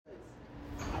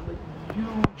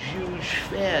huge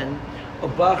fan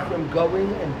of Bachram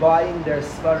going and buying their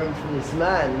Svarim from this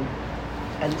man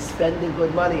and spending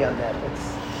good money on them.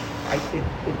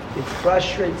 It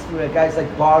frustrates me when guys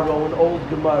like borrow an old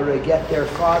Gemara, get their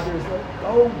fathers, like,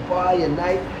 go buy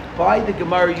the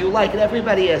Gemara you like. And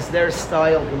everybody has their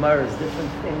style Gemaras,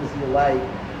 different things you like.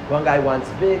 One guy wants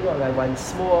big, one guy wants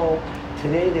small.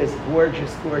 Today there's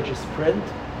gorgeous print.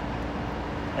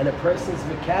 And a person's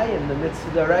Mekayim, the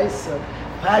mitzvah d'oraisa,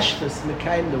 Pashtus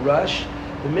Mekayim the rush,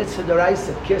 the mitzvah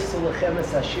d'oraisa, Kisel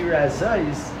Lechemes Ashira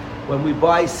Azayis, when we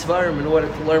buy Svarim in order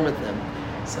to learn with them.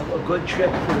 So a good trip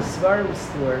to the Svarim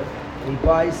store, and he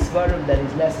buys Svarim that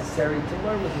is necessary to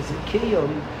learn with, is a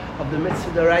kiyum of the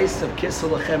mitzvah d'oraisa of Kisel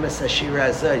Lechemes Ashira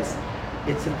Azayis.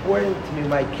 It's important to me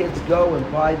my kids go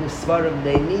and buy the Svarim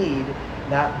they need,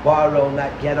 not borrow,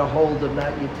 not get a hold of,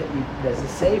 there's a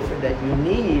sefer that you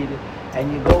need,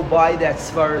 and you go buy that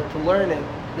Svara to learn it.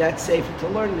 That sefer to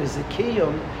learn is a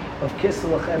kiyum of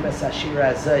Kisel Lechemes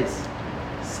Ashira Azayis.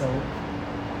 So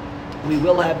we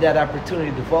will have that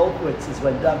opportunity. The Volkwitzes,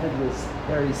 when David was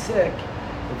very sick,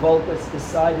 the Volkwitz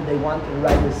decided they wanted to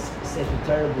write a Sefer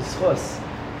Torah B'schus,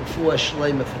 the Fuah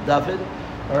Shleima for David.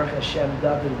 Baruch Hashem,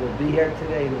 David will be here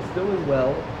today and is doing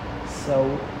well.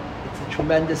 So it's a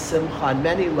tremendous simcha on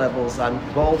many levels, on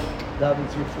both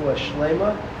David's Refuah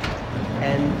Shleima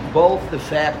and both the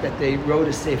fact that they wrote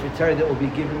a Sefer Torah that will be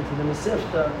given to the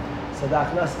Masifta, so the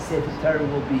Achnasa Sefer Torah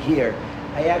will be here.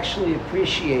 I actually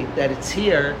appreciate that it's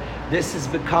here. This has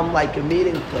become like a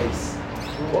meeting place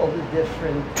for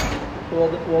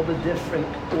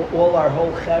all our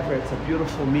whole chevra. It's a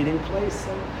beautiful meeting place.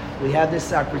 And we have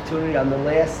this opportunity on the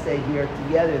last day here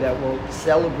together that will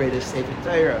celebrate a Sefer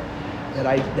Torah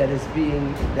that is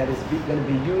going to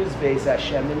be used Be'ez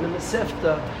Hashem in the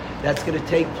Masifta. That's going to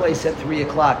take place at 3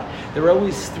 o'clock. There are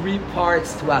always 3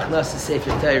 parts to Achnasa Sefer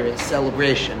Torah,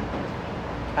 celebration.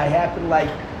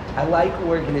 I like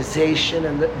organization,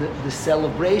 and the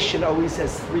celebration always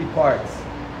has 3 parts.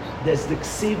 There's the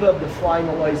ksiva of the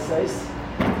final oisais.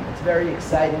 It's very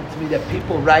exciting to me that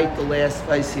people write the last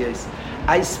oisais.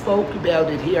 I spoke about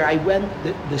it here.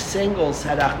 The singles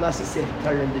had Achnasa Sefer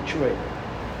Torah in Detroit.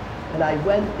 And I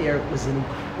went there. It was an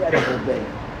incredible day.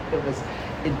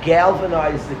 It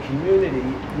galvanized the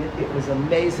community. It was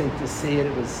amazing to see it.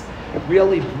 It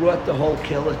really brought the whole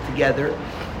killer together.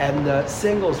 And the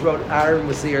singles wrote, Aaron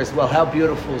was there as well. How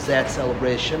beautiful is that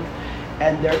celebration?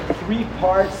 And there are 3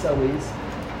 parts always.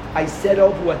 I said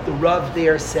over what the Rav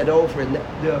there said over, and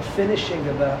the finishing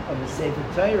of a Sefer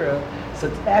Torah. So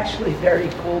it's actually very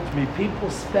cool to me.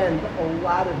 People spend a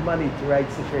lot of money to write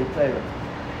Sefer Torah.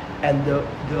 And the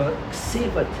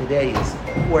ksiva today is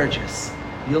gorgeous.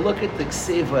 You look at the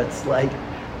ksiva,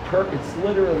 it's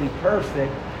literally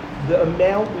perfect. The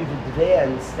amount we've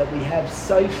advanced, that we have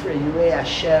Sefer Yirei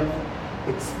Hashem,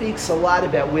 it speaks a lot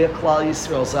about where Klal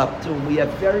Yisrael's up to. We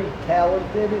have very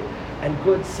talented and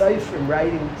good Sefer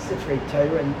writing Sefer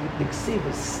Torah, and the ksiva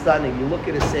is stunning. You look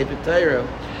at a Sefer Torah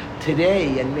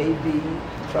today, and maybe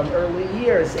from early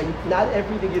years, and not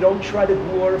everything, you don't try to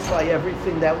glorify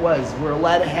everything that was. We're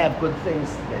allowed to have good things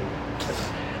today.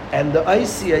 And the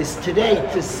ICAs today,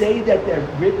 to say that they're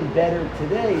written better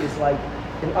today is like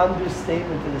an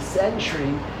understatement of the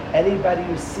century. Anybody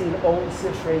who's seen old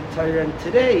Sifrei Torah, and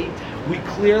today we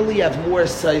clearly have more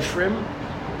Sifrim.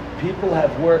 People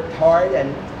have worked hard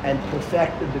and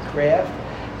perfected the craft,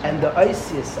 and the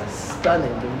ICAs are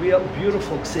stunning, the real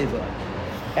beautiful ksiva.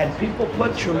 And people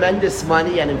put tremendous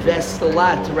money and invest a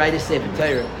lot to write a Sefer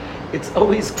Torah. It's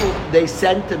always cool. They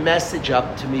sent a message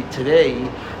up to me today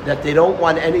that they don't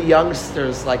want any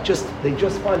youngsters, they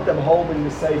just want them holding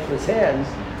the Sefer's hands.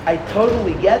 I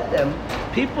totally get them.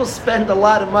 People spend a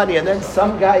lot of money, and then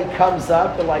some guy comes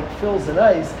up and fills an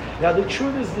ice. Now the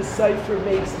truth is the Sefer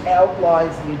makes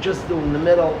outlines and you just do in the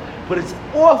middle, but it's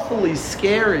awfully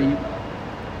scary.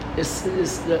 The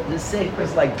Sefer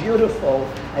is beautiful,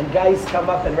 and guys come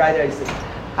up and write it.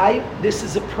 I say, this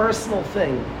is a personal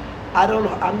thing.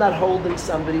 I'm not holding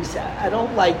somebody's. I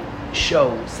don't like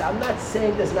shows. I'm not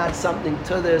saying there's not something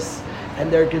to this,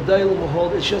 and their gedolim will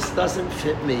hold. It just doesn't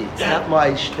fit me. It's not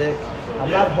my shtick. I'm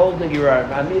not holding your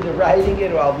arm. I'm either writing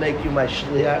it or I'll make you my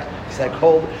shliach. It's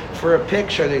hold for a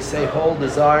picture. They say hold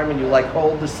his arm, and you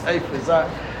hold the Sefer's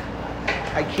arm.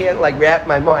 I can't wrap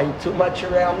my mind too much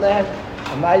around that.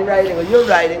 Am I writing or you're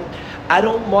writing? I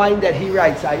don't mind that he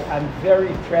writes. I'm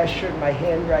very pressured. My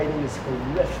handwriting is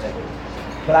horrific.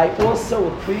 But I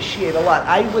also appreciate a lot.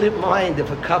 I wouldn't mind if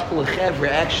a couple of chevra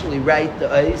actually write the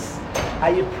ice. I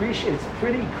appreciate it's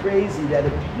pretty crazy that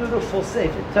a beautiful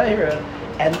Sefer Torah,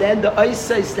 and then the ice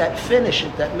that finish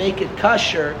it, that make it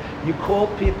kosher, you call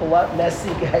people up, messy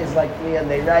guys like me, and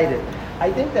they write it.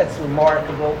 I think that's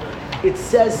remarkable. It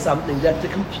says something that to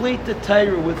complete the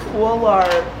Torah with all our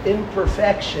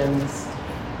imperfections,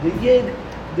 the Yid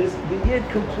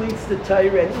completes the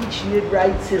Torah, and each Yid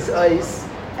writes his ice,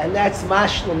 and that's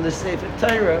mashlim, the Sefer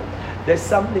Torah. There's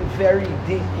something very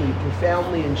deeply,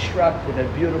 profoundly instructive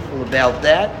and beautiful about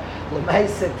that.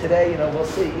 L'maisa today, we'll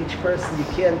see each person, you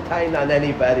can't time on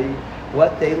anybody,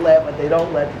 what they let, what they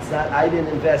don't let. It's not, I didn't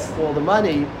invest all the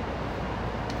money,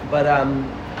 but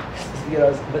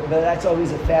but that's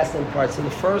always a fascinating part. So the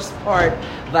first part,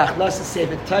 V'achnasa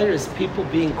Sefer Torah, is people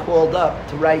being called up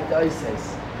to write the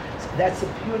Isis. So that's a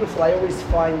beautiful, I always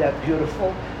find that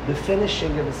beautiful, the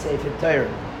finishing of the Sefer Torah.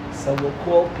 So we'll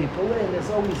call people in. There's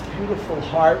always beautiful,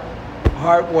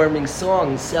 heartwarming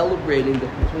songs celebrating the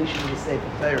completion of the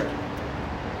Sefer Torah.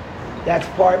 That's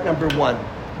part number one.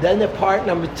 Then the part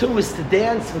number two is to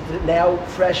dance with the now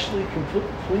freshly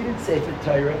completed Sefer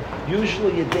Torah.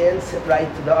 Usually you dance it right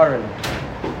to the Aron.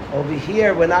 Over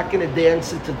here, we're not going to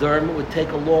dance it to Durham. It would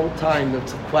take a long time.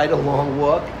 It's quite a long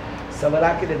walk. So we're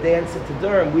not going to dance it to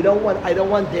Durham. I don't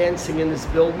want dancing in this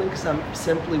building because I'm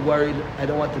simply worried I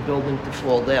don't want the building to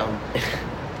fall down.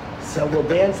 So we'll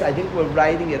dance, I think we're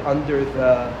writing it under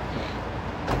the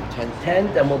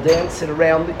tent, and we'll dance it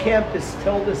around the campus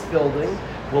till this building.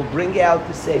 We'll bring out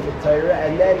the Sefer Torah,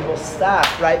 and then we'll stop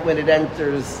right when it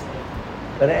enters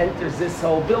this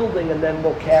whole building, and then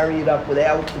we'll carry it up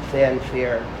without the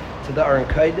fanfare to the Aron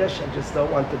Kodesh. I just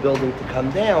don't want the building to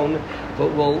come down,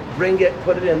 but we'll bring it,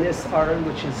 put it in this Aron,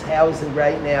 which is housing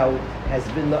right now, has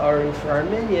been the Aron for our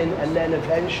minyan, and then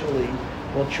eventually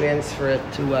we'll transfer it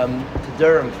to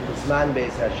Durham for the Zman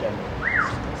Beis Hashem.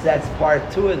 So that's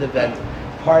part two of the event.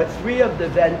 Part three of the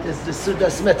event is the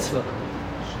Sudas Mitzvah.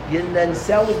 You can then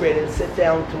celebrate it, sit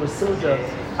down to a Suda.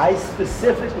 I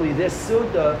specifically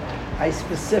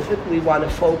want to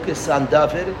focus on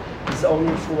David. His own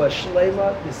refuah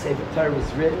shlema. The Sefer Torah was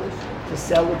written to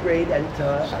celebrate and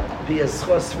to be a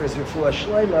schos for his refuah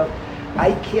shlema.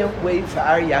 I can't wait for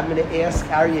Aryeh. I'm going to ask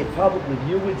Aryeh publicly.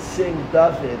 You would sing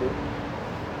David,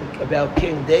 about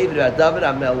King David, about David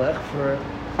HaMelech for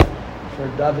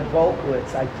David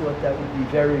Volkowitz. I thought that would be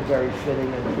very, very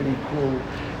fitting and pretty cool.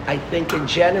 I think in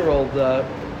general, the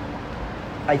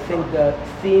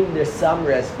theme this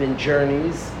summer has been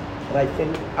journeys, and I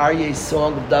think Aryeh's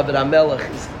song of David HaMelech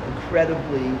is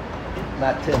incredibly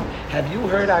matim. Have you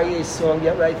heard Aryeh's song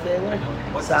yet, right there?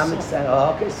 What's the song?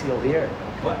 Oh, okay, so you'll hear it.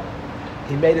 What?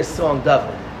 He made a song,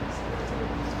 David. It's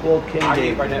called King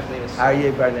David.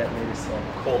 Aryeh Barnett made a song.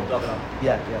 Called David.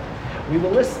 Yeah. We were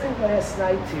listening last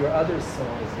night to your other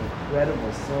song. It's an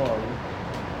incredible song.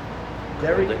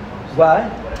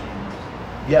 What?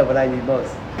 Yeah, what I need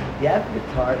most. You have a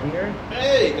guitar here?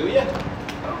 Hey, do you?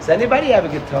 Does anybody have a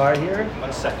guitar here?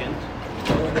 1 second.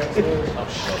 Oh,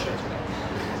 shit.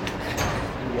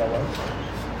 Yellow.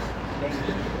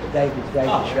 Thank you,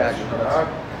 Shraga.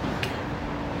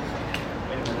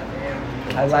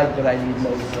 I like what I need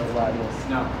most of a lot.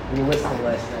 No. We were listening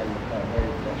last night in the car.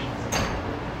 Very precious.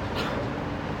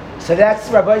 So that's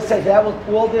Rabbi said that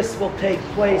all this will take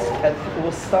place.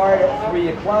 We'll start at 3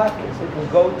 o'clock. It will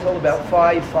go till about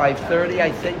 5:30.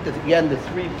 I think that again the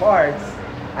three parts.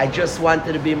 I just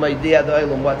wanted to be my Diad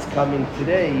Olam what's coming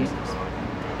today.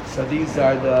 So these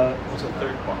are the. What's the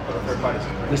third part? The third part is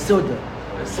the Suda.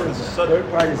 The third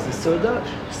part is the Suda.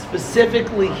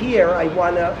 Specifically here, I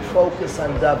want to focus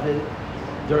on David.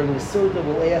 During the Suda,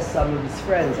 we'll ask some of his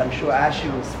friends. I'm sure Ashi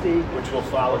will speak. Which will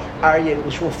follow. Aryeh,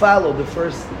 which will follow. You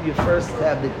first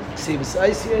have the Ksivas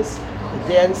Isis, the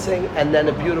dancing, and then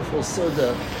a beautiful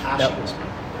Suda.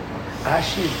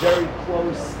 Ashi is very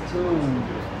close to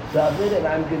David, and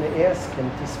I'm going to ask him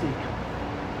to speak.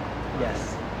 Yes.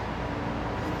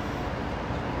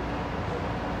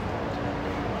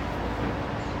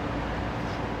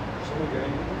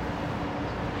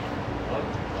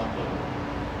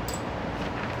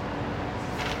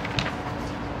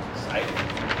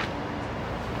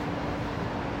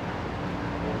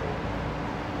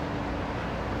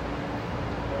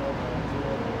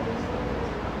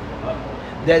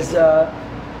 There's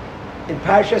in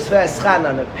Parshas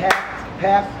V'eschanan, a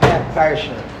path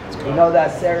parsha. You know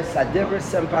that Aseret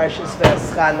Hadibros and Parshas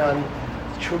V'eschanan,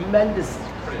 tremendous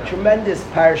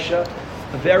parsha,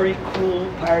 a very cool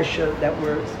parsha that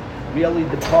we're really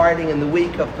departing in the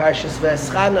week of Parshas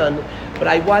V'eschanan. But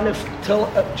I want to tell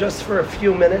just for a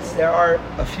few minutes. There are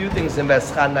a few things in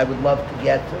V'eschanan I would love to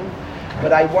get to,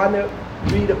 but I want to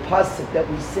read a pasuk that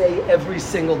we say every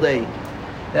single day.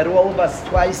 That all of us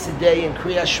twice a day in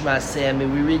Kriyas Shema Sami,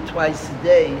 we read twice a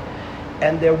day,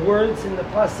 and there are words in the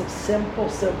pasuk, simple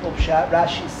pshat,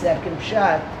 Rashi's second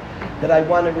pshat, that I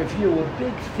want to review. A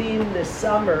big theme this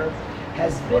summer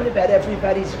has been about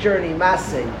everybody's journey,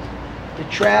 Masay. The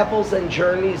travels and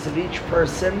journeys of each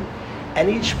person, and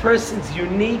each person's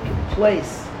unique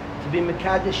place to be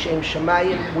Mekadesh Shem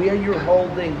Shemayim, where you're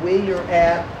holding, where you're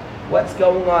at, what's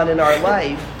going on in our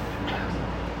life.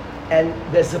 And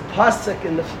there's a pasuk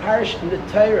in the parish in the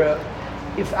Torah.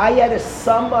 If I had to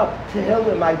sum up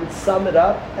Tehillim, I would sum it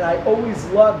up. And I always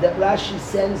love that Rashi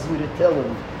sends you to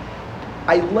Tehillim.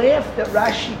 I laugh that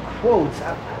Rashi quotes.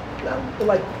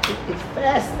 It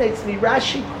fascinates me.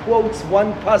 Rashi quotes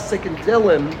one pasuk in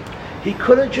Tehillim. He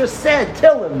could have just said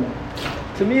Tehillim.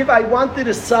 To me, if I wanted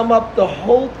to sum up the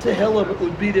whole Tehillim, it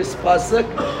would be this pasuk.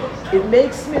 It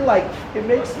makes me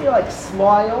like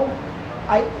smile.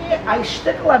 I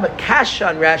still have a kash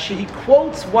on Rashi. He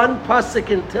quotes one pasuk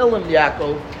in Tehillim,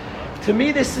 Yaakov. To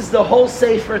me, this is the whole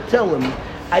Sefer Tehillim.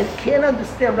 I can't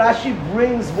understand. Rashi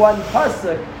brings one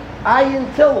pasuk. In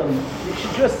Tehillim. You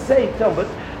should just say Tehillim. But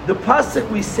the pasuk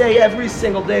we say every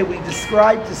single day, we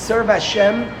describe to serve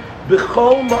Hashem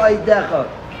b'chol ma'adecha.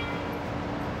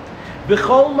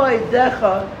 B'chol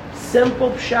ma'adecha, simple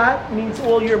pshat means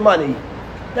all your money.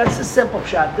 That's the simple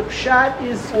pshat. The pshat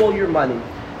is all your money.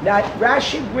 Now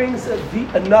Rashi brings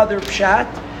another pshat.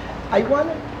 I want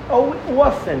to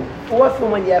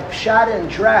often when you have pshat and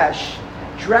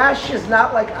drash is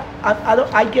not like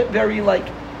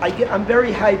I'm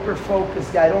very hyper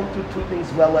focused guy. I don't do two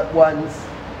things well at once.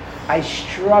 I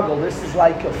struggle. This is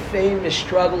like a famous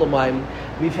struggle of mine.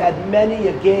 We've had many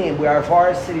a game where our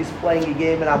varsity's playing a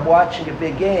game and I'm watching a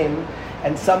big game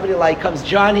and somebody comes,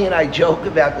 Johnny and I joke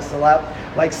about this a lot,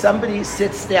 somebody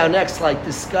sits down next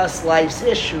discuss life's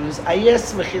issues. I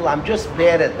ask Mechila, I'm just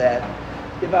bad at that.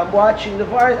 If I'm watching the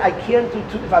varsity, I can't do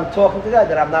two, if I'm talking to that,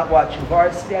 that I'm not watching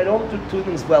varsity, I don't do two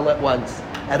things well at once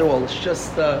at all. It's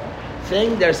just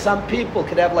thing. There's some people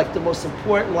could have the most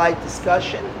important life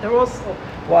discussion. They're also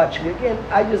watching again.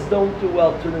 I just don't do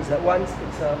well two things at once.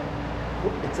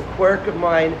 It's a quirk of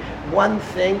mine. One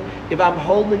thing, if I'm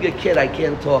holding a kid, I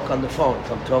can't talk on the phone.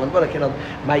 If I'm talking about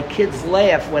my kids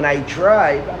laugh when I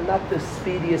drive. I'm not the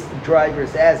speediest of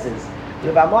drivers as is. But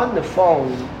if I'm on the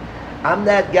phone, I'm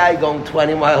that guy going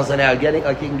 20 miles an hour. You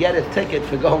can get a ticket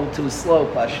for going too slow,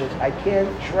 Pasha. I can't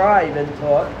drive and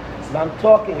talk. If I'm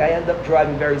talking, I end up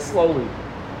driving very slowly.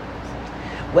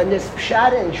 When there's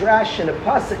pshat and drash in a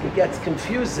pasuk, it gets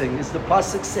confusing. Is the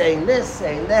pasuk saying this,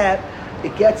 saying that?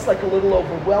 It gets a little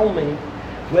overwhelming.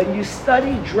 When you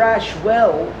study drash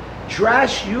well,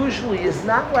 drash usually is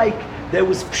not there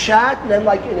was pshat and then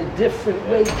in a different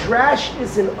way. Drash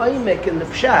is an oimek in the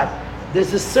pshat.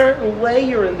 There's a certain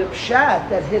layer in the pshat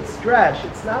that hits drash.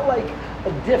 It's not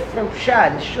a different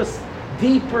pshat. It's just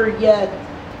deeper yet.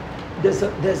 There's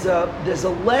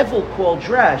a level called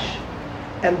drash,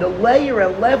 and the layer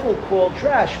and level called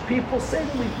drash. People say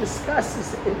that we discuss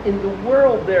this in the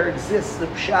world. There exists the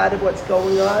pshat of what's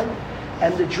going on,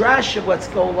 and the drash of what's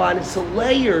going on. It's a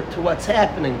layer to what's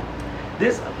happening.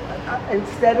 This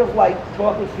instead of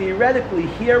talking theoretically,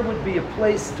 here would be a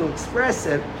place to express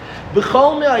it.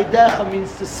 B'chol me'aydecha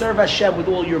means to serve Hashem with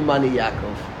all your money,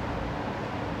 Yaakov.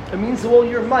 It means all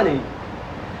your money.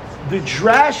 The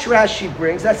drash Rashi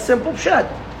brings, that's simple pshat.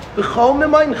 B'chol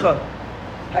me'mayncha.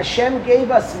 Hashem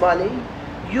gave us money.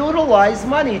 Utilize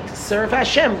money to serve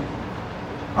Hashem.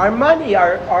 Our money,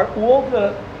 are all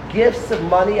the gifts of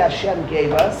money Hashem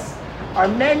gave us, are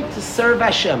meant to serve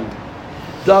Hashem.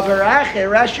 Davar acher,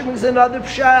 Rashi brings another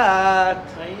pshat.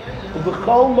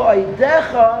 B'chol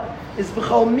me'aydecha is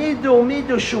b'chol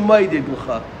midu shumaydid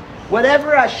l'cha.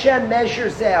 Whatever Hashem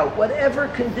measures out, whatever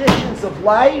conditions of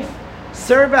life,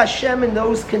 serve Hashem in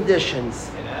those conditions.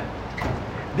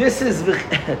 This is,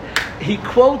 he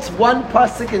quotes one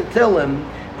pasuk in Tehillim,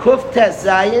 Kuf Tes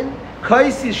Zayin,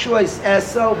 Kais Yishuas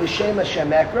Eso B'Shem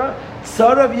Hashem Ekra,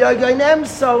 Tzarav Yagainem.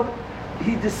 So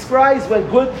he describes when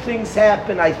good things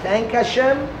happen, I thank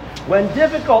Hashem. When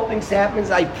difficult things happen,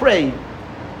 I pray.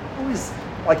 Always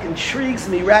intrigues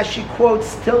me. Rashi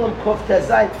quotes Tehillim Kuf Tes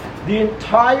Zayin. The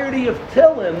entirety of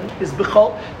Tehillim is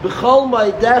B'chol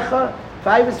Ma'adecha. If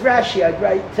I was Rashi, I'd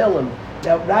write Tehillim.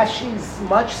 Now Rashi's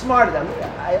much smarter.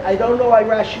 I don't know why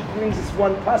Rashi brings this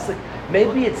one pasuk.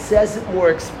 Maybe it says it more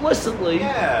explicitly.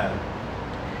 Yeah,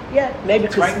 maybe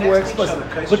because it's more explicit.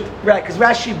 But right, because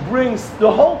Rashi brings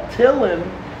the whole Tehillim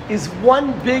is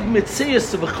one big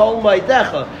mitzias of B'chol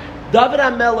Ma'adecha. David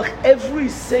HaMelech, every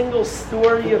single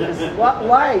story of his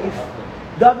life,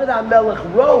 David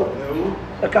HaMelech wrote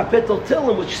a kapitel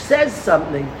Tehillim which says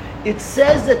something. It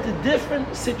says that the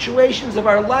different situations of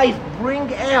our life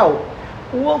bring out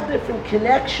all different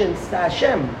connections to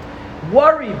Hashem.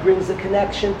 Worry brings a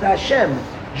connection to Hashem.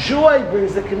 Joy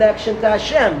brings a connection to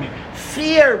Hashem.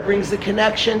 Fear brings a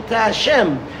connection to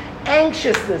Hashem.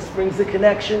 Anxiousness brings a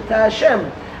connection to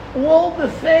Hashem. All the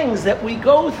things that we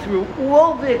go through,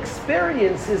 all the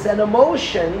experiences and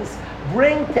emotions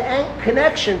bring to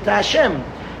connection to Hashem.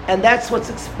 And that's what's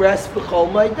expressed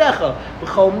b'chol maidecha.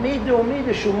 B'chol midu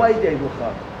midu shu maidei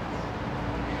b'cha.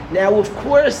 Now, of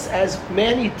course, as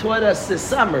Manny taught us this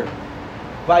summer,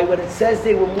 by what it says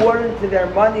they were more into their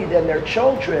money than their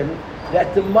children,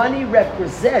 that the money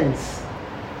represents,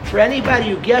 for anybody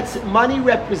who gets it, money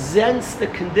represents the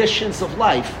conditions of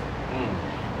life.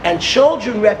 And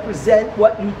children represent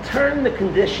what you turn the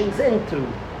conditions into.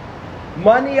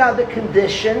 Money are the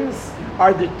conditions,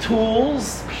 are the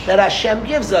tools that Hashem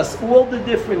gives us, all the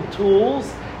different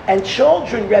tools, and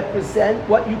children represent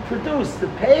what you produce, the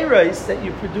payros that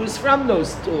you produce from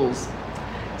those tools.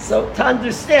 So to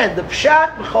understand, the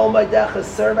pshat b'chol maidecha,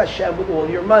 serve Hashem with all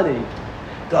your money.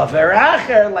 Davar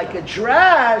acher, like a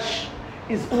drash,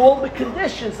 is all the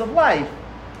conditions of life.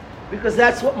 Because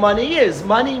that's what money is.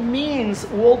 Money means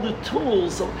all the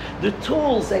tools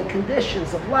and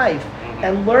conditions of life.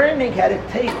 And learning how to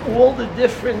take all the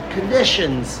different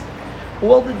conditions,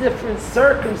 all the different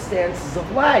circumstances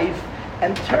of life,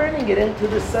 and turning it into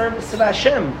the service of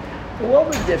Hashem. All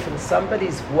the different,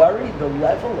 somebody's worried, the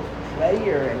level of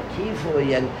prayer and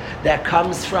kivui, and that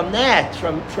comes from that,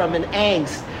 from an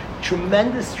angst.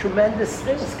 Tremendous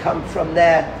things come from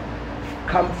that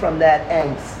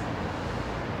angst.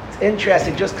 It's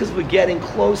interesting, just because we're getting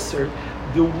closer,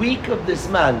 the week of this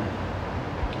month,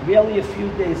 really a few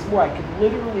days more, I could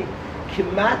literally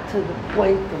come out to the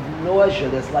point of nausea.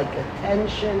 There's like a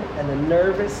tension and a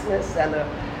nervousness and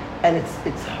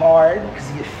it's hard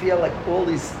because you feel like all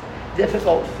these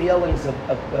difficult feelings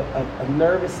of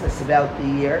nervousness about the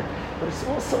year, but it's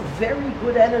also very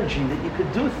good energy that you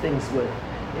could do things with.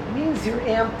 It means you're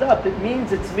amped up. It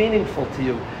means it's meaningful to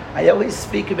you. I always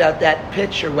speak about that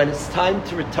pitcher when it's time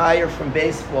to retire from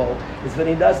baseball is when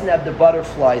he doesn't have the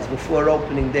butterflies before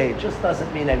opening day. It just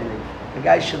doesn't mean anything. The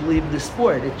guy should leave the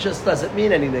sport. It just doesn't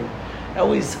mean anything. I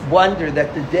always wonder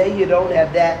that the day you don't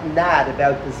have that knot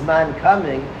about this man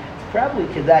coming, it's probably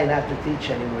kedai not to teach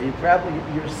anymore.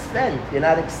 You're spent. You're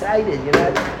not excited.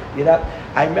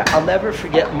 I'll never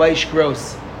forget Maish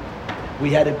Gross. We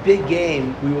had a big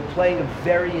game. We were playing a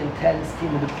very intense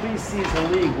team in the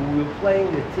preseason league. We were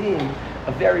playing the team,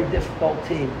 a very difficult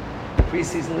team. The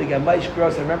preseason league. And Maish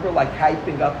Gross, I remember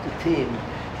hyping up the team.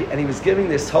 And he was giving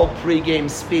this whole pregame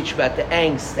speech about the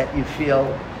angst that you feel.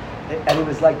 And he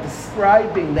was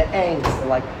describing the angst,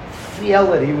 and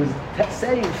feel it. He was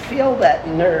saying, feel that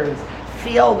nerves,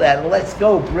 feel that, and let's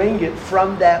go, bring it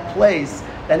from that place.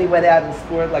 Then he went out and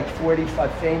scored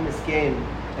 45 famous game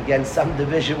against some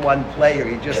Division I player.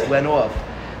 He just went off.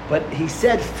 But he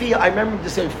said, feel, I remember him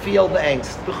just saying, feel the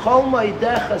angst. B'chol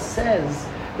Maidecha says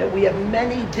that we have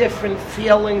many different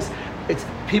feelings.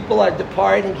 People are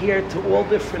departing here to all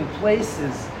different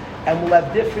places, and we'll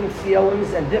have different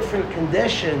feelings and different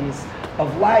conditions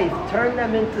of life. Turn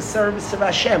them into service of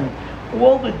Hashem.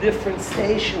 All the different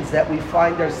stations that we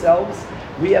find ourselves,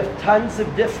 we have tons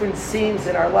of different scenes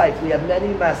in our life. We have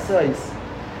many masais.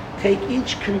 Take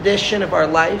each condition of our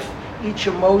life, each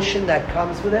emotion that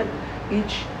comes with it,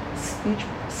 each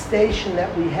station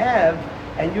that we have,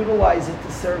 and utilize it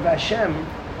to serve Hashem.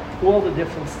 All the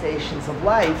different stations of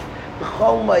life.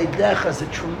 B'chol Maidecha is a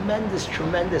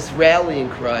tremendous rallying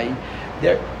cry.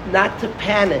 They're not to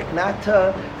panic,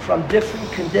 from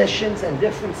different conditions and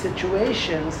different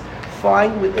situations,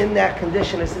 find within that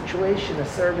condition, a situation, a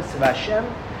service of Hashem.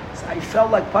 So I felt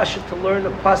like Pasha to learn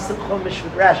a pasuk Chumash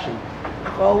with Rashi.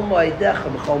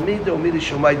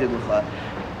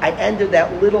 I ended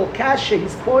that little kasha.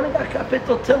 He's quoting a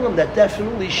kapitel Tillim that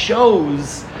definitely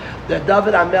shows that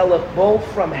David HaMelech, both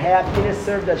from happiness,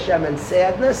 served Hashem, and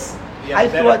sadness. I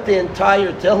thought the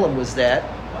entire Tillim was that.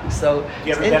 So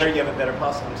you have a better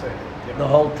pasuk. I'm saying the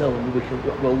whole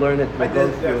Tillim. We'll learn it.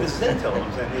 This is in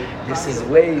Tillim. This is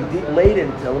way late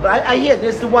in Tillim. But I hear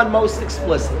this is the one most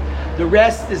explicit. The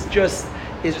rest is just.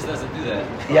 It just doesn't do that.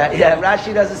 Yeah.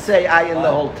 Rashi doesn't say I in the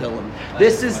whole Tillim.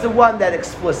 This is the one that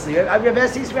explicitly. Rav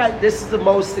Esi's right. This is the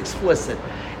most explicit.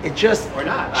 It just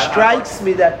strikes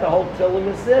me that the whole Tillim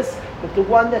is this, but the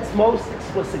one that's most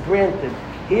explicit, granted.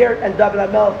 Here, and David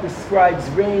HaMelech describes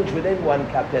range within one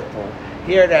kapitel.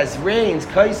 Here it has range.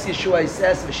 Kais Yeshua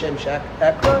says v'shem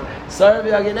shakta. Sarah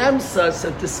v'yagin emsa. So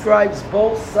it describes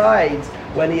both sides.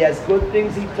 When he has good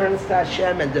things, he turns to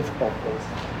Hashem, and difficult things.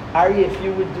 Ari, if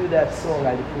you would do that song,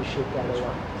 I'd appreciate that a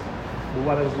lot. The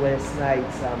one of last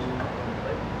night's,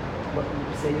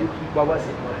 what was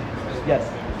it? Yes.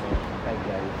 Thank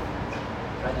you.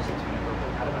 I just tune it.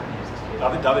 I don't know how to use this kid.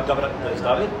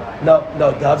 David?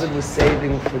 No, David was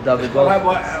saving for David.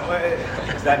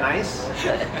 Is that nice?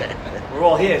 We're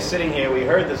all here, sitting here. We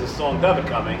heard there's a song David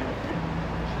coming.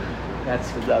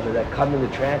 That's for David. That coming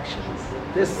attractions.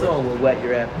 This song will whet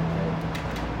your appetite.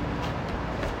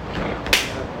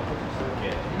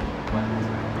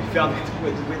 We found it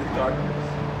with the darkness.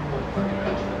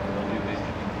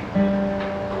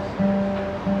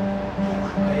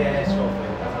 Yeah, it's all good.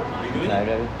 Are you doing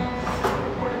it?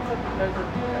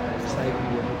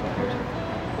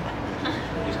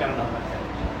 He's got enough.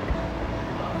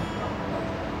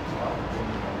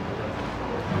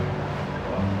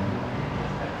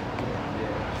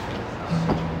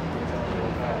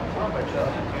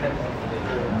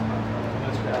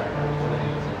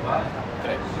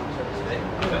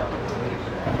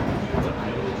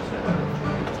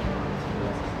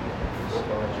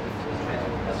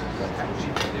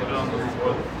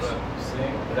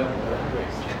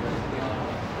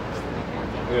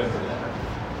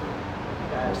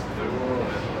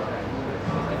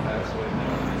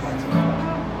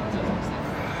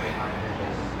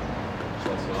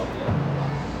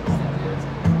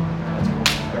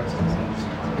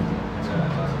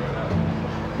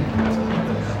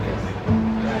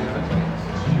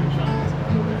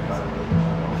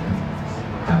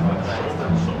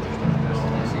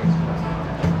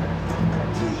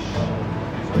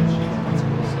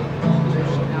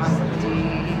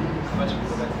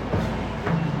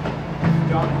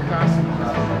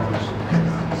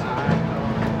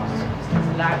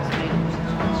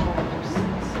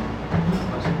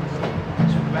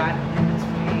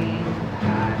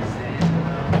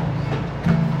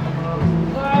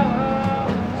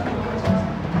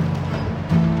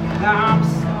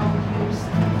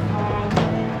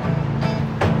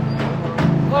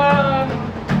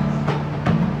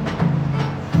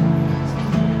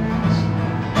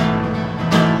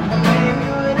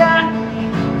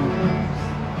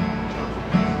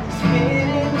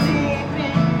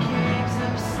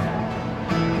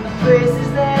 Places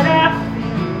that I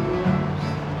feel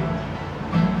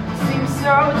seem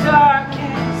so dark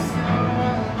and so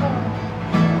alone.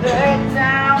 Let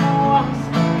down the walls,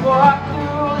 walk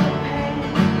through the pain,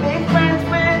 make friends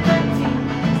with the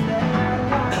demons that are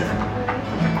locked away.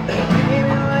 Baby,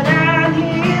 what I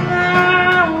need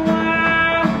now,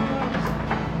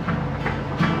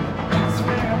 that's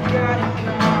where I gotta go.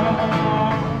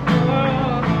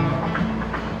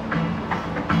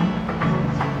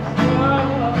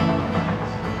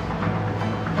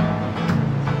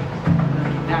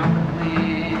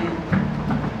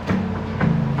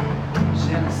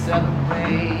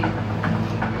 Celebrate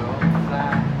your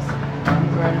flags,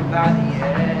 unburdened by the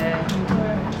edge.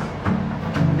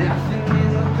 Nothing in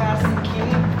the past to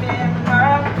keep in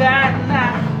my bad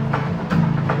night.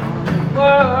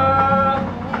 Whoa,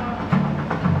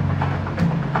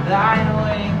 lying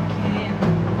awake in the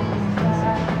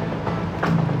moonlight.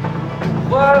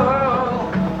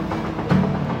 Whoa,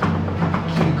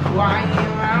 keep quiet in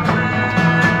my mind.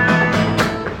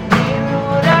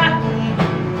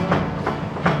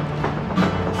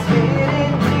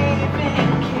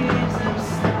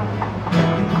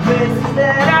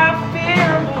 That I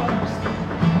fear most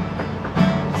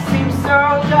seems so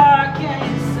dark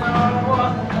and so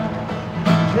alone.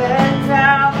 Let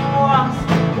down the walls,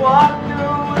 walk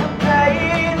through the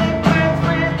pain, and friends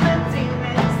with the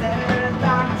demons that are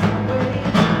locked away.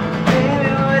 Baby,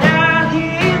 what I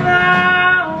need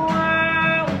now,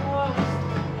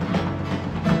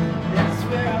 that's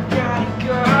where I've gotta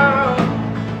go.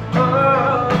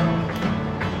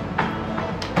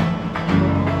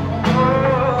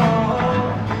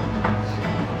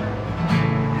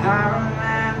 I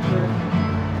remember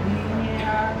being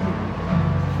young,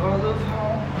 full of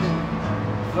hope,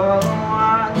 full of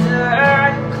wonder.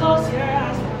 You close your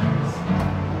eyes once,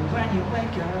 and when you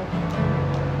wake up,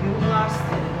 you lost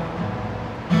it all.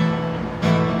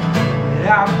 But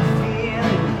I've been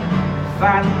feeling,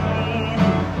 finding meaning,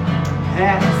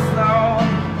 and it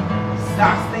slowly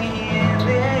starts the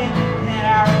healing. And I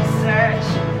was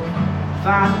searching,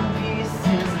 finding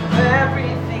pieces of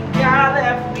everything I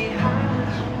left behind.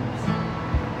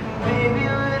 Baby,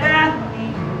 what I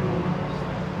need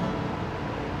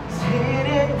is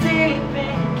hidden deep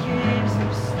in caves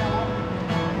of stone,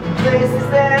 places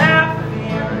that I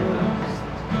fear most,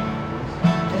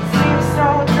 that seem so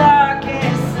dark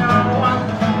and so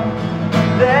alone.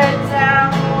 Let down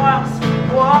the walls,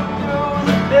 walk through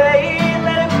the pain,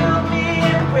 let it build me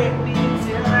and break me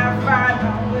till I find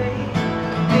my way.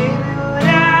 Baby, what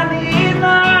I need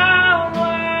most,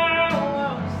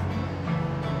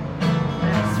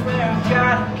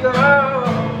 gotta go.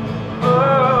 Oh,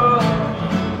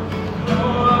 oh,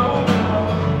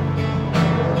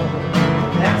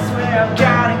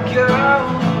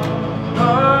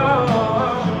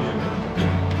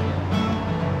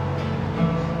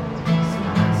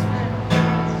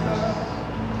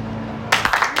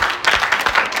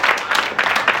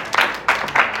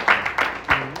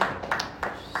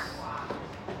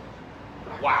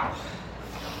 Wow.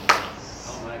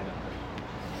 Oh my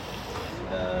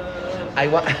God. I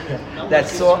want that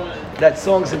song. That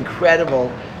song's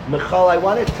incredible, Michal. I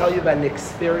want to tell you about an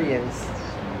experience,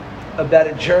 about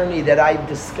a journey that I've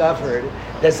discovered.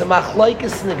 There's a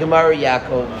machlokes in the Gemara,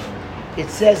 Yaakov. It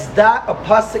says a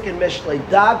pasuk in Mishlei,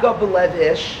 Daga b'lev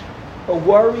ish, a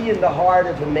worry in the heart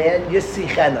of a man,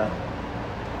 Yisichena.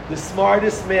 The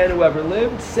smartest man who ever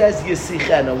lived says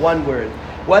Yisichena, one word.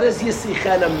 What does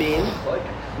Yisichena mean?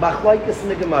 Machlokes in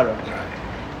the Gemara.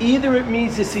 Either it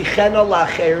means Yisichena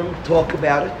lacherim, talk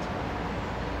about it,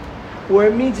 or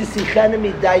it means Yisichena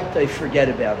midaita, forget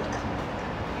about it.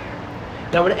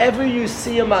 Now, whenever you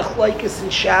see a machlokes in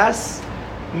Shas,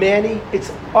 Manny,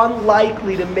 it's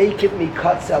unlikely to make it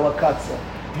mikatza la katza.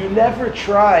 You never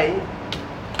try.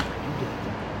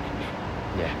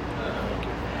 Yeah.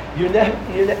 You never.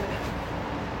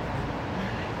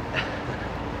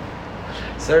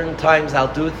 Certain times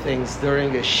I'll do things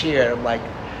during a shir.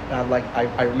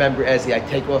 I remember Ezzy, I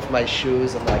take off my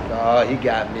shoes, I'm like, oh, he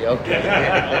got me, okay.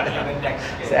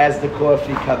 So as the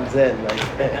coffee comes in, like,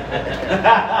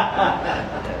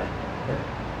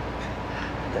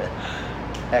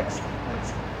 excellent.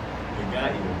 We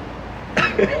got you.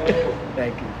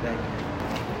 Thank you.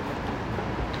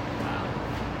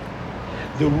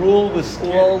 The rule was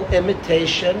all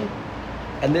imitation.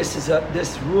 And this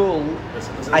rule,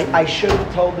 I should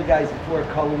have told the guys before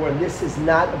Color War, this is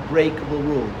not a breakable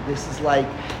rule. This is like,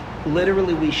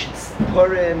 literally we should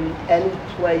put in any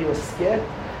play or skit,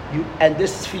 and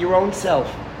this is for your own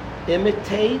self.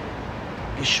 Imitate,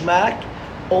 geschmack,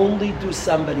 only do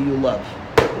somebody you love.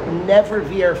 Never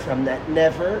veer from that,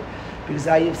 never. Because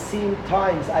I have seen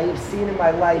in my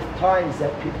life times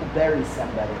that people bury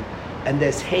somebody. And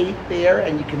there's hate there,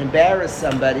 and you can embarrass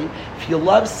somebody. If you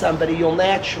love somebody, you'll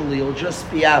just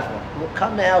be ava. You'll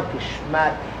come out,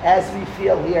 geschmack, as we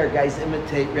feel here, guys,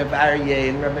 imitate Rav Aryeh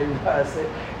and Rabbi Rasa.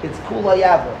 It's cool,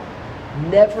 ayava.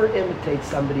 Never imitate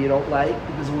somebody you don't like,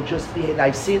 because it will just be hate.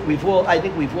 I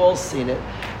think we've all seen it.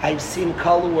 I've seen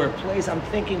color war plays. I'm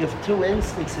thinking of 2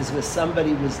 instances where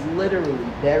somebody was literally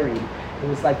buried. It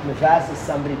was like Mavazah,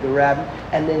 somebody, the rabbi,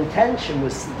 and the intention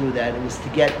was to do that. It was to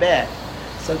get back.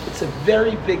 So it's a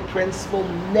very big principle.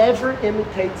 Never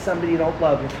imitate somebody you don't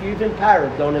love. If you're even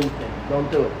parrot, don't imitate. Don't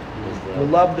do it. You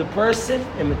love the person,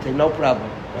 imitate, no problem.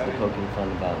 Is the poking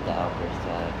fun about the outburst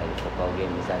at the football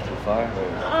game, is that too far?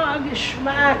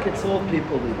 Geschmack, it's all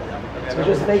people do that. So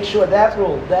just make sure that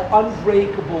rule, that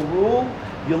unbreakable rule,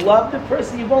 you love the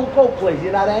person, you won't go places,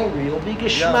 you're not angry, you'll be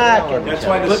geschmack. That's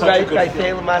why there's such a good feeling.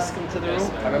 Taylor Maskim to the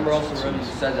room. I remember also when you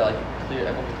said that,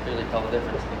 everyone could clearly tell the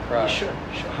difference in the crowd. Sure,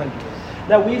 100%.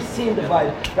 Now we've seen the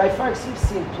vibe. Right, Franks, you've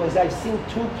seen plays. I've seen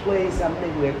 2 plays.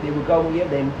 They were going here.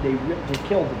 They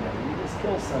killed them. You just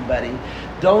kill somebody.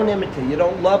 Don't imitate. You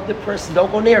don't love the person.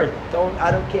 Don't go near it.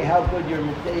 I don't care how good your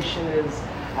imitation is.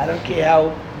 I don't care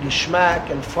how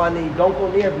geschmack and funny. Don't go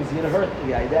near it because you're gonna hurt the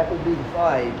guy. That will be the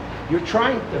vibe. You're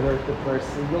trying to hurt the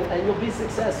person, and you'll be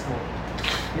successful.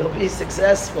 You'll be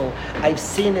successful. I've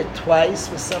seen it twice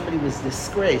where somebody was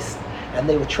disgraced. And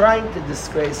they were trying to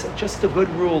disgrace it. Just a good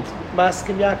rule.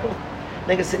 Maskim Yaakov. I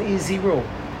think it's an easy rule.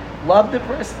 Love the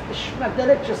person. Then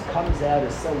it just comes out.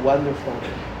 It's so wonderful.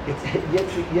 It's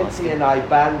Yitzi and I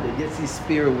banded. Yitzi's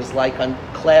spirit was like on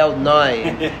cloud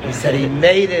 9. He said he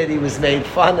made it. He was made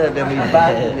fun of, and we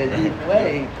banded in a deep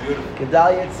way.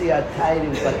 Gedal Yitzi Atayim, it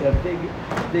was like a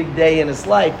big day in his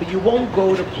life. But you won't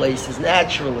go to places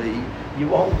naturally. You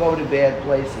won't go to bad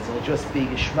places. It'll just be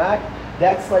geschmack.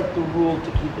 That's like the rule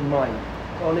to keep in mind.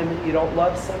 You don't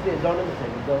love somebody, don't imitate.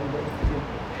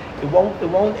 It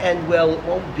won't end well. It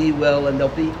won't be well, and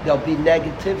there'll be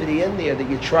negativity in there that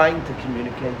you're trying to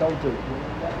communicate. Don't do it.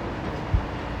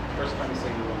 First time you say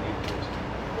you won't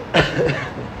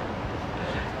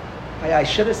need I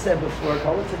should have said before.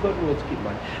 It's a good rule to keep in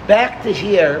mind. Back to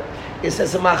here, it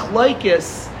says a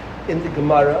machlokes in the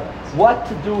Gemara. What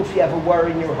to do if you have a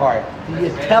worry in your heart? Do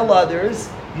you tell others?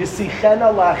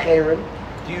 Yisichena lacherim,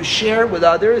 do you share it with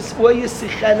others, or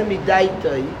yisichena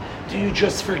midaitai, do you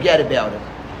just forget about it?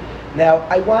 Now,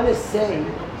 I want to say,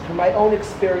 from my own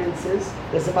experiences,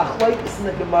 there's a machlokes in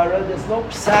the Gemara, there's no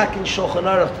psak in Shulchan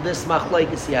Aruch to this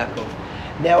machlokes Yaakov.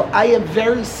 Now, I am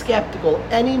very skeptical.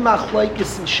 Any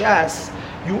machlokes in Shas,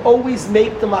 you always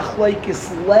make the machlokes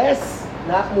less,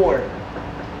 not more.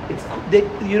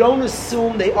 You don't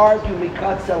assume they argue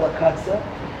mikatza lakatza.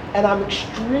 And I'm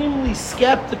extremely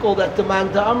skeptical that the man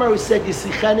Da'amar who said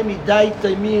Yisichena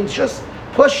midaita means just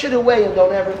push it away and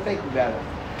don't ever think about it.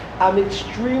 I'm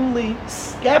extremely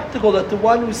skeptical that the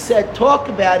one who said talk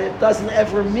about it doesn't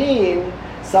ever mean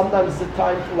sometimes the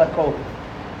time to let go.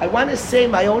 I want to say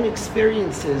my own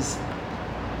experiences.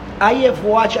 I have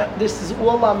watched, this is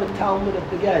all on the Talmud of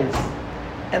the guys,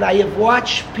 and I have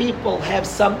watched people have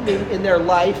something in their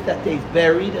life that they've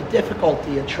buried, a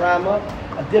difficulty, a trauma,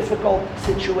 a difficult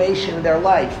situation in their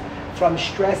life, from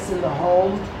stress in the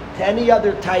home to any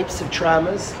other types of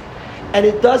traumas, and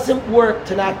it doesn't work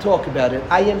to not talk about it.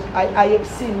 I have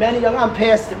seen many, I'm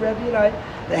past it, Rebbe, you know,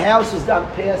 the house was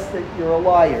done past it, you're a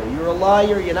liar. You're a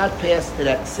liar, you're not past it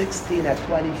at 16, at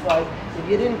 25. If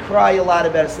you didn't cry a lot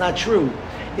about it, it's not true.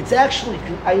 It's actually,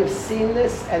 I have seen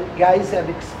this, and guys have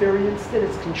experienced it.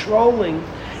 It's controlling.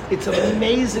 It's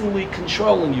amazingly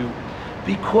controlling you.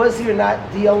 Because you're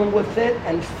not dealing with it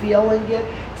and feeling it,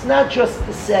 it's not just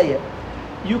to say it.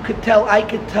 You could tell, I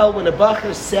could tell when a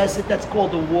bacher says it, that's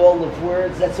called a wall of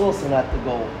words. That's also not the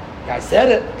goal. Guy said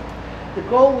it. The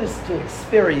goal is to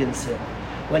experience it.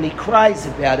 When he cries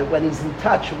about it, when he's in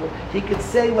touch, he could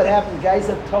say what happened. Guys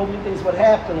have told me things what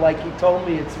happened, like he told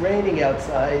me it's raining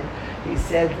outside. He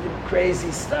said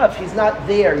crazy stuff. He's not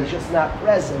there, he's just not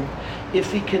present.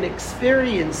 If he can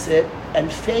experience it and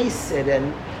face it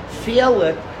and feel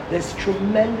it, there's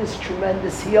tremendous,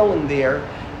 tremendous healing there.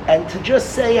 And to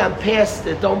just say I'm past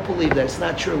it, don't believe that. It's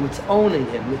not true. It's owning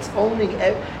him. It's owning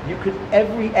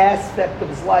every aspect of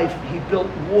his life. He built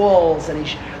walls, and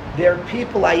there are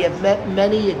people, I have met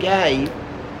many a guy,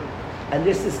 and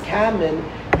this is common.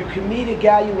 You can meet a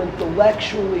guy who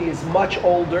intellectually is much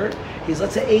older. He's,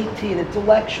 let's say, 18.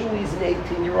 Intellectually, he's an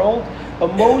 18-year-old.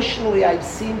 Emotionally, I've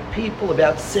seen people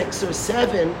about 6 or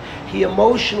 7. He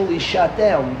emotionally shut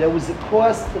down. There was a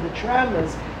cost to the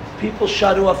traumas. People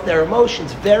shut off their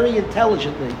emotions very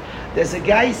intelligently. There's a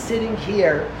guy sitting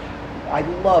here, I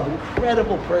love,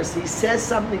 incredible person. He says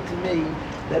something to me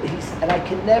that and I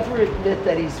can never admit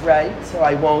that he's right, so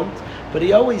I won't. But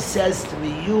he always says to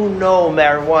me, you know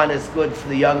marijuana is good for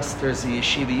the youngsters of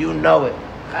yeshiva. You know it.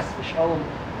 Chas v'sholom.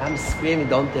 I'm screaming,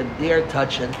 don't dare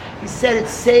touch it. He said it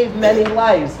saved many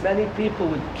lives. Many people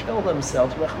would kill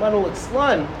themselves. Rachmana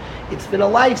litzlan. It's been a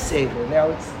lifesaver.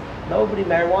 Now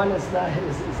marijuana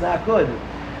is not good.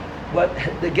 But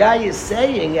the guy is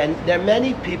saying, and there are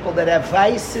many people that have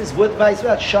vices with vices,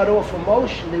 without shut off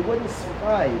emotion, they wouldn't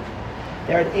survive.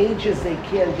 They're at ages they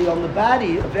can't be on the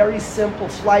body, a very simple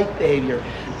flight behavior.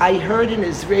 I heard an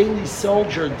Israeli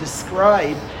soldier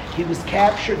describe, he was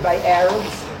captured by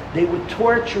Arabs, they were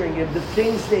torturing him, the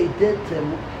things they did to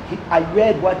him, I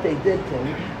read what they did to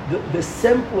him. The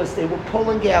simplest, they were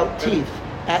pulling out teeth.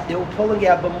 They were pulling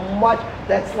out, but much,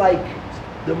 that's like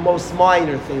the most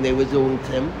minor thing they were doing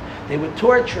to him. They were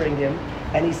torturing him,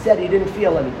 and he said he didn't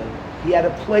feel anything. He had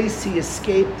a place he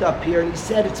escaped up here, and he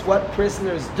said it's what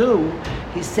prisoners do.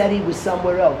 He said he was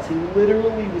somewhere else. He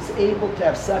literally was able to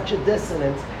have such a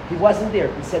dissonance. He wasn't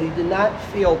there. He said he did not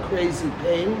feel crazy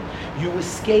pain. You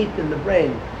escape in the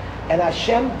brain. And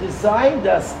Hashem designed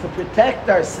us to protect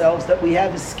ourselves, that we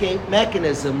have escape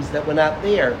mechanisms that were not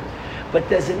there. But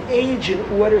there's an age in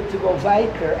order to go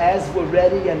weiter, as we're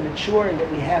ready and maturing,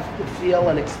 that we have to feel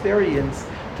and experience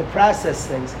to process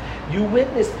things. You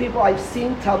witness people, I've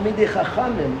seen Talmidei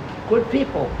Chachamim, good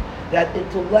people, that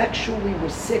intellectually were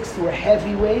 6, were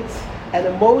heavyweights, and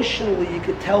emotionally you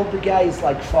could tell the guy is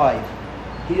like 5.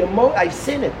 I've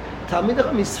seen it. Talmidei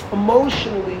Chachamim is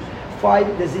emotionally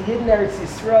 5. There's a Yid in Eretz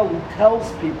Yisrael who tells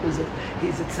people,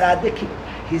 he's a tzaddik,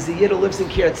 he's a Yid who lives in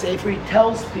Kiryat Sefer, he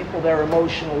tells people their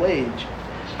emotional age.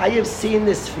 I have seen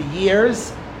this for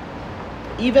years,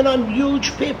 even on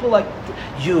huge people, like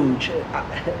huge,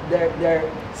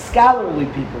 they're scholarly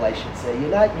people, I should say.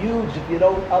 You're not huge if you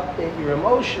don't update your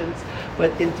emotions,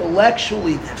 but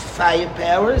intellectually they're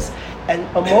firepowers, and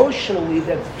emotionally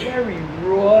they're very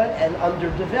raw and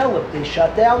underdeveloped. They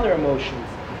shut down their emotions.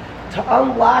 To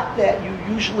unlock that,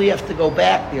 you usually have to go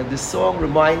back there. This song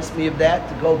reminds me of that,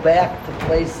 to go back to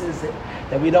places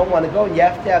that we don't want to go. You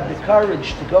have to have the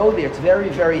courage to go there. It's very,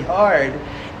 very hard.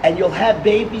 And you'll have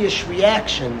babyish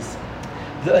reactions.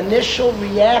 The initial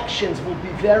reactions will be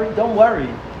don't worry.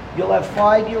 You'll have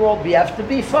 5-year-old, you have to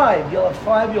be 5. You'll have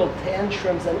 5-year-old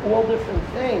tantrums and all different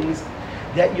things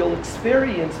that you'll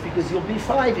experience because you'll be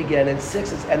 5 again and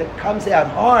 6, and it comes out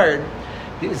hard.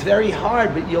 It's very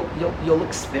hard, but you'll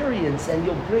experience, and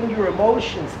you'll bring your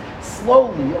emotions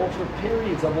slowly over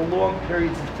periods, over long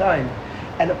periods of time.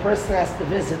 And a person has to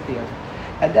visit there.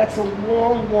 And that's a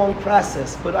long, long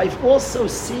process. But I've also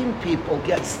seen people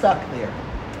get stuck there,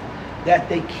 that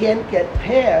they can't get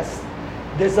past.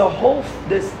 There's 2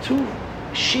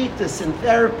 shittas in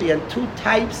therapy and 2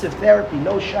 types of therapy,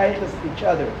 no shaykhs to each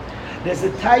other. There's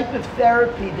a type of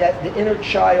therapy that the inner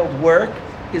child work,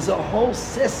 is a whole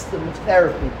system of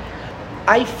therapy.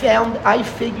 I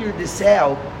figured this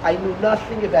out. I knew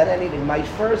nothing about anything. My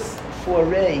first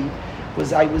foray,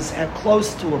 was I was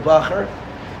close to a bacher,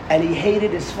 and he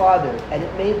hated his father, and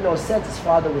it made no sense. His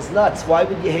father was nuts. Why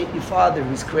would you hate your father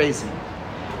who's crazy?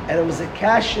 And it was a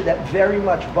kasha that very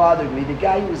much bothered me. The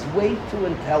guy was way too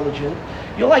intelligent.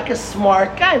 You're like a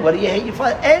smart guy. What do you hate your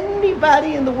father?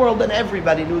 Anybody in the world and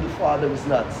everybody knew the father was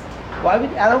nuts. Why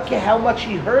would I don't care how much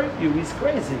he hurt you. He's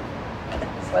crazy.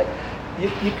 It's like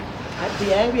I'd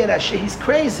be angry at Hashem. He's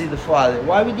crazy, the father.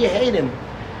 Why would you hate him?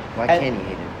 Why can't you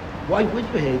hate him? Why would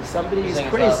you hate somebody who's You're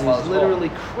saying it's crazy? not He's his literally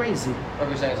crazy. Or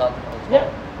you're saying it's not the fault.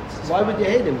 Yeah. It's his Why would you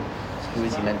hate him? Who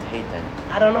is he meant to hate then?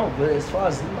 I don't know, but as far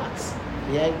as nuts,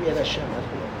 be angry at Hashem. I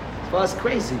don't know. As far as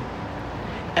crazy.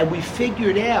 And we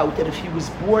figured out that if he was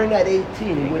born at 18,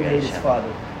 he wouldn't hate his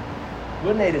father.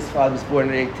 Wouldn't hate his father was born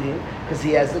at 18 because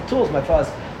he has the tools. My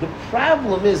father's. The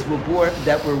problem is we're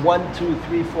 1, 2,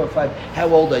 3, 4, 5. How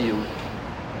old are you?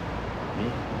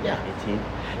 Me? Yeah. 18?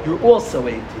 You're also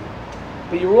 18.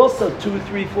 But you're also 2,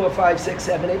 3, 4, 5, 6,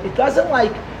 7, 8. It doesn't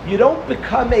like, you don't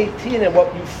become 18 and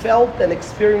what you felt and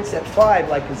experienced at 5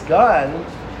 like is gone.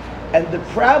 And the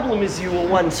problem is you were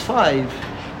once 5.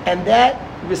 And that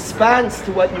response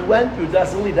to what you went through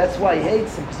doesn't leave. That's why he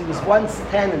hates him, because he was once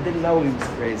 10 and didn't know he was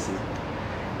crazy.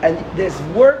 And there's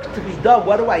work to be done.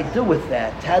 What do I do with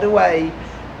that? How do I...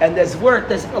 And there's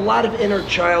a lot of inner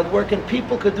child work, and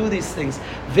people could do these things.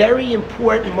 Very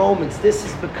important moments. This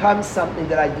has become something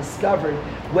that I discovered.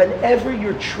 Whenever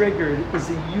you're triggered is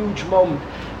a huge moment.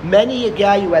 Many a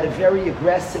guy who had a very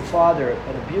aggressive father,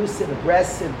 an abusive,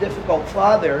 aggressive, difficult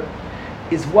father,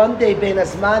 is one day ben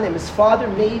azmanim. His father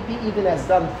maybe even has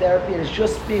done therapy and is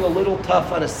just being a little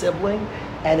tough on a sibling,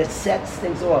 and it sets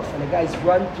things off. And the guy's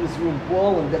run to his room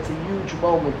bawling. That's a huge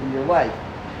moment in your life.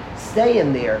 Stay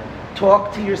in there.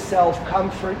 Talk to yourself,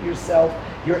 comfort yourself.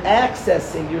 You're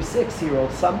accessing your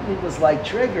 6-year-old. Something was like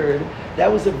triggered.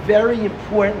 That was a very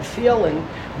important feeling.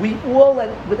 We all,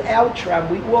 without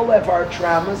trauma, we all have our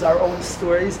traumas, our own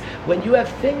stories. When you have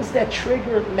things that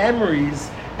trigger memories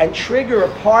and trigger a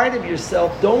part of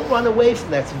yourself, don't run away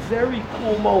from that. It's a very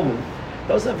cool moment.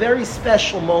 Those are very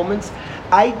special moments.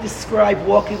 I describe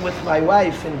walking with my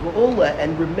wife in Geula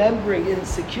and remembering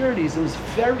insecurities. It was a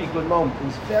very good moment. It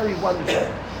was very wonderful.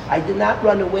 I did not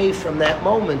run away from that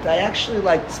moment. I actually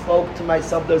spoke to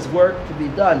myself, there's work to be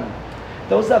done.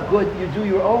 Those are good. You do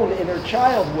your own inner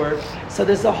child work. So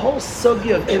there's a whole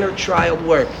sugya of inner child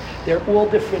work. They're all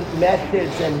different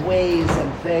methods and ways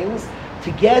and things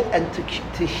to get and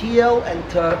to heal and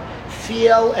to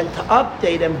feel and to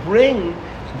update and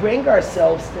bring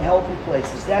ourselves to healthy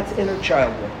places. That's inner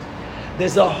child work.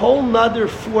 There's a whole nother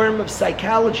form of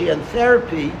psychology and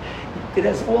therapy. It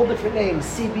has all different names,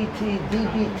 CBT,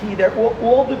 DBT, they're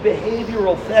all the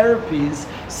behavioral therapies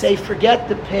say forget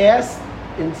the past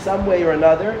in some way or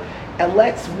another, and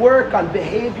let's work on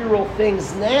behavioral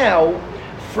things now,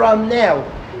 from now.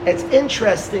 It's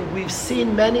interesting, we've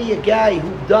seen many a guy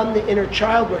who've done the inner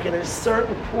child work, and at a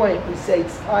certain point we say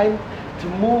it's time to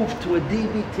move to a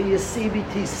DBT, a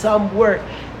CBT, some work,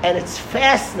 and it's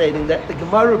fascinating that the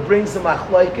Gemara brings a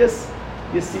machlokes,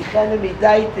 Yisichena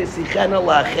midaitis, Yisichena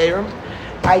la'acherim.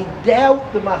 I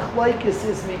doubt the machlokes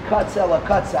is mikatz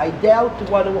elakatz. I doubt the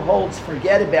one who holds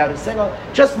forget about it, saying, oh,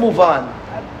 just move on.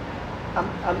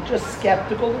 I'm just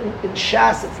skeptical. In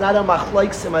Shas, it's not a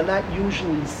machlokes, I'm not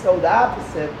usually so the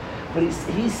opposite, but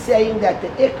he's saying that the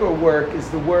ikar work is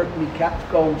the work we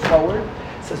kept going forward.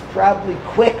 So it's probably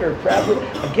quicker,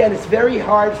 again, it's very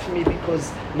hard for me because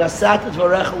nasat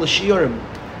dvarecha l'shiurim.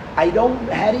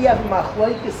 How do you have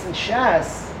machlokes in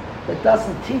Shas that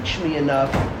doesn't teach me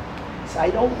enough? So I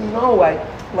don't know,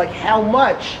 how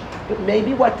much, but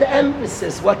maybe what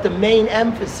the main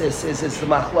emphasis is the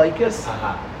machlokes.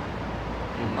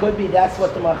 Could be that's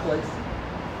what the machlokes.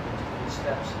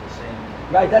 Steps the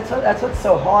same. Right, that's what's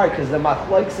so hard, because the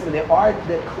machlokes,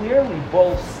 they're clearly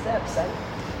both steps.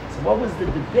 So what was the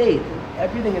debate?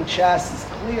 Everything in Shas is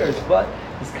clear, but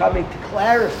is coming to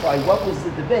clarify what was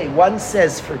the debate. One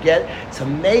says forget. It's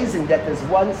amazing that there's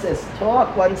one says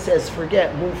talk, one says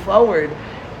forget, move forward.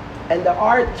 And there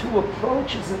are two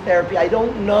approaches in therapy. I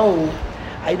don't know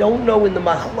in the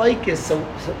machlokes, so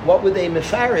what would they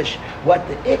mefarish? What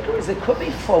the ikar is, it could be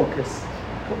focus.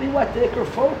 It could be what the ikar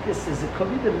focus is. It could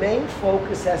be the main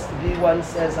focus has to be one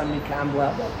says, amikam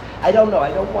blah blah. I don't know.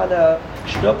 I don't want to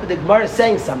shtup. The Gemara is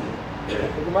saying something.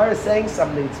 The Gemara is saying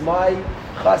something. It's my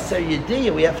chaser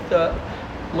yediyah. We have to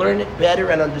learn it better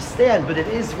and understand. But it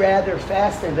is rather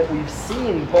fascinating that we've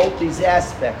seen both these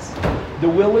aspects. The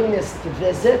willingness to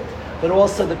visit, but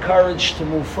also the courage to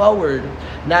move forward,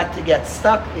 not to get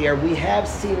stuck there. We have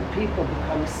seen people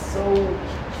become so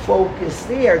focused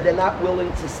there, they're not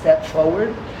willing to step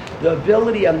forward. the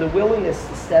ability and the willingness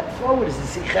to step forward is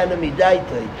the sichena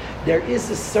midaita. There is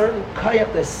a certain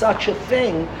kayak, there's such a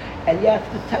thing, and you have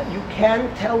to you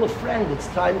can tell a friend it's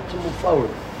time to move forward.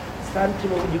 It's time to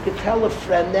move. You can tell a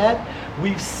friend that.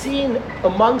 We've seen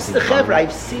amongst the chevra,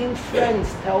 I've seen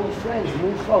friends tell friends,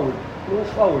 move forward,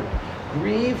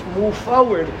 grieve, move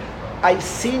forward. I've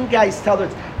seen guys tell them,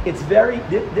 it's very,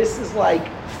 this is like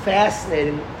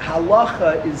fascinating.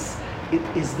 Halacha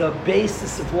is the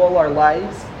basis of all our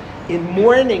lives. In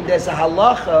mourning, there's a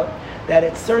halacha that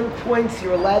at certain points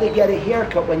you're allowed to get a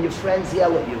haircut when your friends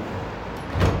yell at you.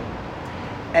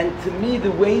 And to me,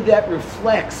 the way that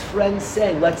reflects friends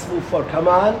saying, let's move forward. Come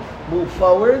on, move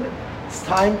forward. It's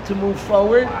time to move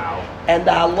forward. Wow. And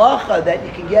the halacha that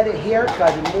you can get a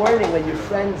haircut in the morning when your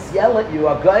friends yell at you,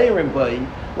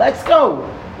 let's go.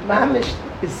 Mamish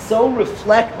is so Why don't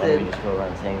reflected. we just go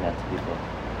around saying that to people,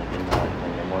 like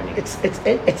in the morning?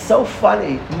 It's so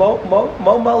funny.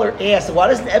 Mo Muller asked, why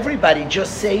doesn't everybody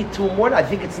just say to a morning? I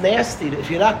think it's nasty. If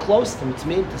you're not close to him, it's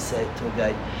mean to say it to a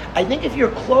guy. I think if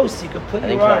you're close, you could put I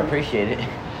your think I arm. appreciate it.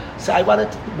 So I wanted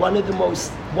one of the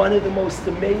most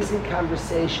amazing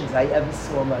conversations I ever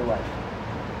saw in my life.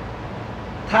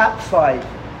 Top five.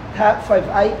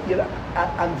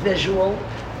 I'm visual.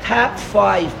 Top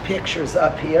 5 pictures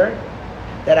up here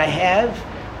that I have.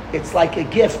 It's like a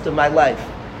gift of my life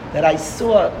that I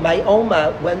saw. My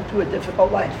Oma went through a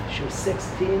difficult life. She was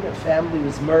 16. Her family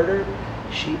was murdered.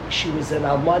 She was an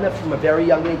almana from a very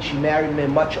young age. She married a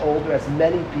man much older, as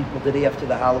many people did after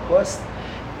the Holocaust.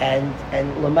 And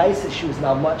Lamaisa, she was an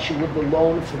almana. She lived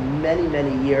alone for many,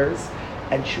 many years.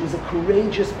 And she was a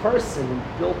courageous person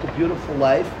who built a beautiful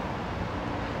life.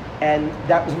 And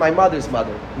that was my mother's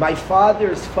mother. My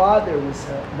father's father was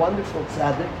a wonderful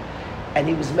tzaddik, and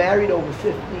he was married over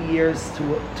 50 years to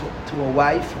a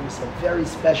wife who was a very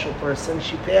special person.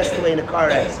 She passed away in a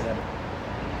car accident.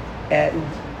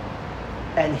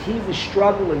 And he was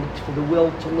struggling for the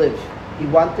will to live. He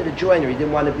wanted to join her. He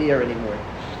didn't want to be here anymore.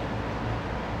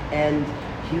 And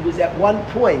he was at one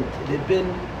point, it had been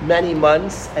many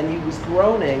months, and he was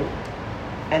groaning,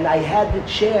 and I had the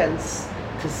chance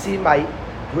to see my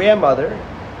grandmother,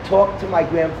 talk to my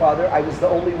grandfather. I was the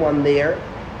only one there.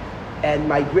 And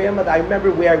my grandmother, I remember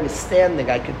where I was standing.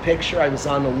 I could picture I was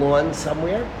on a lawn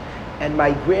somewhere. And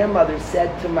my grandmother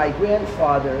said to my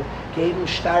grandfather, gave him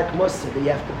stark musser, that you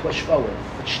have to push forward.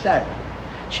 It's stark.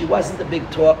 She wasn't a big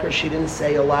talker. She didn't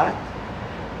say a lot.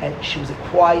 And she was a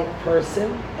quiet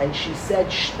person. And she said,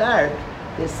 stark,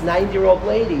 this 90-year-old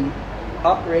lady,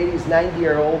 upper 80s,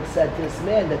 90-year-old, said to this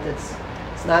man that it's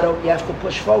not, you have to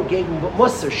push forward. Gave him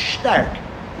musser, stark.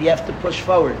 You have to push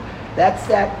forward. That's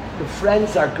that. The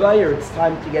friends are goyer. It's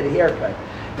time to get a haircut.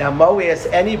 Now, Mo asks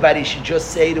anybody should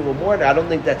just say to a mourner. I don't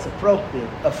think that's appropriate.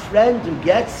 A friend who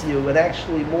gets you and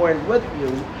actually mourns with you,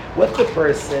 with the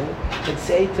person, can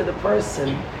say to the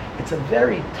person, it's a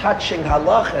very touching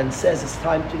halacha, and says it's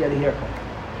time to get a haircut.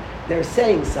 They're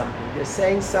saying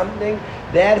something.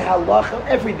 That halacha,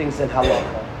 everything's in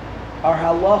halacha. Our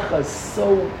halacha is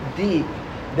so deep.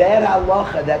 That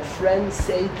halacha that friends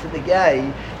say to the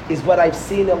guy is what I've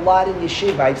seen a lot in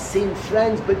yeshiva. I've seen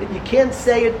friends, but you can't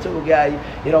say it to a guy,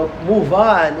 move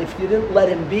on, if you didn't let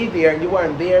him be there and you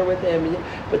weren't there with him.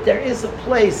 But there is a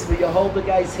place where you hold the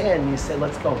guy's hand and you say,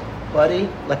 let's go, buddy,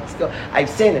 let's go. I've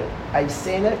seen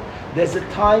it. There's a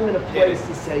time and a place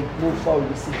to say, move forward.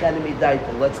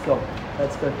 Let's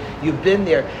go. You've been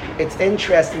there. It's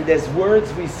interesting. There's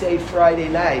words we say Friday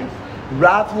night.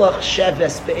 Ravlach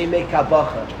sheves be'emek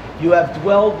habacha. You have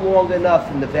dwelled long enough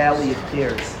in the valley of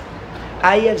tears.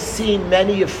 I have seen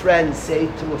many a friend say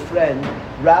to a friend,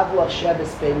 Ravlach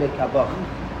sheves be'emek habacha.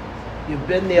 You've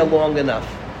been there long enough.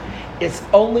 It's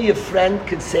only a friend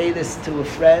could say this to a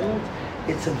friend.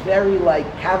 It's a very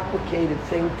complicated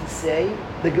thing to say.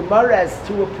 The Gemara has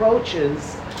 2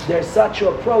 approaches. There's such an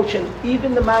approach, and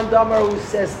even the Mandamar who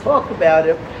says talk about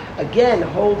it, again,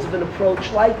 holds of an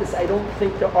approach like this. I don't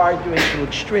think they're arguing to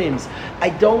extremes. I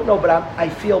don't know, but I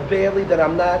feel barely that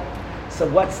I'm not. So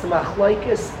what's the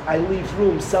machlokes? I leave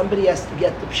room. Somebody has to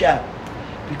get the pshat,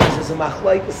 because there's a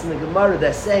machlokes in the Gemara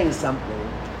that's saying something.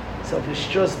 So if it's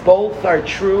just both are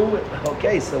true,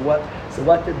 okay. So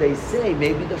what did they say?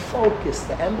 Maybe the focus,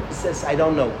 the emphasis. I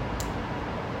don't know.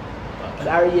 But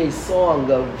Aryeh's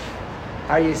song's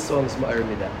ma'ir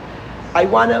me that. I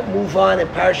want to move on in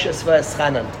Parshas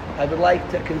Va'eschanan. I would like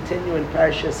to continue in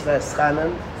Parshas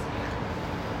Va'eschanan.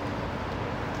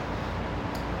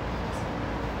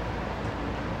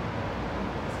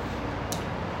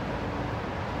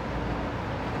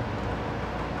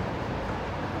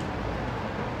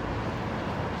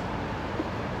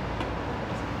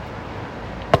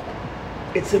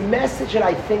 it's a message that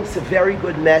I think is a very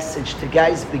good message to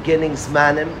guys beginning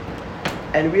Zmanim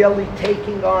and really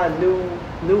taking on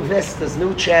new vistas,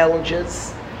 new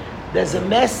challenges. There's a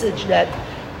message that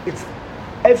it's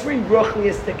every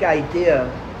ruchniistic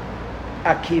idea,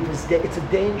 Akiva, it's a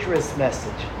dangerous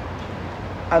message.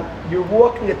 You're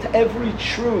walking into every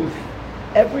truth.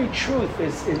 Every truth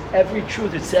is every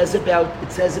truth. It says about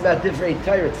Divrei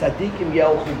Torah. Tzadikim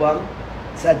yelchu bam,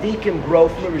 tzadikim grow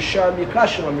from Risham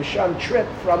Yikashim, Risham trip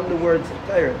from the words of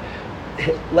Torah.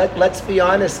 Let's be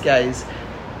honest, guys.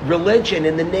 Religion,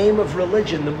 in the name of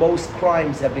religion, the most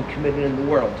crimes have been committed in the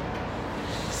world.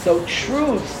 So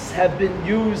truths have been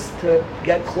used to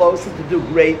get close and to do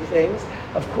great things.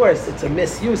 Of course, it's a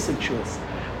misuse of truths,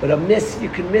 but you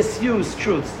can misuse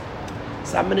truths.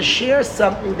 So I'm going to share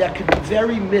something that could be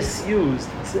very misused.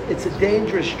 It's a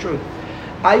dangerous truth.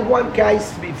 I want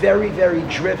guys to be very, very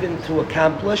driven to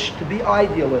accomplish, to be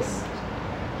idealists,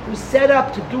 who set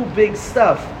up to do big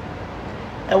stuff.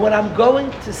 And what I'm going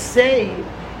to say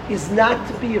is not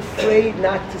to be afraid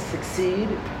not to succeed,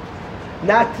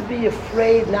 not to be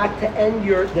afraid not to end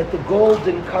that the goal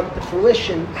didn't come to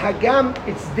fruition. Hagam,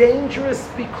 it's dangerous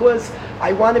because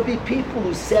I want to be people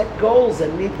who set goals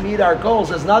and meet our goals.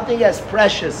 There's nothing as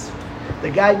precious. The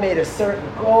guy made a certain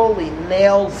goal, he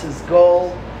nails his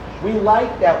goal. We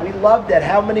like that, we love that.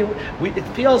 It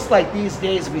feels like these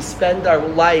days we spend our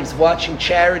lives watching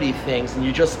charity things and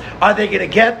are they going to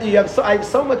get I have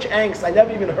so much angst. I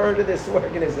never even heard of this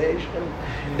organization.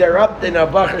 They're up in our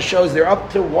Bacher shows, they're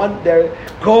up to their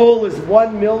goal is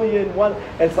 1 million, and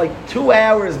it's like 2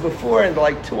 hours before and they're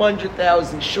like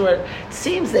 200,000 short. It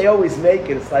seems they always make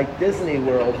it. It's like Disney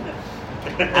World.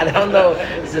 I don't know.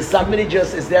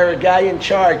 Is there a guy in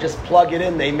charge? Just plug it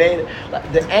in. They made it.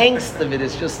 The angst of it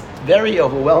is just very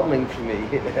overwhelming for me.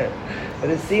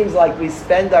 But it seems like we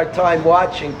spend our time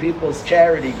watching people's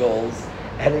charity goals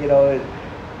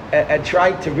and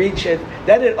trying to reach it.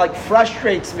 Then it like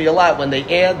frustrates me a lot when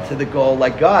they add to the goal.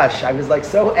 Like, gosh, I was like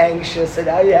so anxious, and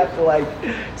now you have to like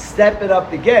step it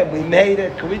up again. We made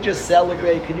it. Can we just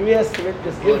celebrate? Can you ask to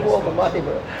just give all the money?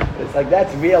 It's like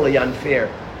that's really unfair.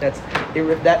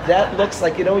 That looks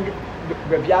like,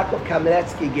 Reb Yaakov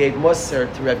Kamenetsky gave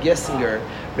Musar to Reb Gissinger.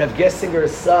 Reb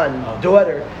Gissinger's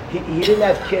daughter, he didn't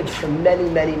have kids for many,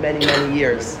 many, many, many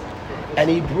years. And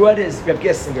he brought Reb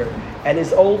Gissinger, and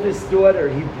his oldest daughter,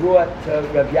 he brought to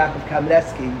Reb Yaakov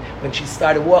Kamenetsky when she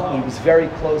started walking. He was very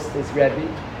close to his Rebbe.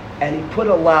 And he put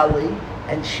a lolly,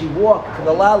 and she walked to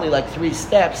the lolly like 3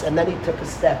 steps, and then he took a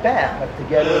step back, like to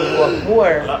get her to walk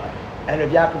more. And Reb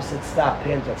Yaakov said, stop,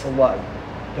 Pam, that's a lie.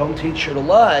 Don't teach her to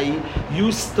lie. You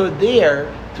stood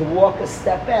there to walk a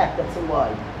step back. That's a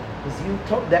lie.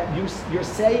 Because you're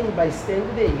saying by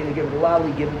standing there, you're going to give her the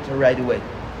lolly, give it to her right away.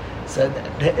 So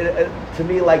to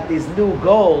me, like these new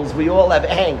goals, we all have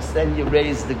angst. Then you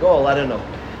raise the goal. I don't know.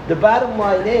 The bottom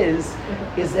line is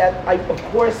that of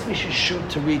course we should shoot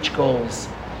to reach goals,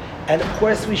 and of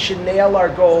course we should nail our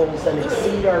goals and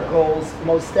exceed our goals,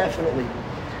 most definitely.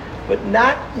 But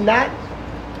not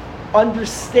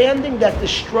understanding that the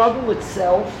struggle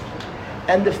itself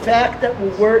and the fact that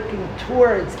we're working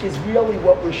towards is really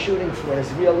what we're shooting for, is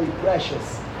really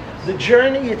precious. The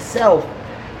journey itself,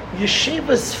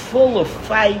 yeshiva's full of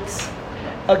fights.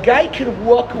 A guy can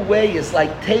walk away as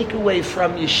like take away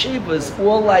from yeshivas,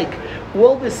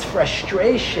 all this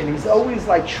frustration. He's always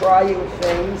like trying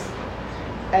things.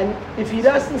 And if he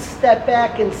doesn't step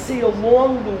back and see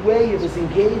along the way of his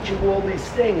engaging all these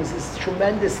things, this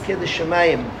tremendous kiddush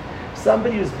shamayim,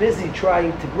 somebody who's busy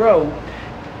trying to grow,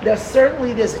 there's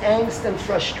angst and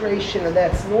frustration, and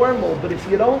that's normal. But if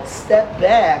you don't step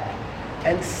back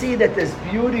and see that there's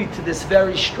beauty to this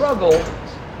very struggle,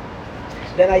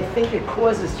 then I think it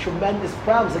causes tremendous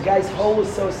problems. The guy's whole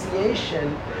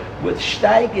association with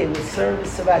steiging, with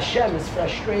service of Hashem, is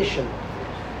frustration.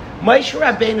 Moshe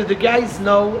Rabbeinu, the guys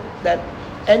know that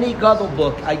any Gadol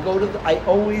book I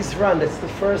always run. That's the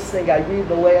first thing I read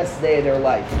the last day of their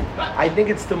life. I think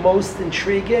it's the most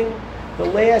intriguing. The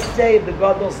last day of the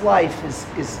Gadol's life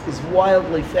is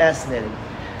wildly fascinating.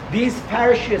 These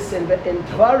parashas in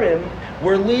Dvarim,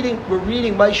 we're reading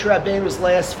Moshe Rabbeinu's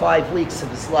last 5 weeks of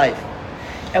his life.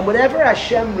 And whatever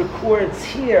Hashem records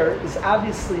here is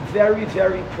obviously very,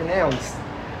 very pronounced.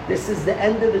 This is the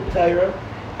end of the Torah,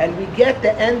 and we get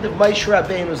the end of Moshe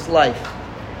Rabbeinu's life.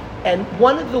 And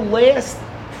one of the last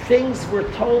things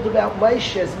we're told about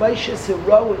Moshe is Moshe's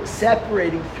heroic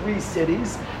separating 3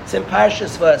 cities. It's in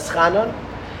Parshas Va'eschanan.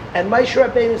 And Moshe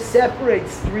Rabbeinu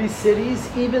separates 3 cities,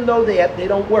 even though they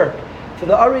don't work. For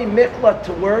the Ari Miklat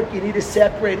to work, you need to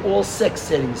separate all 6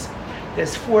 cities.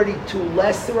 There's 42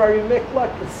 lesser Ari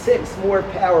Miklat, but 6 more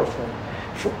powerful.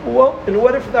 Well, in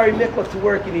order for the Ari Mikvah to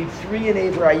work, you need 3 in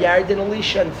Ever Ayardin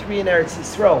Elisha and 3 in Eretz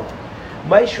Yisrael.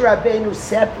 Moshe Rabbeinu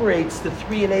separates the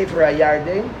 3 in Ever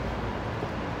Ayardin.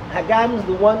 Hagam,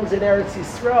 the ones in Eretz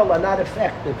Yisrael, are not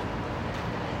effective.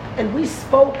 And we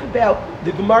spoke about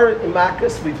the Gemara in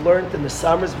Makkos. We've learned in the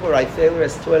summers where Rai Thaler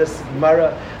has taught us the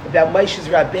Gemara about Moshe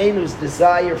Rabbeinu's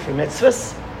desire for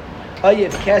mitzvahs.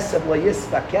 Ayev kesef lo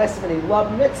yisva kesef, and he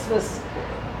loved mitzvahs.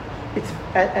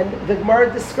 And the Gemara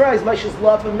describes Moshe's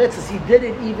love of mitzvahs. He did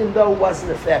it even though it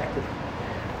wasn't effective.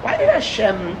 Why did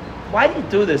Hashem? Why do you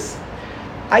do this?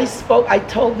 I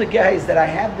told the guys that I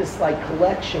have this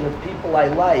collection of people I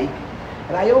like,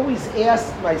 and I always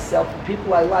ask myself, the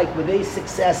people I like, were they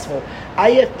successful?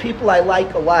 I have people I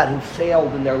like a lot who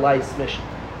failed in their life's mission.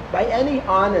 By any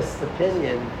honest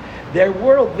opinion, their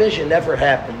world vision never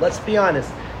happened. Let's be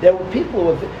honest. There were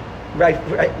people who have,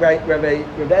 Rabbi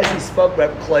Ezi spoke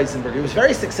about Kloisenberg. He was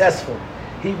very successful.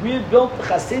 He rebuilt the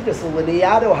Hasidus. The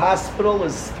Liniado Hospital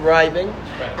is thriving.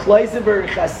 Right. Kloisenberg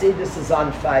Hasidus is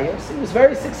on fire. So he was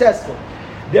very successful.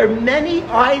 There are many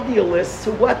idealists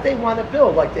who what they want to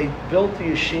build, like they built the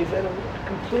yeshiva and it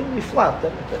completely flopped.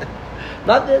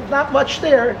 Not much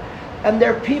there. And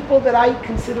there are people that I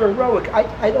consider heroic.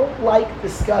 I don't like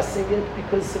discussing it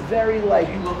because it's a very You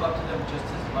look up to them just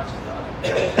as much as the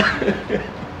other.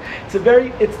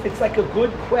 It's like a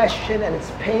good question, and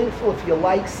it's painful if you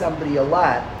like somebody a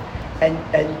lot,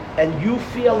 and you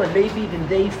feel, and maybe even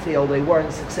they feel they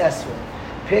weren't successful.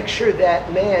 Picture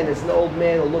that man as an old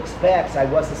man who looks back, says, I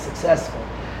wasn't successful.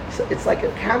 So it's like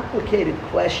a complicated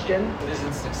question. But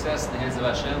isn't success in the hands of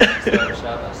Hashem instead of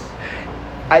Shabbos?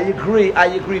 I agree,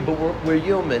 but we're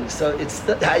human, so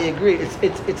I agree.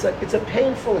 It's a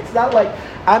painful. It's not like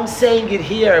I'm saying it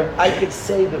here. I could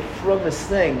say the frummest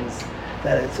things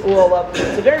that it's all up.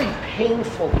 It's a very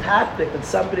painful topic, and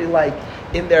somebody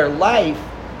in their life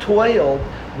toiled.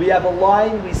 We have a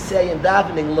line we say in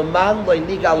davening, "Leman lo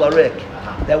nigal arik,"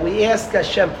 that we ask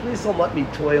Hashem, please don't let me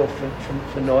toil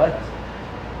for naught.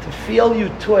 To feel you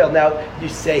toil. Now you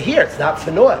say here, it's not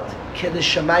for naught.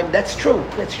 Kiddush Shamayim. That's true.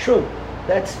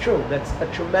 That's a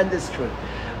tremendous truth.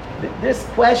 This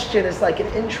question is like an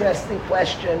interesting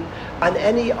question on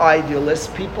any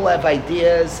idealist. People have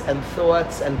ideas and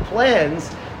thoughts and plans.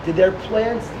 Did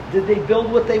they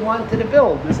build what they wanted to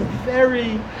build? There's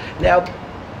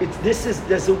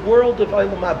a world of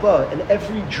Olam Haba, and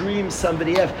every dream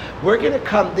somebody has. We're going to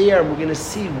come there and we're going to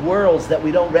see worlds that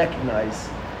we don't recognize.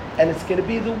 And it's going to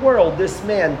be the world this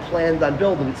man planned on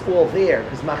building. It's all there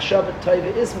because Machshava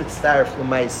Tova is mitzvah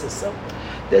l'maisa. So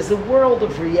there's a world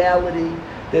of reality.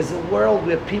 There's a world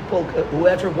where people,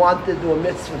 whoever wanted to do a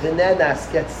mitzvah, the nenas,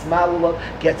 gets malala,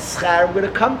 gets schar. We're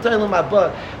going to come to Olam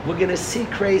Haba. We're going to see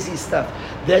crazy stuff.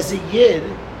 There's a yid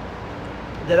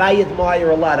that I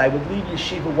admire a lot. I would leave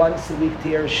yeshiva once a week to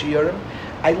hear shiurim.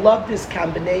 I love this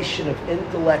combination of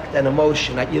intellect and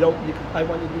emotion. I want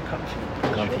you to be comfy.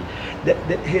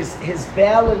 His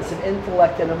balance of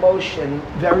intellect and emotion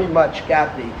very much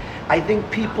got me. I think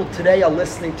people today are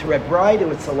listening to Reb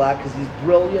Breidowitz a lot because he's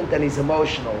brilliant and he's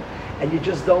emotional, and you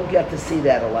just don't get to see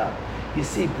that a lot. You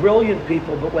see brilliant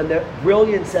people, but when their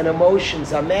brilliance and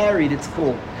emotions are married, it's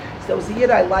cool. So there was a yid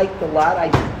I liked a lot.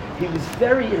 He was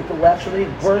very intellectual. He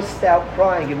burst out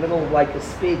crying in the middle of a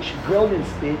speech, brilliant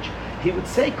speech. He would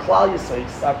say Klal Yisrael, he'd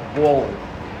start bawling.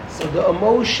 So the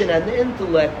emotion and the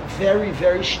intellect, very,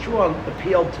 very strong,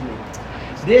 appealed to me.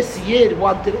 This yid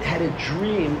had a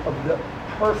dream of the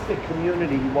perfect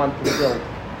community he wanted to build.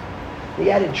 He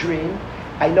had a dream.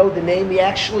 I know the name. He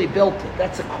actually built it.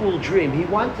 That's a cool dream. He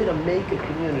wanted to make a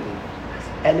community.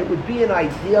 And it would be an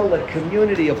idyllic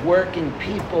community of working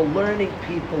people, learning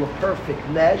people, a perfect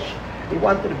mesh. He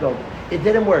wanted to build it. It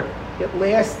didn't work. It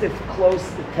lasted for close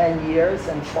to 10 years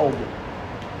and folded.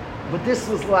 But this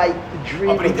was like the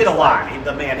dream. Oh, but he did a lot. He did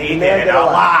a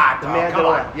lot. The man did a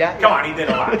lot. Yeah, come on, he did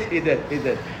a lot. He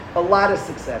did. A lot of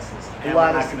successes.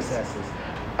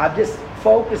 I'm just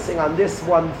focusing on this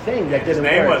one thing that didn't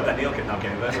work. His name was Daniel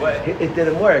Kid. It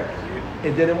didn't work.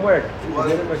 It didn't work.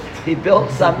 He built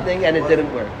something and it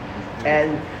didn't work.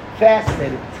 And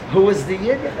fascinating. Who was the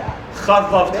yid of that?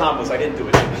 Chavav Tammuz. I didn't do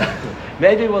it.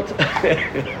 Maybe we'll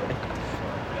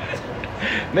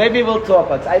maybe we'll talk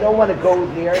about it. I don't want to go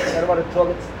there. I don't want to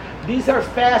talk. These are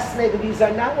fascinating. These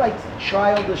are not like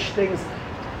childish things.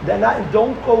 They're not.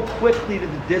 Don't go quickly to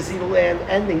the Disneyland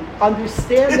ending.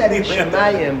 Understand that in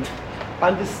Shemayim.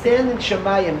 Understand in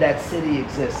Shemayim that city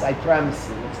exists. I promise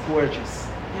you, it's gorgeous.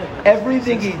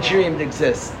 Everything he dreamed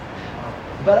exists.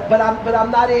 But I'm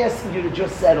not asking you to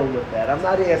just settle with that. I'm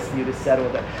not asking you to settle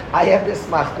with that. I have this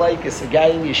machlekes, a guy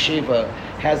in yeshiva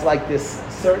has like this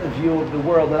certain view of the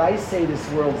world, and I say this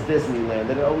world's Disneyland,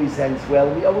 and it always ends well.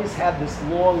 We always have this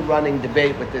long-running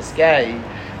debate with this guy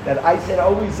that I said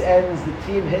always ends, the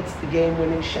team hits the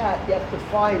game-winning shot. You have to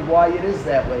find why it is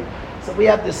that way. So we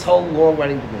have this whole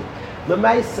long-running debate.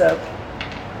 Lemaisa,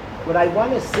 what I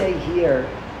want to say here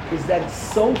is that it's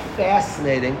so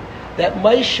fascinating that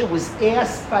Moshe was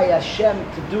asked by Hashem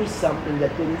to do something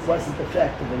that wasn't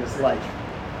effective in his life.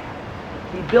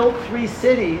 He built 3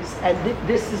 cities, and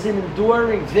this is an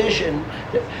enduring vision.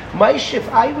 Moshe, if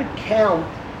I would count,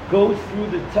 go through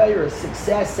the Torah,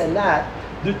 success and not,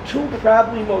 the 2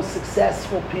 probably most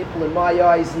successful people in my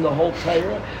eyes in the whole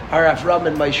Torah are Avram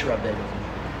and Moshe Rabbeinu.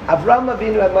 Avram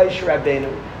Avinu and Moshe Rabbeinu.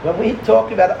 When we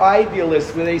talk about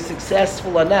idealists, were they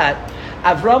successful or not?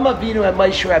 Avram Avinu and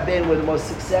Moshe Rabbeinu were the most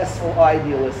successful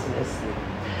idealists in history.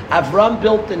 Avram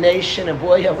built the nation, and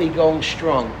boy, are we going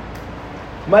strong.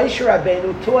 Moshe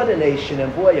Rabbeinu taught a nation,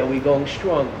 and boy, are we going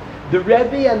strong. The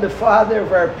Rebbe and the father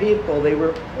of our people, they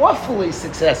were awfully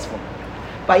successful.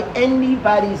 By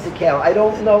anybody's account, I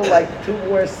don't know like 2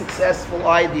 more successful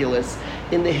idealists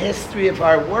in the history of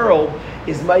our world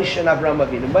is Moshe and Avram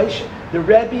Avinu. Moshe, the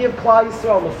Rebbe of Klal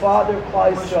Yisrael and the father of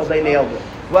Klal Yisrael, they nailed it.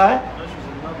 What?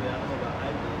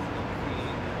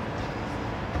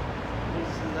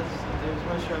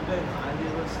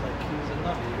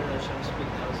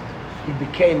 He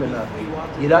became a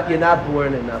Navi. You're not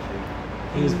born a Navi.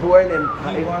 He was born in...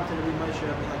 He wanted to be Moshe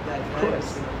Rabbeinu like that.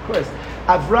 Of course.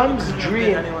 Avram's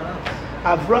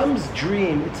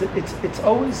dream, it's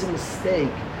always a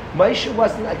mistake. Moshe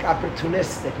wasn't like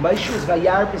opportunistic. Moshe was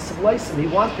Vayar B'Sivloisam. He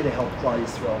wanted to help Klal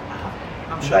Yisrael.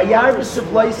 Vayar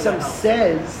B'Sivloisam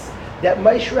says that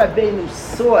Moshe Rabbeinu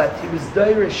saw it. He was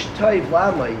Doirish Toiv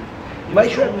Lamai.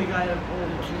 Moshe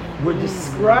We're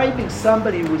describing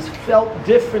somebody who felt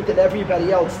different than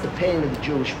everybody else, the pain of the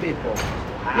Jewish people.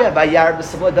 Yeah, Vayar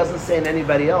B'Sivloisam doesn't say in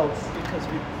anybody else. Because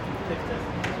we picked him.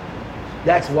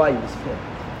 That's why he was picked.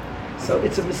 So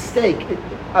it's a mistake.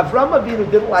 Avram Avinu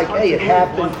didn't like, hey, it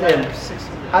happened to him.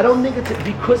 I don't think it's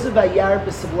because of Vayar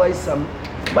B'Sivloisam.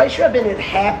 Moshe Rabbeinu, it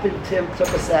happened to him, took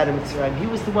us out of Mitzrayim. He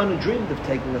was the one who dreamed of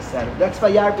taking us out of. That's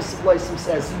Vayar B'Sivloisam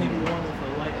says.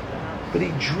 But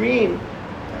he dreamed.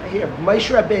 Here, Moshe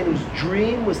Rabbeinu's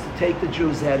dream was to take the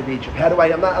Jews out of Egypt. How do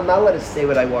I'm not allowed to say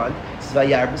what I want. It's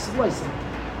Vayar B'Sivloisam.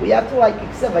 We have to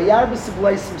accept. Vayar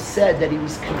B'Sivloisam said that he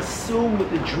was consumed with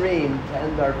the dream to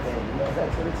end our pain.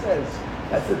 That's what it says.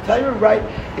 That's the Torah, right?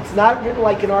 It's not written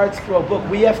like an Art Scroll book.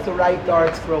 We have to write the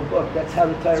Art Scroll book. That's how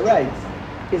the Torah writes.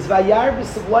 Is Vayar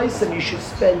B'Sivloisam, you should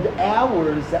spend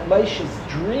hours, that Moshe's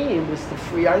dream was to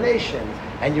free our nation.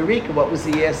 And Eureka, what was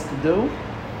he asked to do?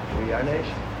 Free our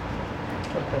nation.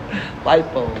 Light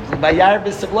bulbs. Vayar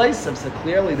B'Sivloisam, so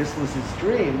clearly this was his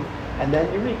dream. And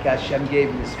then Eureka, Hashem gave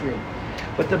him this dream.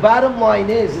 But the bottom line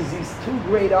is these 2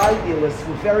 great idealists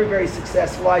were very, very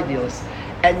successful idealists.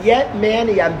 And yet,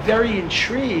 Manny, I'm very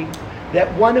intrigued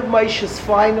that one of Moshe's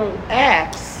final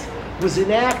acts was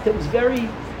an act that was very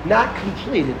not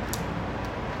completed.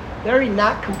 Very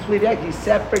not completed act. He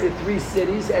separated 3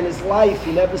 cities, and his life,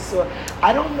 he never saw...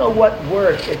 I don't know what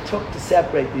work it took to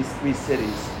separate these 3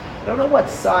 cities. I don't know what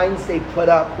signs they put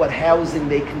up, what housing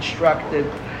they constructed.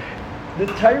 The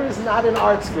Torah is not an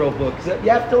Art Scroll book. You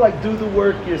have to do the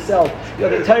work yourself.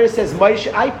 The Torah says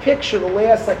Moshe. I picture the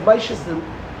last Moshe's the.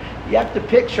 You have to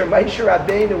picture Moshe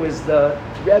Rabbeinu is the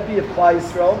Rebbe of Klal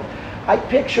Yisrael. I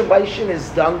picture Moshe in his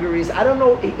dungarees. I don't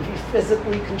know if he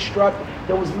physically constructed.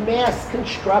 There was mass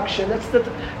construction. That's the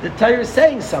Torah is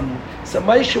saying something. So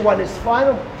Moshe, one of his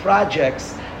final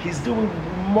projects, he's doing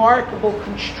remarkable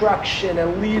construction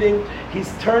and leading.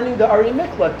 He's turning the Ari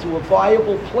Miklat to a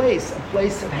viable place, a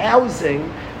place of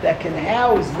housing that can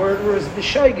house murderers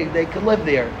b'shoigig. They can live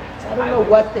there. So I don't know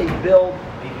what they build.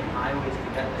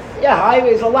 Yeah,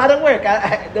 highways, a lot of work.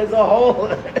 There's a whole...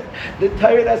 the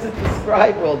Torah doesn't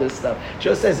describe all this stuff. It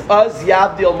just says, Az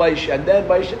Yavdil Moshe. And then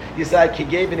Moshe,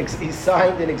 he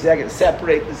signed an executive,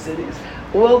 separate the cities.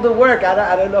 All the work,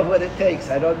 I don't know what it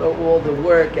takes. I don't know all the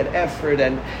work and effort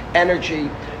and energy.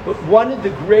 But one of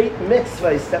the great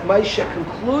mitzvahs that Moshe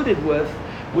concluded with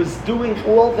was doing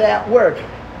all that work.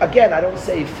 Again, I don't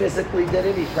say he physically did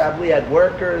it. He probably had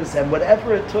workers and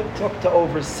whatever it took to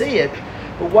oversee it.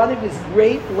 But one of his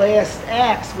great last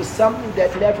acts was something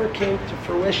that never came to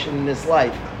fruition in his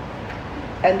life.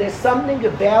 And there's something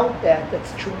about that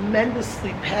that's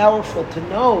tremendously powerful to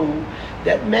know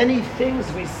that many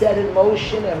things we set in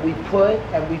motion and we put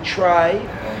and we try,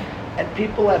 and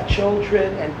people have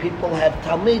children and people have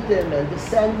Talmidim and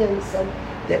descendants, and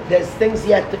there's things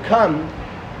yet to come.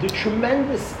 The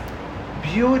tremendous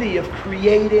beauty of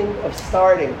creating, of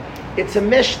starting. It's a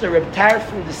Mishnah. Reb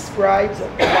Tarfon describes a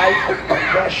life of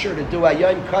pressure to do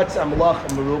Ayon Katza Malacha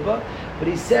Meruba, but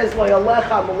he says Lo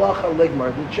Yalecha Malacha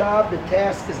Ligmar. The job, the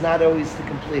task is not always to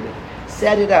complete it.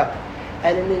 Set it up,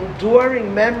 and an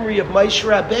enduring memory of Moshe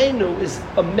Rabbeinu is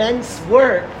immense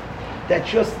work that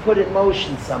just put in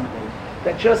motion something,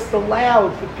 that just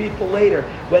allowed for people later.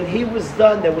 When he was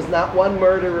done, there was not one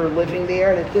murderer living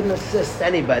there, and it didn't assist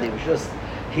anybody. It was just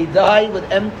he died with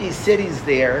empty cities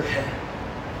there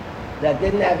that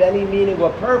didn't have any meaning or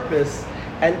purpose,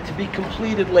 and to be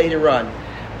completed later on.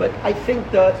 But I think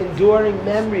the enduring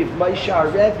memory of Moshe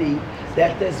Rebbe,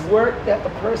 that there's work that a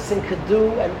person could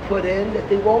do and put in, that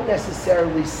they won't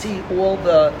necessarily see all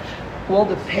the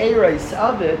payros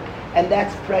of it, and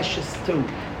that's precious too.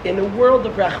 In a world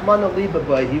of Rahman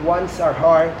Alibaba, he wants our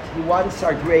heart, he wants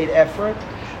our great effort.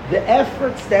 The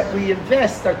efforts that we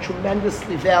invest are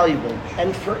tremendously valuable,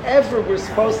 and forever we're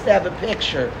supposed to have a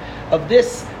picture of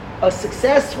this, a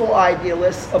successful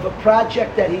idealist, of a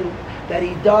project that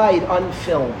he died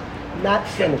unfilmed, not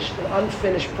finished, an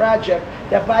unfinished project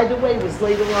that, by the way, was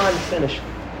later on finished.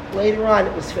 Later on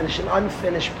it was finished, an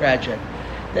unfinished project.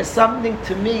 There's something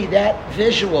to me, that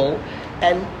visual,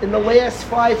 and in the last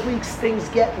 5 weeks things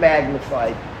get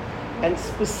magnified. And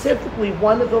specifically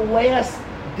one of the last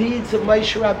deeds of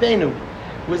Moshe Rabbeinu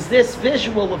was this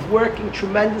visual of working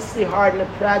tremendously hard in a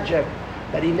project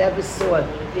that he never saw.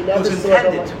 He never It was saw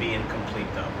intended to be incomplete,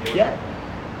 though. Yeah.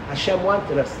 Hashem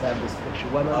wanted us to have this picture,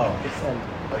 100%.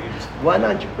 Oh, you just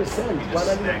 100%. you just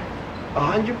snagged.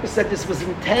 100%. This was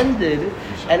intended,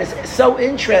 and it's so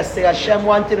interesting. Hashem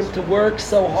wanted him to work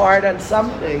so hard on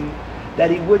something that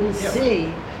he wouldn't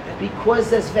see, because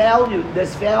there's value.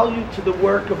 There's value to the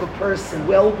work of a person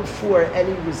well before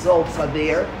any results are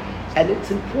there. And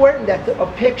it's important that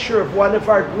a picture of one of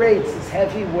our greats is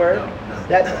heavy work,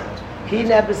 that he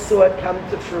never saw it come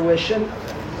to fruition.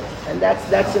 And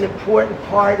that's an important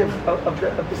part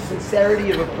of the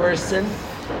sincerity of a person.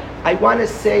 I want to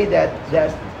say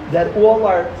that all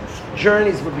our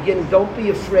journeys we're beginning, don't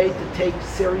be afraid to take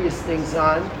serious things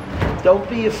on. Don't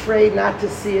be afraid not to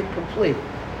see it complete.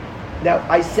 Now,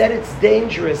 I said it's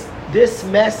dangerous. This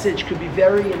message could be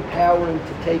very empowering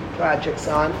to take projects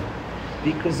on,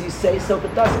 because you say, so if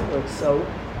it doesn't work, so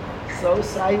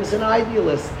I was an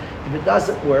idealist. If it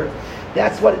doesn't work,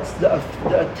 that's what it's,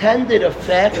 the intended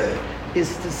effect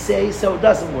is to say, so it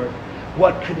doesn't work.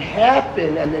 What could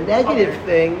happen, and the negative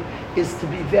thing, is to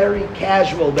be very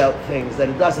casual about things, that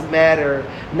it doesn't matter,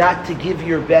 not to give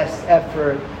your best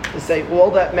effort, to say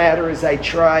all that matters is I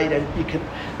tried, and you can,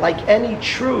 like any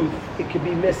truth, it can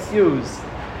be misused.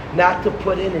 Not to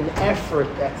put in an effort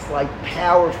that's like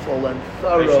powerful and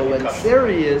thorough and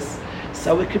serious,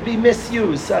 so it could be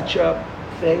misused, such a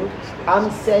thing. I'm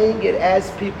saying it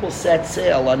as people set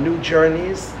sail on new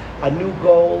journeys, on new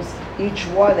goals, each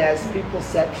one as people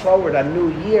set forward on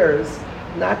new years,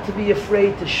 not to be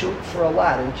afraid to shoot for a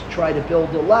lot and to try to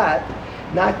build a lot,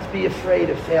 not to be afraid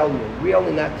of failure,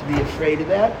 really not to be afraid of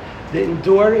that. The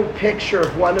enduring picture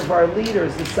of one of our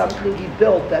leaders is something he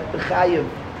built that Bechayev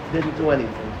didn't do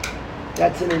anything.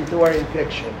 That's an enduring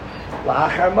picture.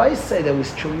 La'achar Ma'aseh, there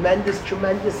was tremendous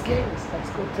gains. That's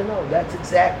good to know. That's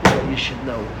exactly what you should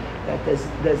know. That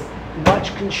there's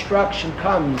much construction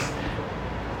comes.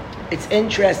 It's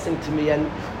interesting to me, and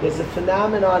there's a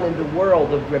phenomenon in the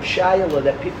world of Reb Shayla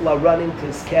that people are running to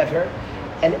his kever,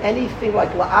 and anything like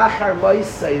La'achar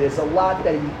Ma'aseh, there's a lot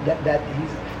that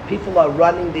people are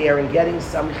running there and getting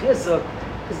some chizuk,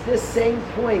 is this same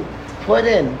point. Put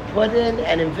in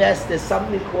and invest. There's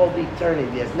something called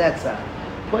eternity. There's netzach.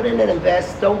 Put in and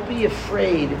invest. Don't be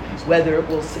afraid whether it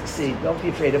will succeed. Don't be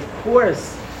afraid. Of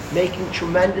course, making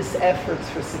tremendous efforts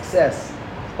for success.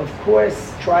 Of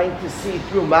course, trying to see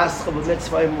through mascha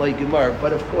b'mitzvahim lo'yigmar.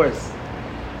 But of course,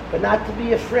 but not to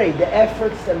be afraid. The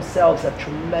efforts themselves have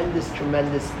tremendous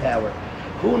power.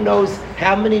 Who knows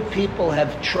how many people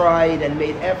have tried and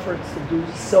made efforts to do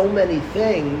so many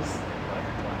things.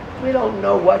 We don't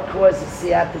know what causes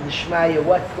siyata d'shmaya,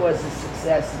 what causes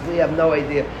success. We have no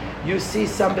idea. You see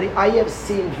somebody, I have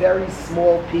seen very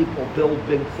small people build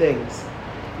big things.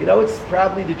 You know, it's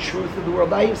probably the truth of the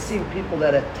world. I have seen people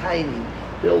that are tiny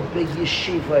build big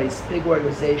yeshivas, big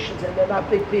organizations, and they're not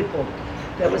big people.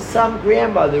 There was some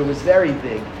grandmother who was very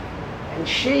big, and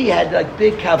she had like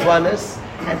big kavanas,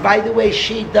 and by the way,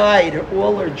 she died,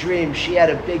 all her dreams, she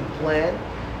had a big plan.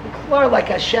 Like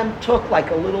Hashem took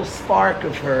like a little spark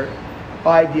of her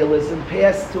idealism,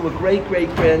 passed to a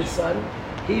great-grandson.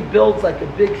 He builds like a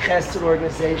big chesed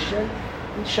organization.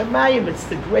 In Shemayim, it's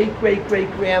the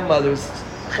great-grandmother's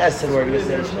chesed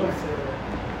organization.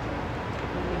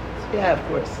 Yeah, of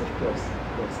course.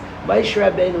 obstacles. Moshe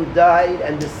Rabbeinu died,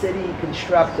 and the city he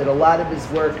constructed, a lot of his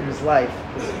work in his life,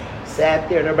 sat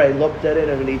there and everybody looked at it,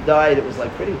 and when he died, it was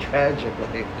like pretty tragic.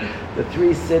 Like the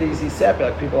 3 cities he sat by,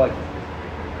 like people like,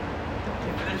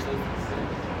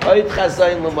 it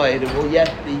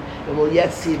will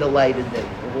yet see the light of day.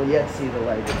 It will yet see the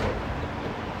light of day.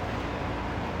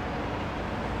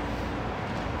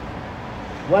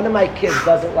 One of my kids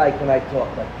doesn't like when I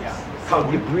talk like this. So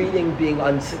you're breeding being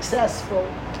unsuccessful.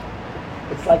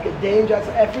 It's like a danger. It's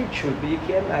every truth, but you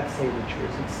cannot say the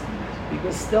truth. It's,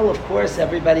 because still, of course,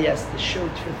 everybody has to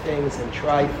shoot for things and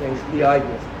try things, be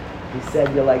ideas. He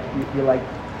said you're like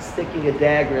sticking a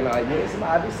dagger in idealism.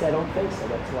 Obviously, I don't think so.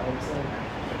 That's why I'm saying.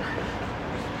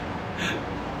 Do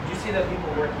you see that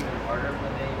people work even harder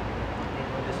when they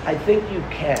go this? I think you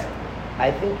can.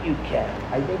 I think you can.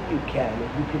 I think you can.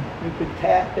 You could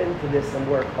tap into this and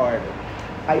work harder.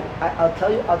 I'll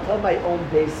tell my own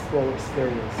baseball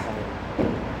experience.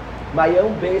 My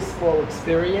own baseball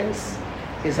experience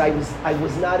is I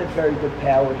was not a very good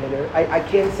power hitter. I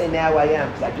can't say now I am,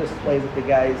 because I just played with the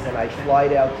guys and I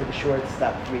flied out to the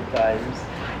shortstop 3 times.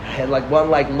 I had like one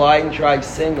line drive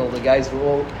single. The guys were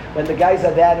all, when the guys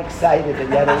are that excited and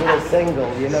you had a little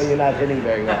single, you know you're not hitting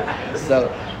very well. So,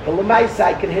 but Lamaisa,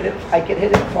 I could hit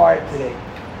it far today.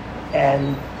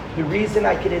 And the reason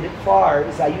I could hit it far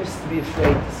is I used to be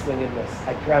afraid to swing and miss.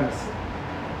 I promise you.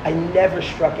 I never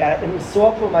struck out. In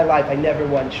softball, my life, I never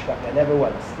once struck out. Never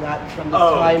once. Not from the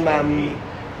time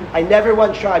I never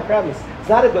once tried. I promise. It's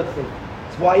not a good thing.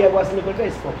 It's why I wasn't a good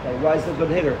baseball player. Why I wasn't a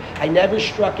good hitter. I never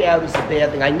struck out as a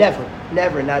bad thing. I never.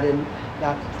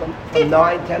 Not from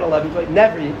 9, 10, 11, 12.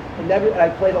 Never. I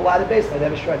played a lot of baseball. I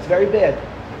never struck. It's very bad.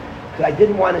 Because I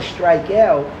didn't want to strike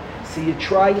out. So you're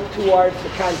trying too hard for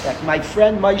contact. My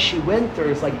friend Moshe Winter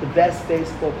is like the best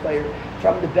baseball player,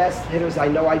 from the best hitters I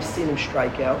know. I've seen him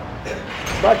strike out.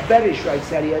 It's much better he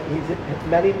strikes out. He's hit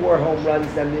many more home runs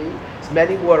than me. It's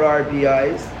many more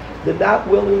RBIs. The not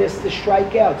willingness to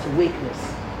strike out, it's a weakness.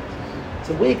 It's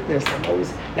a weakness. I'm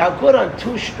always now good on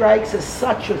 2 strikes is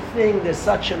such a thing. There's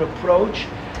such an approach.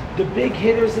 The big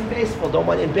hitters in baseball don't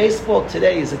want. In baseball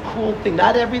today is a cool thing.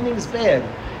 Not everything's bad.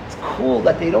 It's cool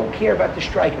that they don't care about the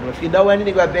striking. If you know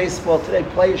anything about baseball today,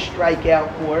 players strike out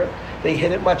more. They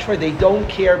hit it much further. They don't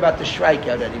care about the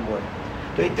strikeout anymore.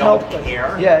 They don't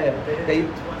care? Yeah.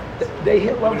 They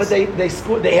hit one, but they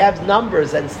score. They have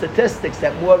numbers and statistics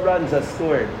that more runs are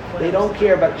scored. They don't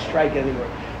care about the strikeout anymore.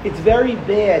 It's very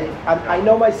bad. I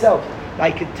know myself.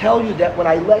 I could tell you that when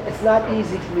it's not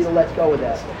easy for me to let go of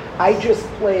that. I just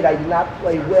played. I did not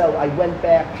play well. I went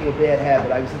back to a bad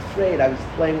habit. I was afraid. I was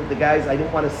playing with the guys. I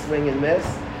didn't want to swing and miss.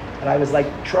 And I was like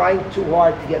trying too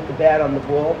hard to get the bat on the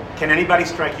ball. Can anybody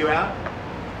strike you out?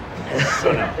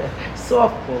 So no.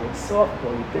 Softball.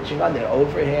 You're pitching on there.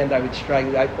 Overhand, I would strike.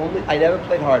 I never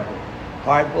played hardball.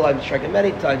 Hardball, I was striking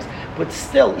many times. But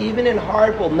still, even in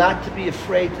hardball, not to be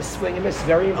afraid to swing and miss,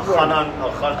 very important. No,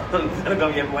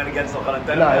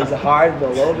 it's a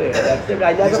hardball over there. That's different.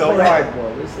 I never played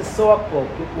hardball. This is softball.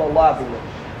 People are loving it.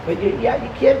 But you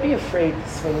can't be afraid to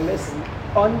swing and miss.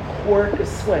 Uncork a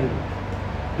swing.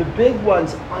 The big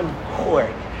ones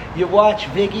uncork. You watch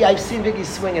Viggy. I've seen Viggy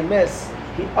swing and miss.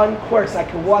 He uncorks. I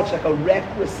can watch like a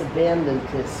reckless abandon to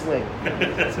his swing.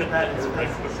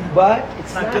 But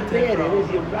it's not bad. It is.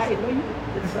 You're right. No,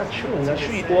 it's not true. It's not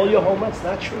true. All your home runs,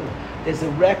 not true. There's a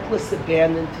reckless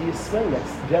abandon to your swing.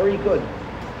 That's very good.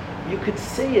 You could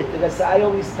see it because I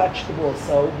always touch the ball,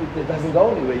 so it doesn't go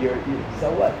anywhere.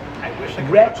 So what? I wish I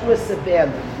could. Reckless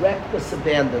abandon.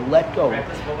 Let go.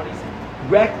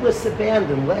 Reckless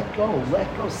abandon. Let go.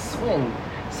 Swing.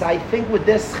 So I think with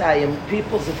this Chaim,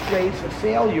 people's afraid for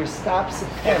failure stops at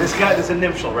 10. This guy is a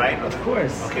nimshal, right? Of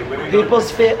course. Okay, where we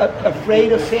people's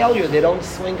afraid of failure. They don't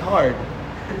swing hard.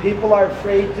 People are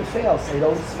afraid to fail, so they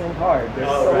don't swing hard. They're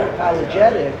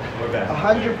apologetic,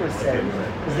 100%,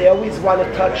 because they always want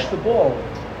to touch the ball.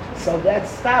 So that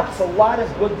stops. A lot of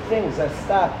good things are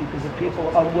stopped because of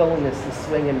people's unwillingness to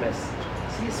swing and miss.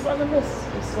 So you swing and miss.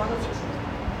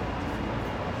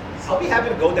 I'll be happy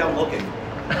to go down looking.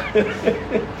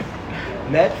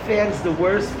 Met fans, the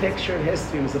worst picture in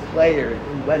history was a player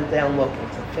who went down looking.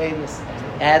 It's a famous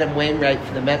Adam Wainwright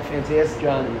for the Met fans. Ask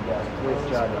Johnny about it. Where's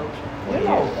Johnny? We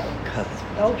know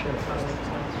about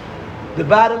it. The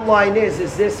bottom line is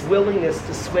this willingness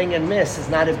to swing and miss is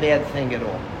not a bad thing at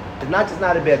all. It's not just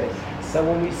not a bad thing. So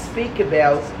when we speak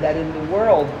about that in the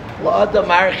world, that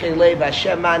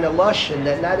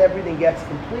not everything gets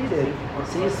completed,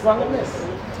 so you swung and miss.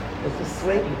 It's the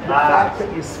swing, the fact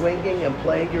that you're swinging and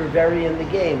playing, you're very in the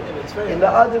game. In the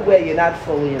other way, you're not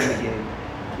fully in the game.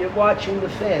 You're watching the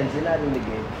fans, you're not in the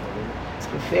game fully.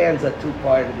 The fans are too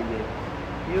part of the game.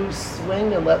 You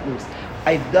swing and let loose.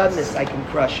 I've done this. I can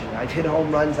crush it. I've hit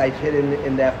home runs. I've hit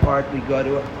in that park we go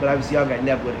to. When I was young, I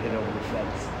never would have hit over the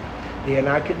fence. Yeah, and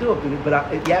I could do it, but I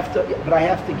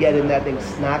have to get in that thing.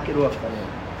 Knock it off on it.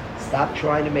 Stop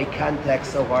trying to make contact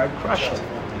so hard. Crush it.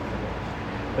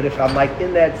 But if I'm like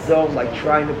in that zone, like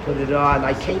trying to put it on,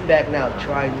 I came back now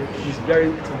trying.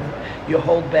 You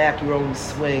hold back your own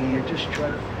swing. You're just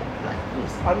trying to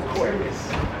uncork it.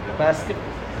 Basketball.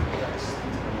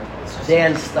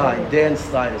 Dan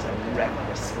Stein is a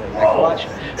reckless swing. I watch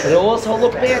it. But it'll also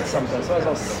look bad sometimes. Sometimes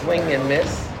I'll swing and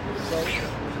miss.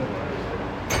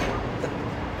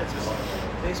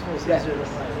 Baseball's Yeah. easier than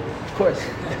life. Of course.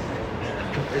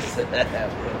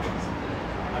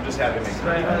 I'm just happy to make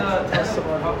Right, tell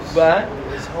someone But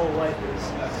his whole life is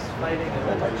fighting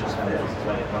and then just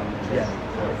yeah.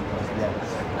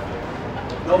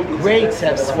 Greats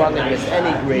have swung and missed.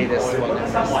 Any great has swung and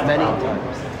missed many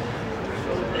times.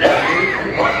 You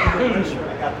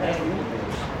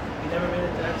never made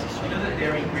it to NC. You know the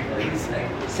Daring Greatly thing?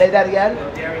 Say that again.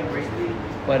 The Daring Greatly.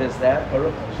 What is that?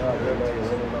 Baruch Hashem, everybody is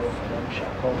in the know.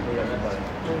 Hopefully everybody.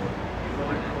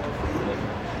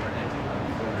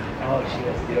 Oh, she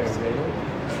has the really?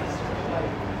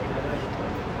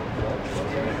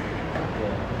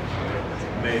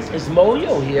 Amazing. Is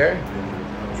Moyo here?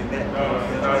 He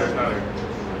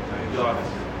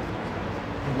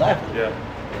left. Yeah.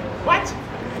 What?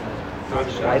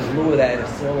 I blew that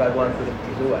song I wanted him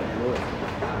to do. I blew it.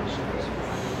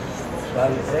 What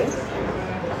do you think?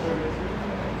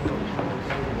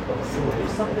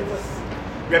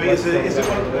 Rebbe, is it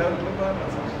one of them?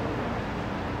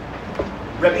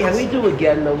 Rebbe Can has we do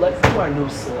again though? Let's do our new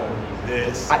song.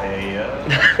 this.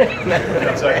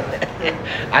 I'm sorry.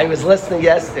 I was listening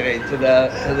yesterday to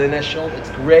the initial.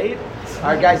 It's great.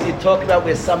 Our guys, you talk about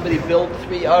where somebody built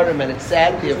 3 Arim and it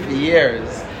sat there for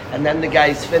years, and then the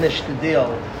guys finished the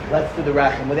deal. Let's do the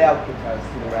Rachim without guitars.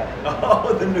 Do the Rachim.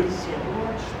 Oh, the new song.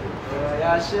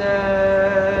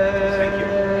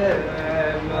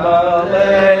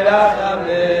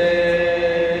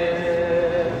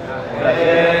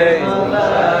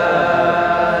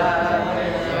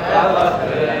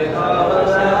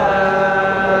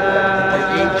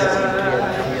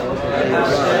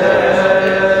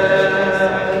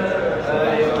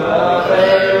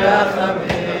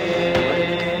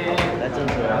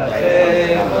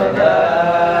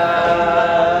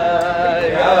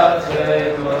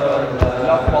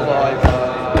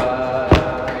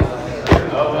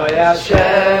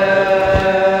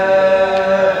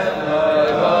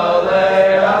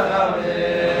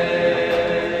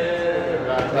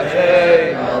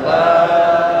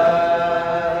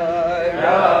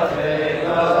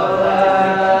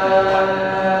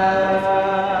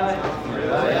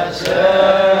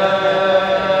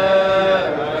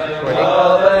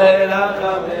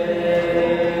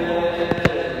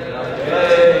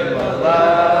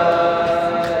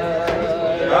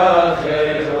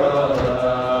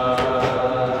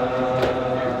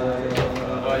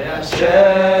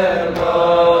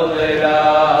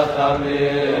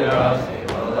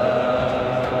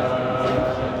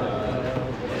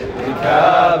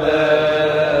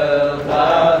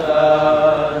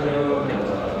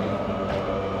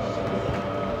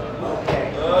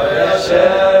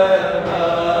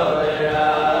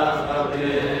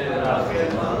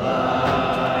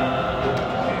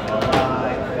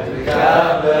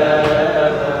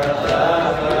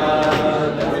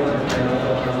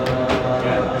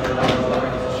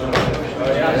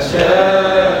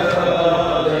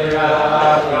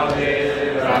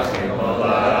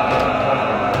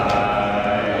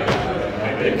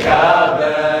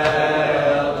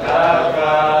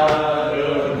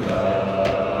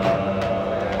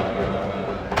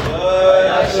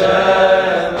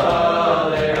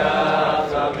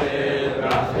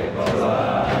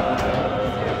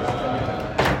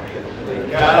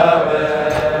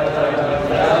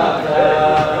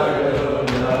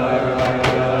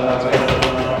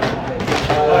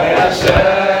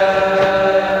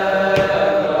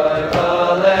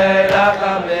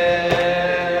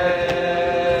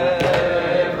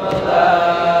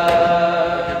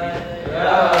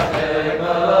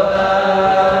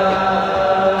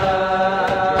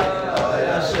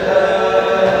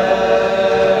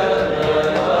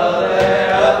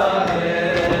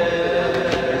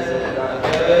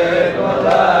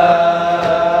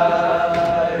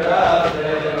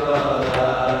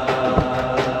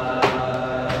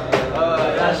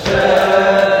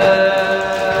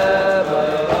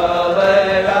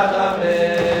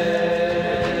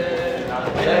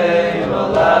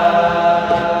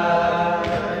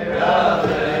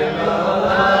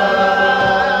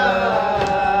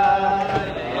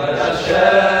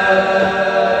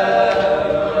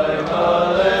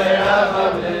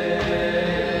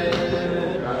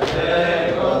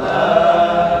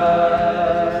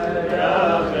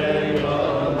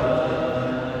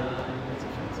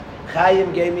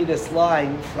 Chaim gave me this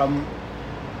line from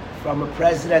a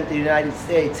president of the United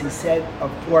States. He said, a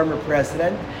former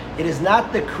president, "It is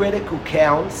not the critic who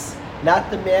counts, not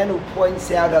the man who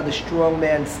points out how the strong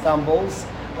man stumbles,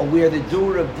 or where the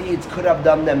doer of deeds could have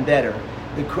done them better.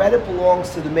 The credit belongs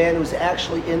to the man who's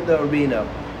actually in the arena,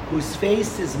 whose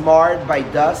face is marred by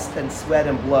dust and sweat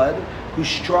and blood, who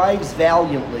strives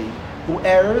valiantly, who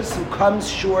errs, who comes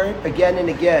short again and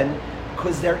again,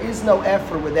 because there is no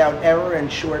effort without error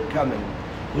and shortcoming,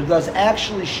 who does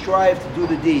actually strive to do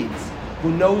the deeds,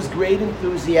 who knows great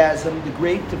enthusiasm, the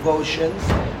great devotions,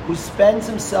 who spends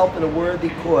himself in a worthy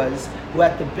cause, who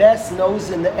at the best knows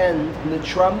in the end in the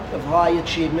trump of high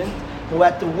achievement, who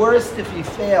at the worst, if he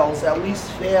fails, at least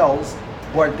fails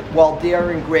while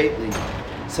daring greatly,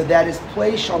 so that his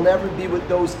place shall never be with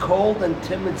those cold and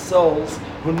timid souls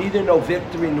who neither know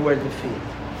victory nor defeat."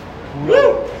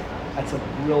 Woo! That's a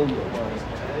brilliant line.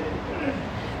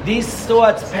 These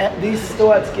thoughts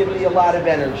give me a lot of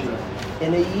energy.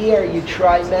 In a year, you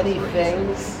try many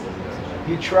things.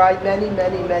 You try many,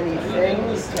 many, many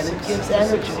things, and it gives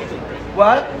energy.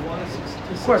 What?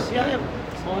 Of course, yeah.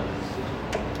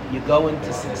 You're going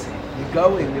to succeed. You're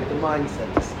going with the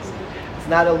mindset to succeed. It's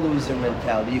not a loser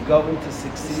mentality. You're going to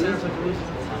succeed.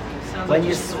 When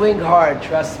you swing hard,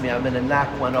 trust me, I'm going to knock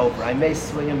one over. I may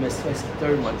swing and miss twice, the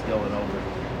third one's going over.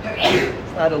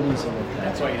 It's not a loser mentality.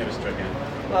 That's why you never struck out.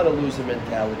 It's not a loser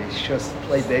mentality. It's just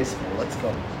play baseball. Let's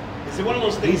go. Is it one of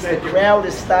those things The crowd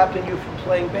is stopping you from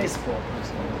playing baseball.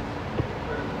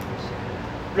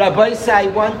 Rabbi, I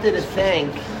wanted to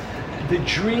thank the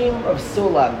dream of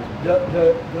Sulam,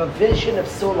 the vision of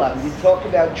Sulam. You talk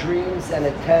about dreams and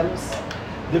attempts.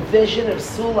 The vision of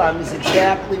Sulam is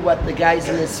exactly what the guys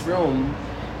in this room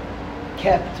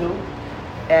kept to,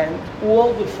 and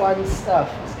all the fun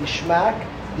stuff is geschmack.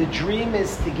 The dream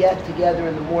is to get together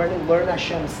in the morning, learn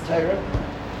Hashem's Torah.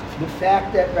 The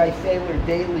fact that Rayfeller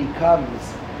daily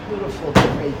comes, beautiful to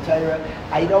read Torah.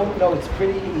 I don't know, it's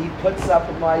pretty, he puts up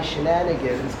with my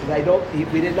shenanigans,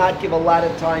 because we did not give a lot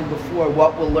of time before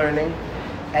what we're learning.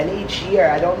 And each year,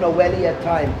 I don't know when he had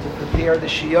time to prepare the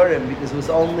shiurim, because it was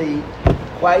only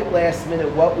quite last minute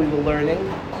what we were learning.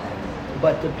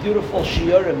 But the beautiful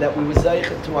shiurim that we were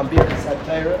zeichet to on Birkas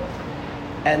HaTorah,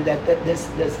 and that there's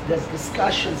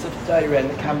discussions of Torah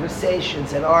and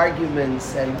conversations and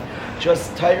arguments and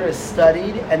just Torah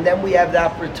studied, and then we have the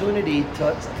opportunity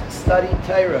to study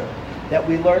Torah that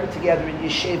we learn together in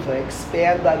yeshiva,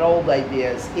 expand on old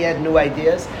ideas, add new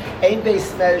ideas. Ein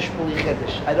beis medrash b'li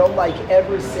chiddush. I don't like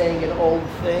ever saying an old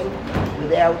thing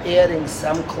without adding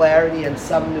some clarity and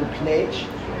some new pnage.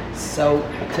 So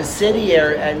to sit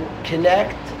here and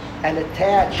connect and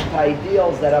attach to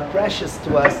ideals that are precious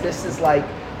to us, this is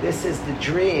the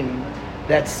dream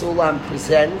that Sulam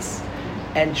presents.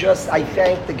 And I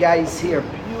thank the guys here,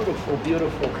 beautiful,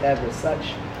 beautiful chevra,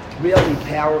 such really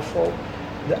powerful.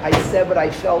 I said what I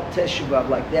felt Tisha B'Av,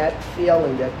 like that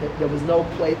feeling that there was no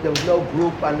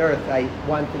group on earth I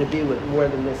wanted to be with more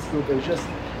than this group. It was just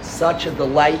such a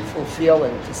delightful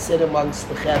feeling to sit amongst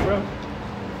the chevra.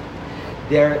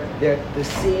 The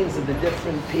scenes of the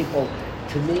different people.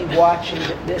 To me, watching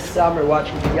this summer,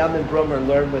 watching the Yamin Brummer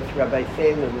learn with Rabbi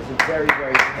Feynman was a very,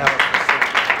 very powerful scene.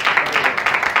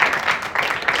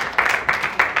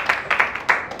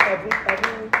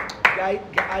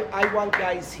 I want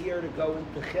guys here to go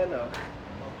into chinuch.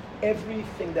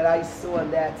 Everything that I saw in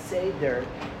that seder,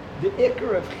 the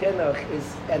ikar of chinuch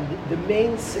is, and the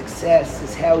main success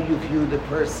is how you view the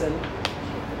person,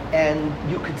 and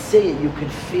you could see it, you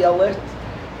could feel it.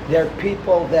 There are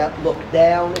people that look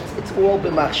down. It's all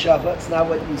b'machshava. It's not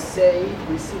what you say.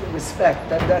 We see the respect.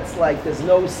 That's like there's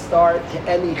no start to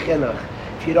any chinuch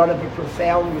if you don't have a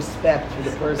profound respect for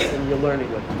the person you're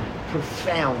learning with.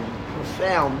 Profound.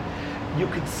 You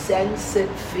could sense it,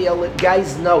 feel it.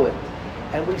 Guys know it.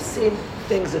 And we've seen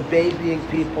things of babying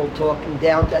people, talking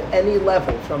down to any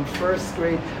level, from first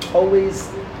grade. Always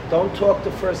don't talk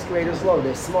to first graders low.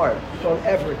 They're smart. Don't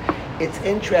ever. It's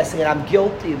interesting, and I'm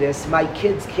guilty of this. My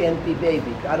kids can't be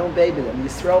babied. I don't baby them.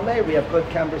 Yisrael Meir, we have good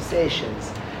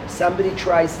conversations. Somebody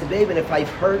tries to baby, and if I've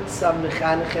hurt some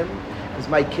mechanechim, because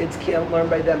my kids can't learn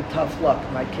by them, tough luck.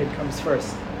 My kid comes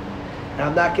first. And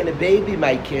I'm not going to baby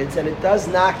my kids, and it does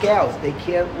knock out. They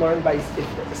can't learn by,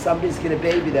 if somebody's going to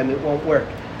baby them, it won't work.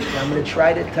 And I'm going to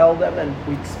try to tell them, and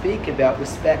we speak about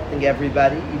respecting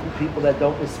everybody, even people that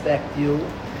don't respect you,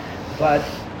 but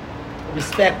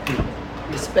respect people.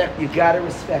 You gotta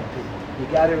respect people. You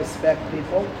gotta respect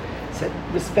people. So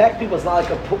respect people is not like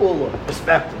a pu'ula.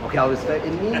 Respect them. Okay, I'll respect.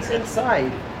 It means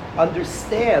inside.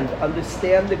 Understand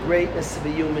the greatness of a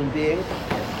human being.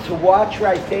 to watch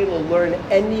Raifela learn,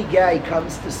 any guy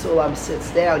comes to Sulam,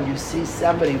 sits down, you see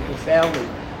somebody profoundly,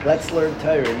 let's learn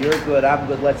Torah, you're good, I'm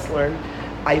good, let's learn.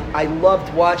 I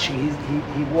loved watching,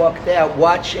 he walked out,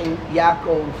 watching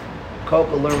Yaakov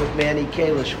Kopa learn with Manny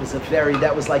Kalish was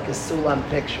that was like a Sulam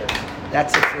picture.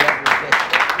 That's a forever picture.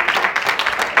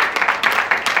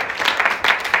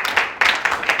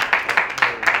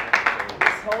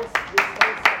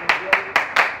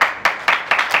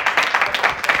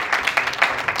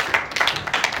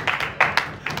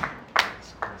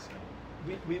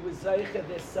 We were Zeicha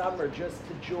this summer just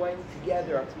to join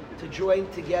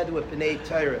together with B'nai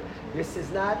Torah. This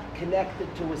is not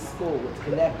connected to a school, it's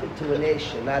connected to a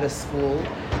nation, not a school.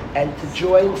 And to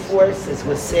join forces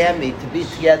with Sammy, to be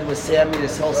together with Sammy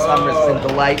this whole summer has been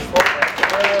delightful.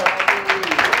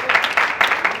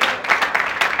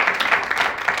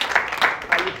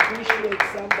 I appreciate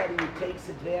somebody who takes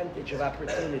advantage of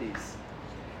opportunities.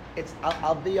 It's,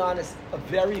 I'll be honest, a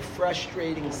very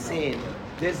frustrating scene.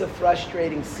 There's a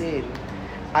frustrating scene.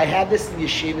 I have this in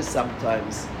yeshiva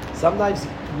sometimes. Sometimes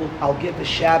I'll give a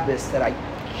Shabbos that I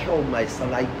killed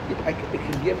myself. I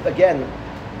can give, again,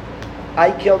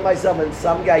 I killed myself and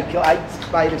some guy killed, I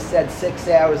might have said 6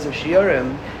 hours of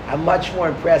shiurim. I'm much more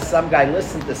impressed some guy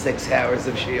listened to 6 hours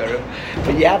of shiurim.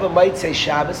 But you have a Motzei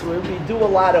Shabbos where we do a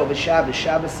lot over Shabbos.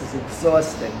 Shabbos is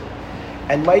exhausting.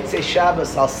 And Motzei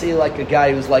Shabbos, I'll see like a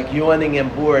guy who's like yawning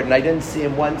and bored, and I didn't see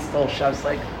him once till Shabbos,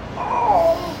 like,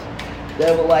 oh,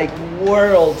 there were like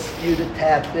worlds for you to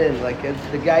tap in. Like if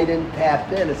the guy didn't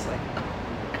tap in, it's like,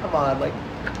 come on, like,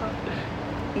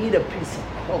 eat a piece of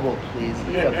kugel, please.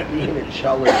 Eat a bean and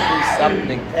shalom, do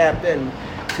something, tap in.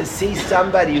 To see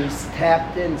somebody who's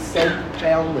tapped in so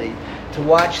profoundly, to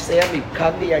watch Sammy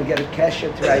come here and get a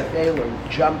kesher to Raifela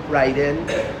and jump right in,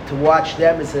 to watch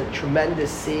them is a tremendous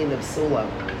scene of Sulam.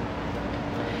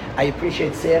 I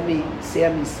appreciate Sammy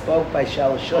spoke by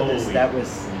Shalosh Shudas. That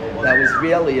was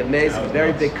really amazing,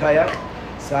 very big kayak.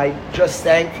 So I'm just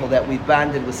thankful that we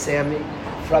bonded with Sammy.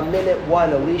 From minute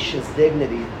one, Alicia's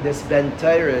dignity, this Ben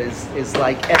Torah is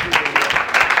like everything.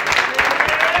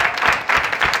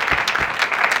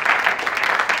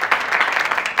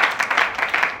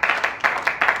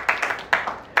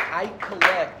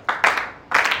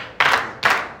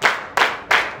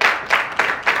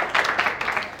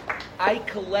 I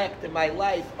collect in my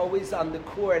life, always on the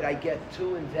court, I get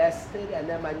too invested and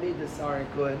then my midas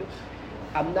aren't good.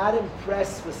 I'm not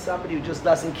impressed with somebody who just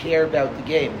doesn't care about the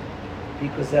game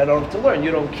because they don't have to learn.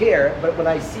 You don't care. But when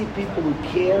I see people who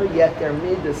care, yet their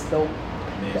midas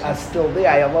are still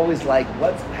there, I'm always like,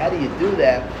 how do you do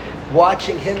that?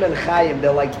 Watching him and Chaim,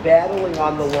 they're like battling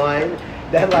on the line.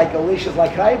 Then like Alicia's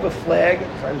like, I have a flag.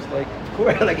 Chaim's like, of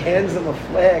course, like hands him a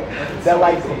flag. They're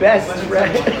like best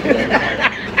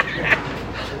friends.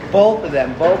 Both of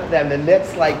them, and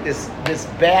it's like this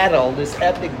battle, this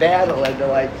epic battle, and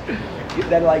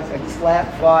they're like slap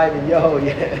five and yo,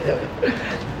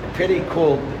 yeah, pretty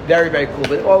cool, very very cool.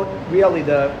 But really,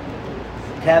 to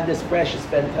have this precious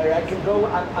Ben Torah, I can go.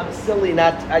 I'm silly,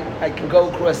 I can go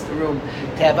across the room.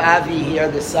 To have Avi here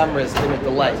this summer has been a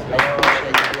delight. I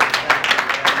appreciate it.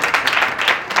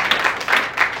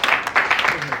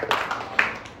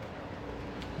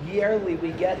 Yearly,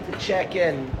 we get to check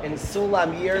in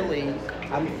Sulam yearly.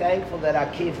 I'm thankful that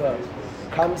Akiva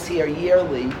comes here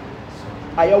yearly.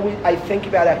 I think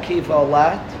about Akiva a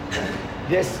lot.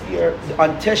 This year,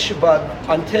 on Tisha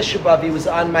B'Av, he was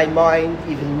on my mind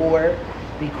even more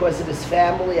because of his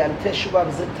family. On Tisha B'Av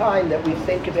is a time that we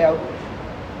think about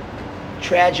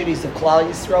tragedies of Klal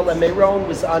Yisrael, and Meron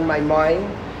was on my mind.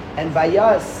 And by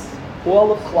us,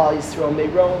 all of Klal Yisrael,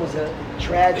 Meron was a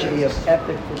tragedy of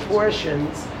epic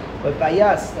proportions. But by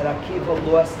us, that Akiva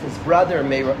lost his brother in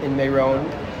Meron,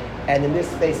 and in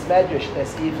this base medrash,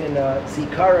 there's even a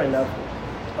zikaron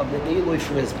of the Nilui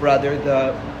for his brother.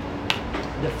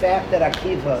 The fact that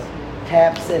Akiva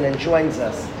taps in and joins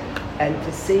us, and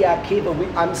to see Akiva,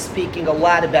 I'm speaking a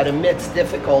lot about amidst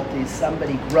difficulties,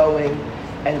 somebody growing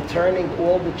and turning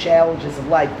all the challenges of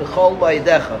life. B'chol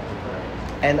lo'edecha.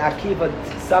 And Akiva,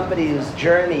 somebody whose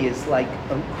journey is like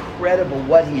incredible,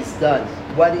 what he's done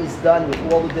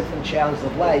with all the different challenges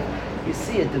of life. You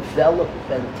see a developed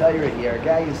Ben Torah here, a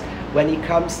guy who's, when he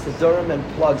comes to Durham and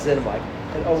plugs in,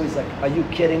 and always like, are you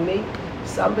kidding me?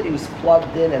 Somebody who's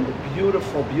plugged in, and the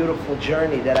beautiful, beautiful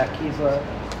journey that Akiva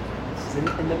is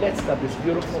in the midst of, this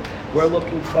beautiful, we're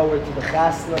looking forward to the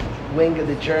Chasna wing of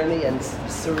the journey, and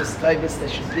Suras Taivas, there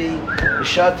should be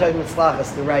B'Shah Tov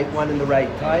Mitzlachas, the right one in the right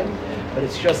time. But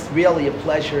it's just really a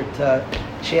pleasure to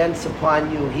chance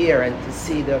upon you here and to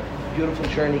see the beautiful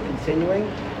journey continuing.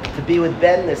 To be with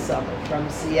Ben this summer from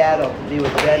Seattle, to be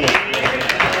with Ben.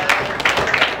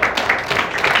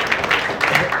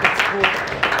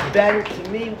 Ben, to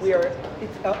me,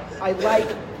 I like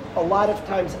a lot of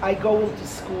times, I go into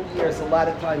school years a lot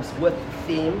of times with the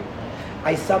theme.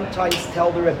 I sometimes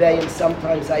tell the Rebbeim,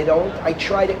 sometimes I don't. I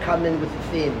try to come in with the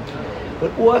theme.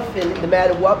 But often, no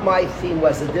matter what my theme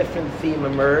was, a different theme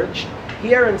emerged.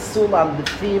 Here in Sulam,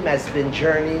 the theme has been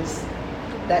journeys.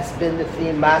 That's been the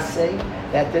theme, Maseh.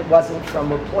 That it wasn't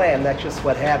from a plan, that's just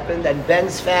what happened. And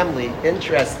Ben's family,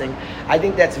 interesting. I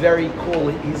think that's very cool.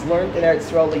 He's learned in Eretz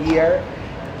Yisrael a year.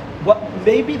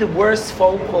 Maybe the worst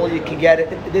phone call you can get,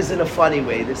 it isn't a funny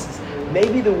way, this is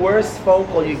maybe the worst phone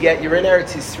call you get, you're in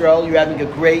Eretz Yisrael, you're having a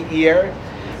great year.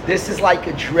 This is like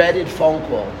a dreaded phone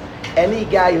call. Any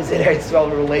guy who's in Eretz Yisrael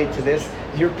will relate to this.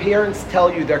 Your parents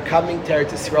tell you they're coming to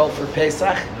Eretz Yisrael for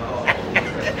Pesach. No.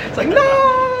 It's like,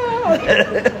 no!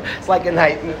 It's like a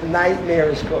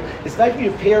nightmarish call. It's like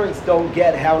your parents don't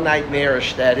get how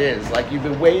nightmarish that is. Like you've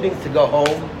been waiting to go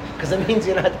home, because it means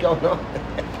you're not going home.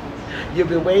 You've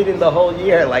been waiting the whole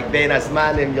year, like Ben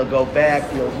Asmanim, you'll go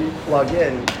back, you'll re-plug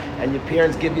in, and your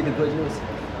parents give you the good news.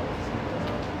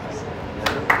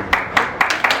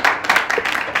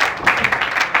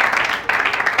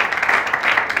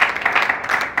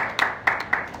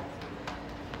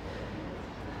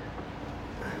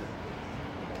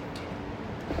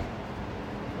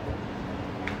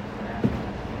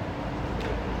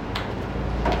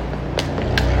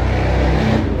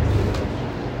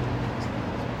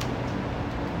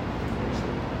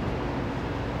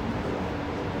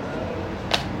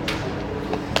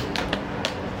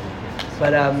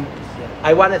 But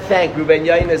I want to thank Ruben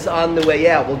Yain is on the way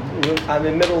out. I'm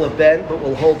in the middle of Ben, but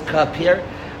we'll hold cup here.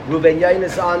 Ruben Yain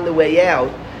is on the way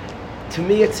out. To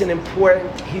me,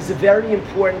 he's a very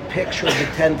important picture of the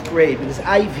 10th grade, because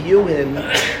I view him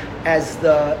as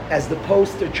the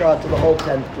poster child to the whole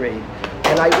 10th grade.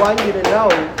 And I want you to know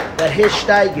that his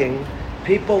steiging,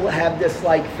 people have this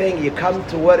like thing, you come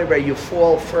to whatever, you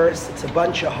fall first, it's a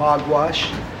bunch of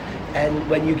hogwash. And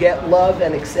when you get love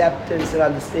and acceptance and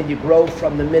understand, you grow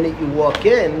from the minute you walk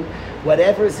in.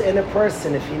 Whatever's in a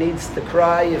person, if he needs to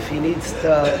cry, if he needs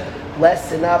to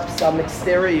lessen up some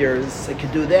exteriors, he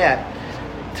could do that.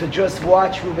 To just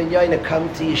watch Ruben Yaina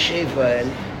come to Yeshiva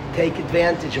and take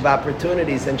advantage of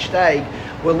opportunities and steig.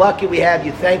 We're lucky we have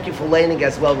you. Thank you for learning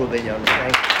as well, Ruben Yaina.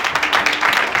 Thank you.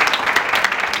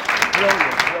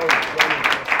 Brilliant.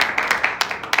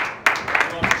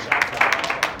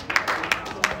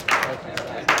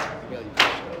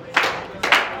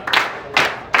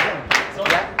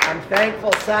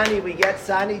 Thankful Sani, we get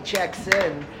Sani checks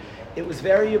in. It was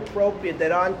very appropriate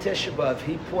that on Tisha B'Av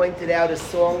he pointed out a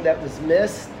song that was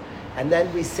missed, and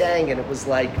then we sang it. It was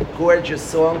like a gorgeous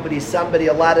song, but he's somebody,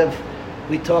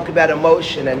 we talk about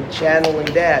emotion and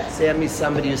channeling that. Sammy's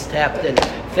somebody who's tapped in.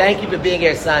 Thank you for being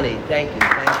here, Sani. Thank you.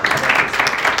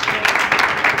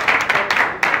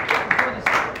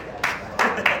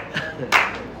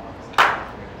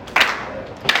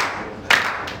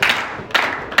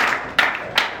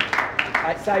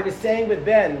 So I was saying with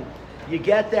Ben, you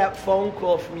get that phone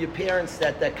call from your parents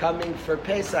that they're coming for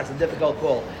Pesach. It's a difficult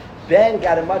call. Ben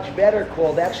got a much better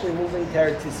call. They're actually moving to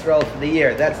Eretz Yisrael for the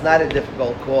year. That's not a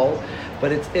difficult call,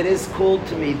 but it is cool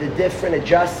to me, the different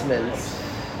adjustments.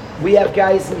 We have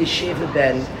guys in Yeshiva,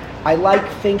 Ben. I like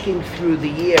thinking through the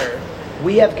year.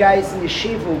 We have guys in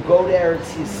Yeshiva who go to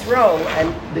Eretz Yisrael,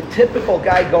 and the typical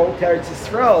guy going to Eretz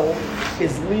Yisrael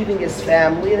is leaving his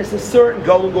family, and it's a certain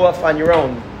going off on your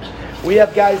own. We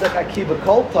have guys like Akiva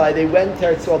Koltai, they went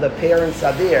there, so the parents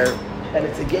are there, and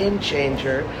it's a game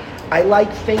changer. I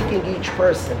like thinking each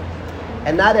person,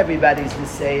 and not everybody's the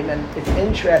same, and it's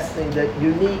interesting that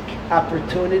unique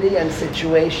opportunity and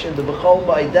situation, the B'chol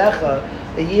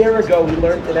Ba'idecha, a year ago he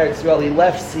learned in Eretz Yisrael, he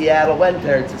left Seattle, went to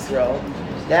Eretz Yisrael.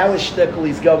 Now his shtickle,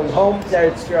 he's going home to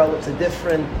Eretz Yisrael, it's a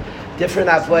different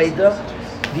Avodah.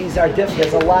 These are different.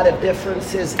 There's a lot of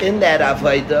differences in that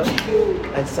avodah,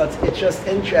 and so it's just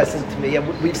interesting to me. And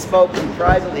we've spoken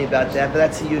privately about that, but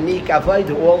that's a unique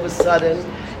avodah. All of a sudden,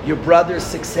 your brother's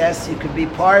success you could be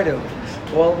part of.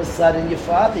 All of a sudden, your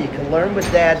father, you can learn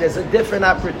with dad. There's a different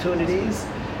opportunities.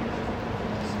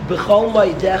 B'chol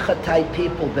Ma'idecha type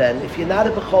people, Ben. If you're not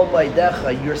a B'chol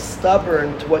Ma'idecha, you're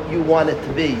stubborn to what you want it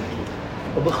to be.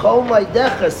 But B'chol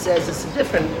Ma'idecha says it's a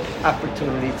different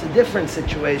opportunity, it's a different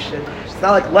situation. It's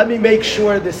not like, let me make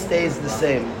sure this stays the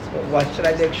same. Why should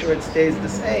I make sure it stays the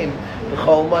same?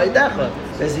 B'chol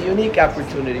Ma'idecha. There's a unique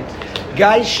opportunity.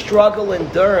 Guys struggle in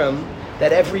Durham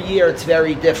that every year it's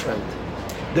very different.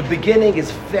 The beginning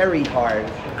is very hard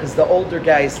because the older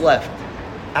guys left.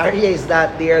 Aryeh is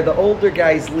not there, the older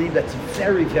guys leave, that's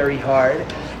very, very hard.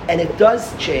 And it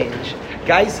does change.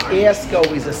 Guys ask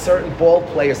always, a certain ball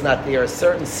player's not there, a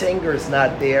certain singer's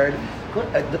not there.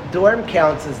 The dorm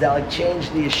counselors that like change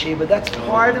the yeshiva. That's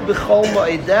part of B'chol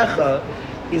Moedecha,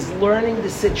 is learning the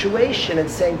situation and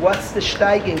saying, what's the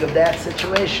steiging of that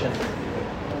situation?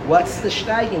 What's the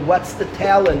steiging? What's the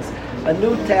talents? A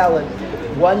new talent.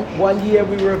 One year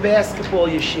we were a basketball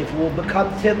yeshiva. We'll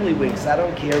become tiddlywinks. I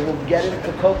don't care. We'll get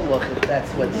into kokolach if that's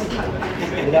what's,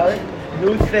 you know,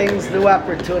 new things, new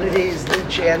opportunities, new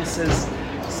chances.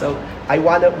 So I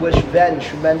want to wish Ben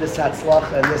tremendous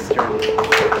hatzlacha in this journey.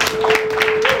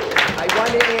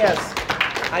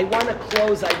 I want to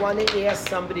close. I want to ask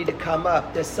somebody to come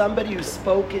up. There's somebody who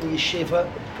spoke in yeshiva,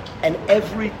 and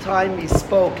every time he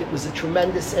spoke, it was a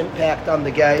tremendous impact on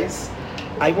the guys.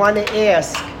 I want to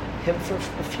ask him for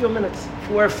a few minutes,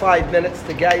 4 or 5 minutes,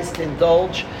 the guys to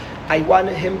indulge. I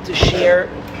wanted him to share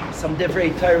some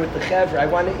divrei Torah with the chevra. I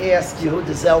want to ask Yehuda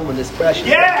Zelman, this precious.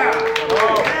 Yeah!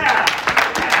 Oh, yeah!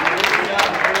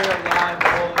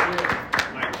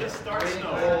 Might just start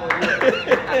snowing.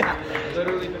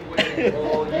 Literally been waiting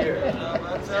all year.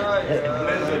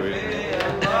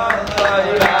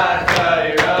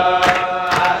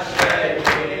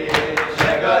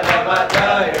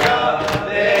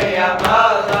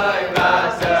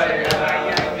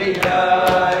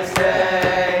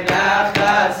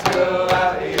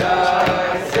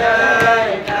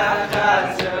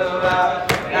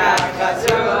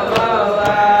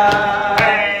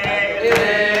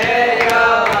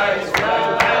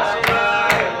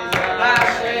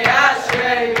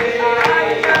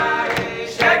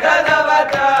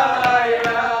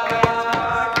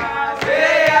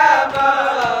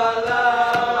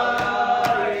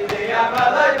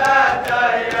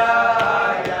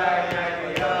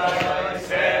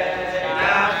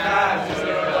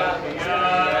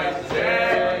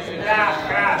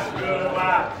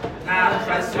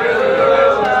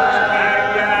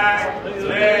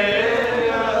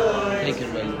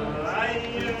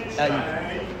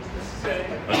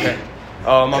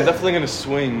 I'm definitely going to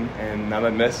swing and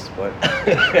not miss, but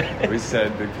we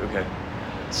said, okay.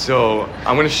 So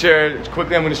I'm going to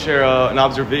share an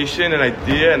observation, an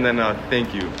idea, and then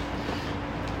thank you.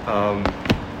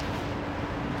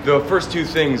 The first two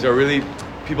things are really,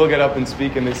 people get up and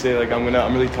speak and they say like, I'm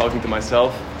really talking to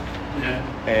myself. Yeah.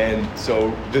 And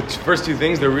so the first two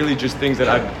things, they're really just things that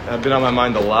have been on my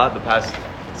mind a lot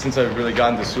since I've really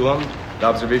gotten to Sulam. The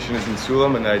observation is in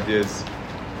Sulam, and the idea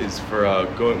is for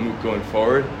going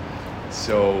forward.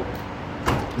 So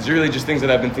these are really just things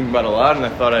that I've been thinking about a lot, and I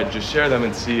thought I'd just share them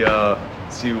and see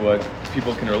what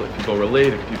people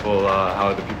relate, if people how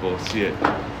other people see it.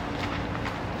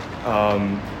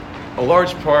 A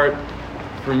large part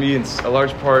for me, and a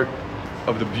large part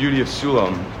of the beauty of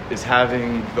Sulam is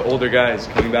having the older guys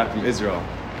coming back from Israel.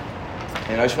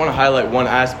 And I just want to highlight one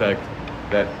aspect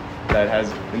that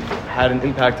has had an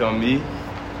impact on me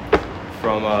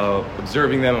from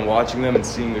observing them and watching them and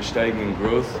seeing their steiging and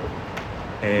growth.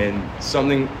 And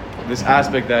this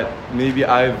aspect that maybe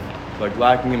I've like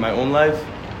lacking in my own life,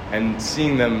 and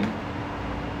seeing them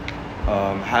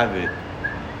have it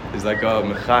is like a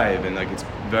mechayev, and like it's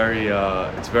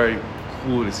very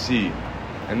cool to see.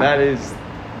 And that is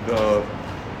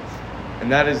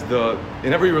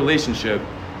in every relationship,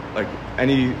 like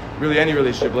any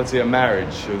relationship, let's say a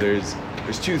marriage. So there's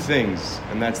two things,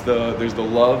 and there's the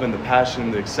love and the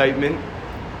passion, the excitement,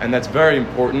 and that's very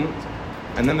important.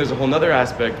 And then there's a whole other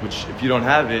aspect, which if you don't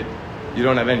have it, you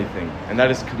don't have anything, and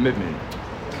that is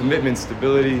commitment,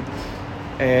 stability.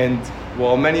 And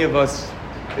while many of us,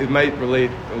 it might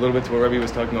relate a little bit to what Rebbe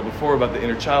was talking about before about the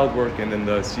inner child work, and then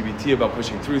the CBT about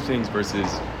pushing through things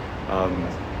versus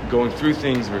going through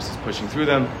things versus pushing through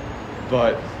them.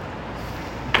 But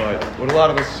what a lot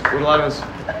of us,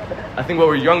 I think, when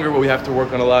we're younger, what we have to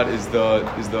work on a lot is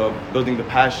the building the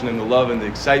passion and the love and the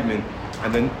excitement.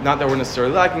 And then, not that we're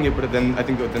necessarily lacking it, but then I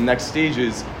think that the next stage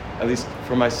is, at least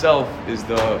for myself, is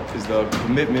the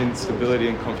commitment, stability,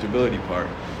 and comfortability part.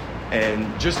 And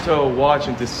just to watch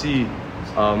and to see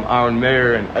Aaron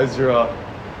Meir and Ezra,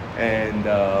 and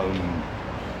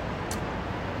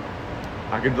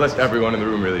I could list everyone in the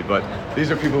room really, but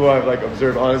these are people who I've like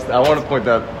observed. Honestly, I want to point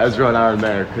out Ezra and Aaron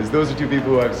Meir, because those are two people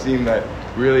who I've seen that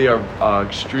really are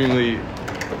extremely.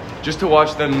 Just to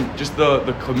watch them, just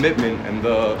the commitment and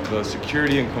the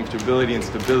security and comfortability and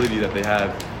stability that they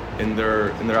have in their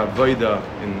avodah,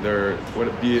 in their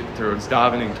be it towards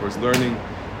davening, towards learning,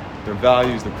 their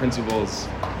values, their principles.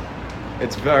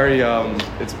 It's very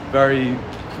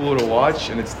cool to watch,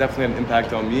 and it's definitely an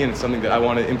impact on me, and it's something that I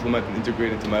want to implement and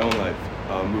integrate into my own life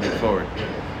moving forward.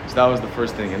 So that was the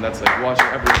first thing, and that's like watching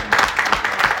everything.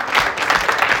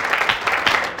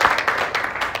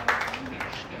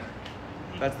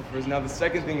 That's the first. Now the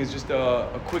second thing is just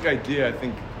a quick idea. I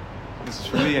think this is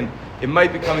for me, and it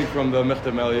might be coming from the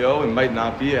Mechtav Melio, it might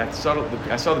not be. I saw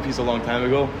the piece a long time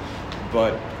ago,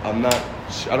 but I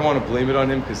don't want to blame it on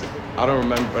him because I don't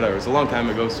remember, whatever, it's a long time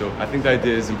ago, so I think the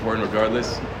idea is important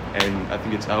regardless, and I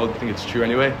think it's true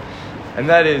anyway. And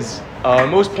that is,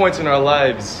 most points in our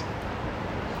lives,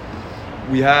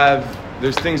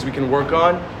 there's things we can work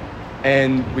on,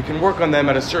 and we can work on them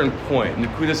at a certain point. In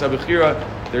Nekudas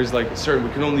HaBechira, there's like we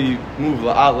can only move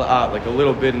la'at, like a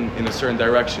little bit in a certain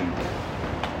direction.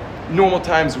 Normal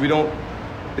times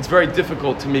it's very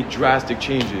difficult to make drastic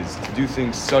changes, to do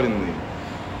things suddenly.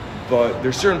 But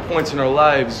there's certain points in our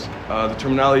lives, the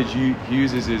terminology he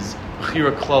uses is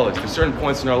Bechira Klalit. There's certain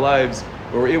points in our lives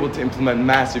where we're able to implement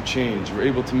massive change. We're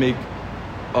able to make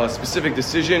a specific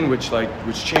decision which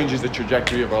changes the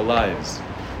trajectory of our lives.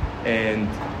 And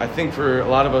I think for a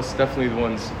lot of us, definitely the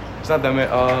ones, it's not that many,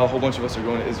 a whole bunch of us are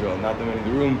going to Israel, not that many in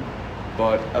the room,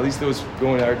 but at least those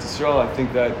going to Eretz Yisrael, I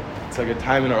think that it's like a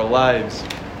time in our lives,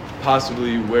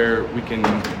 possibly where we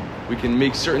can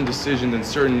make certain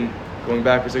decisions and going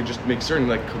backwards, like just make certain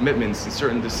like commitments and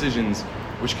certain decisions,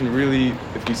 which can really,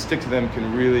 if we stick to them,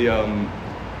 can really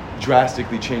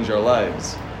drastically change our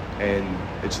lives. And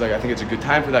it's like, I think it's a good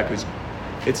time for that because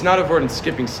it's not a word in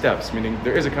skipping steps, meaning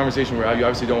there is a conversation where you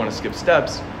obviously don't want to skip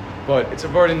steps, but it's a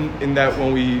word in that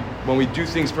when we do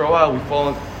things for a while,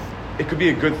 it could be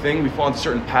a good thing, we fall into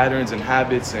certain patterns and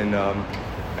habits,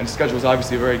 and schedule is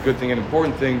obviously a very good thing and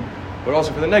important thing, but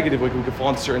also for the negative, we could fall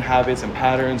into certain habits and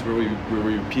patterns where we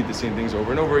repeat the same things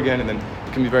over and over again, and then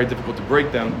it can be very difficult to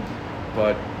break them.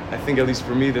 But I think, at least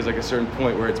for me, there's like a certain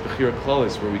point where it's Bechira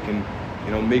Klalis, where we can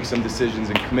make some decisions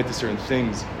and commit to certain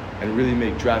things and really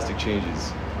make drastic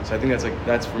changes. So I think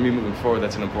that's for me moving forward,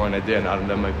 that's an important idea, and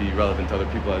that might be relevant to other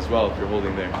people as well if you're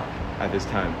holding there at this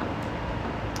time.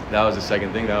 That was the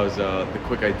second thing, that was the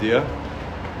quick idea.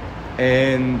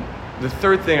 And the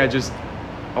third thing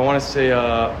I want to say,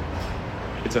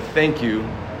 it's a thank you,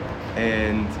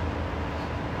 and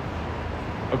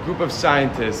a group of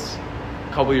scientists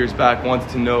a couple years back wanted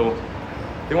to know,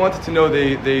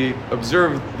 they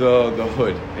observed the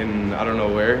hood in, I don't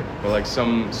know where, but like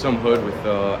some hood with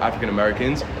African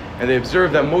Americans, and they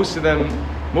observed that most of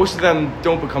them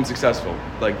don't become successful.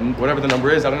 Like whatever the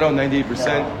number is, I don't know,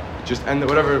 98%, just end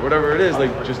whatever it is,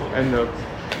 like just end up.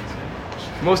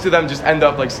 Most of them just end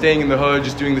up like staying in the hood,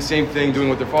 just doing the same thing, doing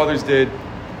what their fathers did.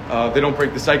 They don't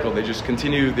break the cycle. They just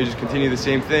continue the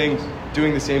same thing,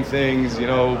 doing the same things,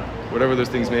 whatever those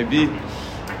things may be.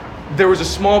 There was a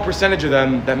small percentage of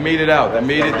them that made it out,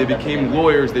 they became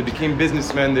lawyers, they became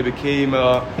businessmen, they became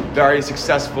very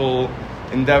successful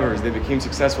endeavors, they became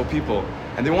successful people.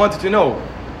 And they wanted to know,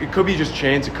 it could be just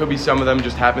chance, it could be some of them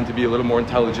just happen to be a little more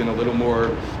intelligent, a little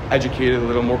more educated, a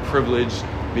little more privileged,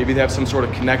 maybe they have some sort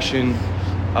of connection.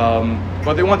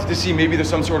 But they wanted to see maybe there's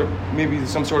some sort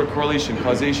of causation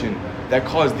that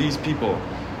caused these people.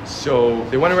 So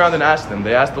they went around and asked them.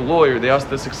 They asked the lawyer. They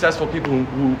asked the successful people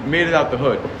who made it out the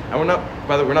hood. And we're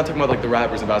not talking about like the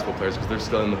rappers and basketball players because they're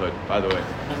still in the hood, by the way.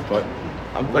 But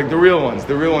like the real ones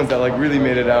that like really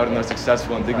made it out and are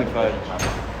successful and dignified.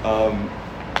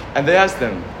 And they asked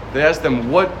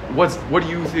them, what do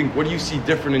you think? What do you see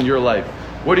different in your life?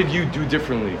 What did you do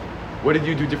differently? What did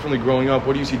you do differently growing up?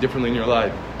 What do you see differently in your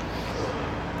life?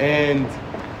 And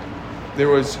there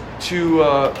was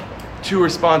two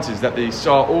responses that they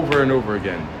saw over and over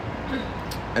again.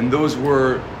 And those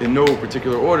were, in no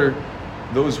particular order,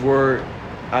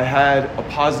 I had a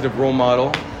positive role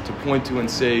model to point to and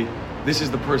say, this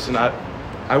is the person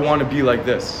I want to be like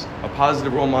this. A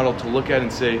positive role model to look at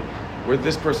and say, where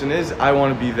this person is, I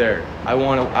want to be there. I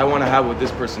want to have what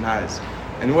this person has.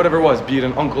 And whatever it was, be it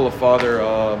an uncle, a father,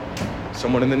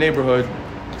 someone in the neighborhood,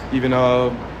 even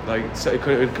it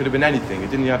could have been anything. It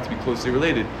didn't have to be closely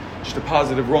related. Just a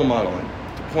positive role model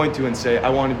to point to and say, I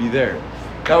want to be there.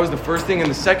 That was the first thing. And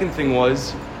the second thing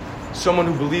was someone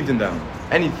who believed in them.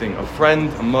 Anything, a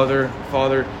friend, a mother, a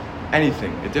father,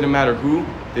 anything. It didn't matter who.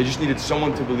 They just needed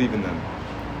someone to believe in them.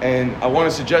 And I want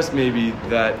to suggest maybe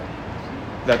that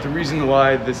the reason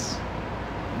why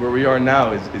where we are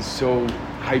now is so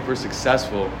hyper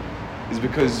successful is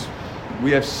because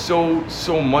we have so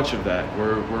much of that.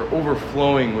 We're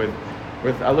overflowing with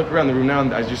I look around the room now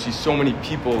and I just see so many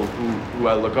people who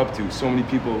I look up to, so many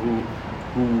people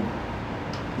who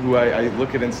I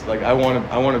look at and like I want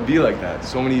to be like that.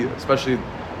 So many, especially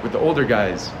with the older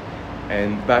guys,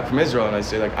 and back from Israel, and I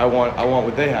say like I want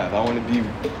what they have. I want to be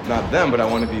not them, but I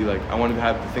want to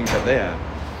have the things that they have.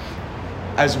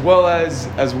 As well as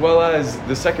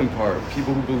the second part,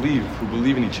 people who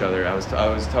believe in each other. I was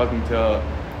talking to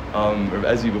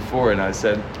Ezzy before, and I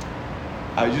said,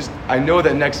 I know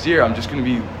that next year I'm just going to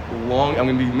be long. I'm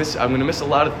gonna miss a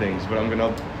lot of things, but I'm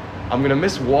gonna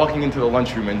miss walking into the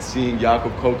lunchroom and seeing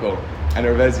Yaakov Koko and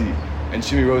Ervezi and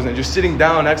Shimi Rosen and just sitting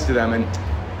down next to them. And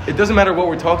it doesn't matter what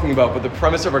we're talking about, but the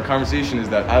premise of our conversation is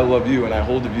that I love you and I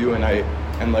hold of you and I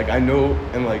know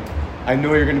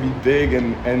you're gonna be big,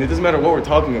 and it doesn't matter what we're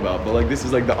talking about, but like these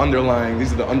are the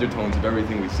undertones of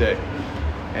everything we say.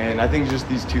 And I think just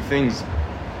these two things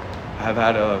have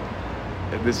had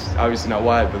this is obviously not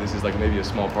why, but this is like maybe a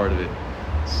small part of it.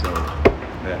 So,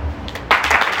 yeah.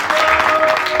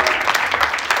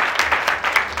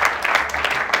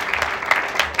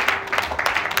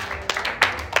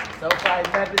 So far,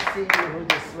 I've never seen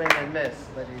Yehuda swing and miss,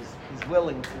 but he's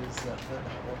willing to. So.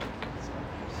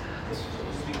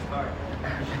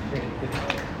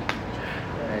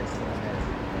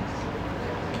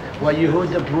 What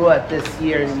Yehuda brought this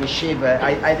year in Yeshiva,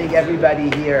 I think everybody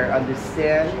here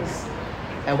understands,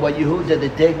 and what Yehuda, the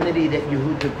dignity that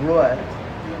Yehuda brought,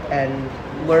 and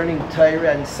learning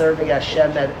Torah and serving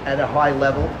Hashem at a high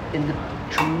level, in the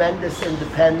tremendous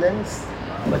independence,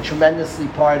 but tremendously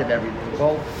part of everything.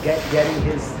 Both getting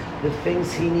the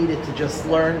things he needed to just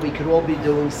learn. We could all be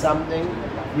doing something.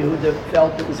 Yehuda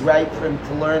felt it was right for him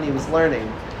to learn. He was learning.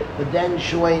 But then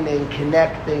joining,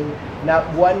 connecting. Not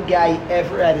one guy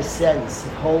ever had a sense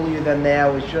of holier than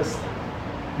thou. It's just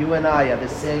you and I are the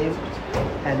same.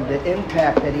 And the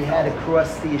impact that he had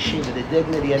across the yeshiva, the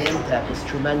dignity and impact was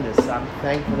tremendous. I'm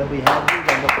thankful that we have you.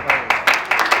 And look forward.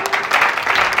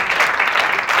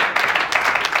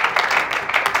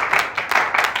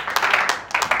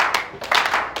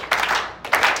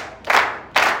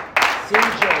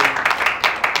 CJ,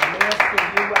 I'm asking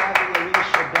you, Avi,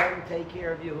 Alicia, Ben, take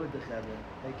care of Yehuda, Chevron.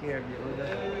 Take care of Yehuda.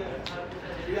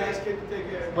 You guys get to take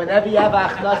care of Whenever you have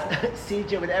achnas,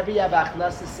 CJ, whenever you have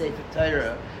achnas Sefer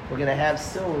Torah, we're going to have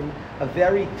soon a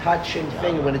very touching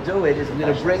thing. We're going to do it is we're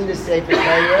going to bring the Sefer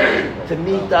Torah to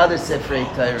meet the other Sefer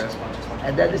Torah,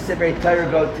 and then the Sefer Torah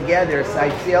go together. So I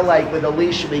feel like with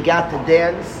Alicia, we got to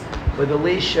dance with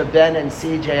Alicia, Ben, and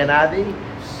CJ and Avi.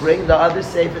 Bring the other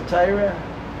Sefer Torah.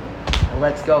 And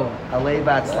let's go. Alei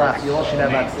b'atzlach. You all should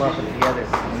have atzlach together.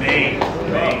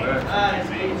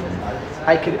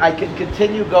 I could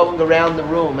continue going around the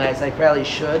room as I probably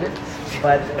should,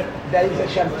 but that is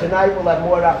Hashem. Tonight we'll have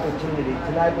more opportunity.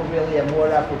 Tonight we'll really have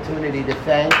more opportunity to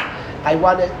thank. I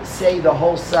want to say the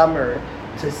whole summer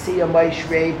to see a Moshe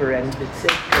Raber and the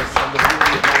citrus and the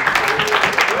beauty of Moshe.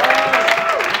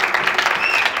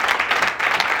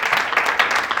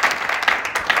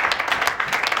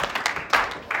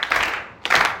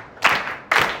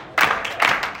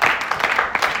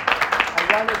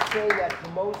 That for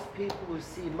most people who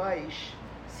see Moshe,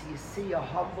 you see a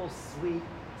humble, sweet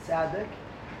tzaddik.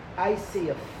 I see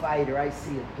a fighter. I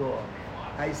see a dog.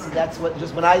 I see that's what.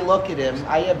 Just when I look at him,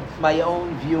 I have my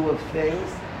own view of things.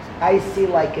 I see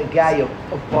like a guy, a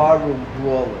barroom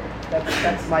brawler.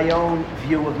 That's my own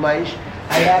view of Moshe.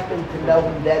 I happen to know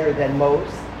him better than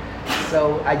most.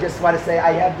 So I just want to say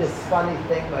I have this funny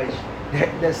thing, Moshe.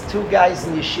 There's two guys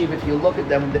in yeshiva. If you look at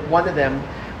them, one of them.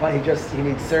 Well, he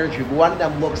needs surgery. But one of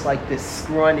them looks like this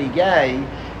scrawny guy,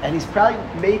 and he's probably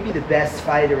maybe the best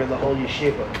fighter in the whole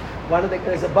yeshiva.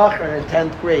 There's a bacher in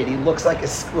 10th grade. He looks like a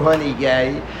scrawny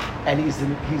guy, and he's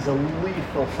a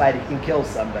lethal fighter. He can kill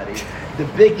somebody. The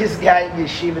biggest guy in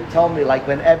yeshiva told me, like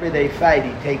whenever they fight,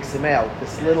 he takes him out.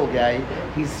 This little guy,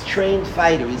 he's a trained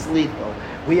fighter. He's lethal.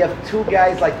 We have two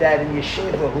guys like that in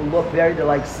yeshiva who look very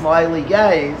like smiley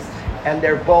guys. And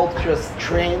they're both just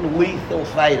trained lethal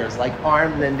fighters, like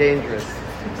armed and dangerous.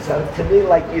 So to me,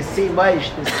 like you see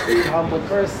Moshe, this sweet, humble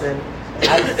person,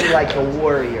 I see like a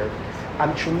warrior.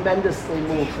 I'm tremendously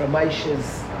moved from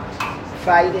Moshe's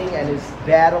fighting and his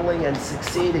battling and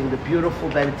succeeding, the beautiful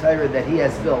Ben Torah that he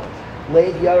has built.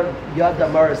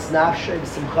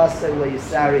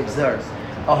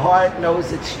 A heart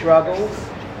knows its struggles,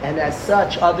 and as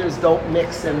such, others don't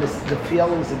mix in the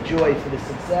feelings of joy for the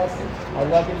success. I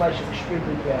love you, Moshe.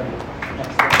 Extremely proud of you.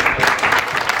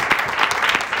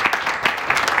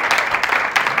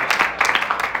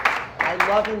 I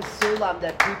love in Sulam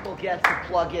that people get to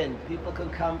plug in. People can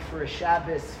come for a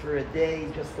Shabbos, for a day,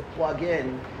 just to plug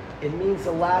in. It means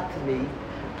a lot to me.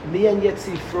 Me and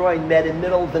Yitzi Freud met in the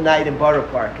middle of the night in Borough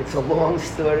Park. It's a long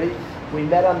story. We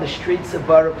met on the streets of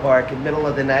Borough Park in the middle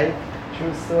of the night.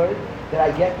 True story. Did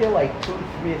I get there like 2,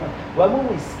 3? When were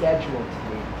we scheduled to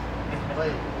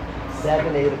meet?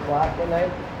 7, 8 o'clock at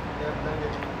night?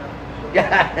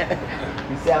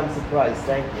 You sound surprised,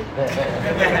 thank you.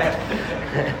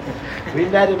 We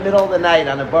met in the middle of the night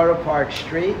on a Borough Park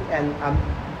street, and I'm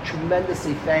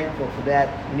tremendously thankful for that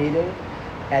meeting.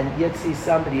 And Yitzi,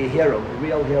 somebody, a hero, a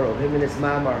real hero. Him and his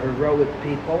mom are heroic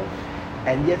people.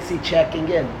 and Yitzi checking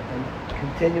in and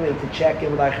continuing to check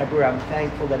in with our Chabur. I'm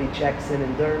thankful that he checks in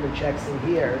Durham and checks in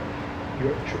here.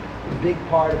 You're a big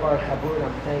part of our Chabur, and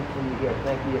I'm thankful you're here.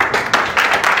 Thank you, Yitzi.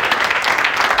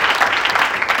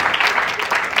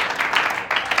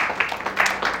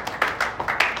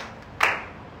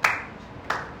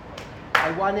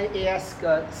 I want to ask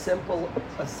a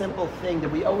simple thing that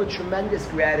we owe a tremendous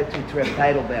gratitude to Reb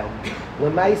Teitelbaum.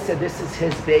 Lemay said this is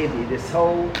his baby. This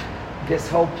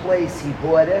whole place, he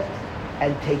bought it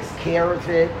and takes care of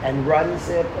it and runs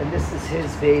it, and this is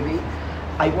his baby.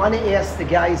 I want to ask the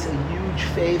guys a huge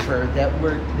favor that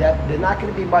there's not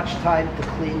going to be much time to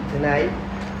clean tonight.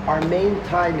 Our main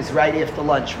time is right after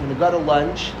lunch. We're going to go to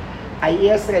lunch. I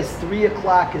asked that as 3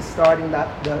 o'clock is starting the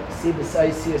Sibas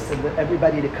Isius and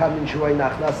everybody to come and join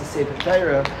Achnasa Sefer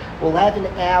Torah, we'll have an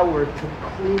hour to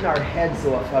clean our heads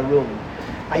off our room.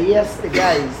 I asked the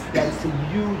guys that it's a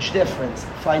huge difference.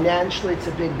 Financially, it's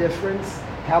a big difference,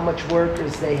 how much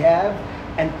workers they have,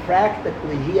 and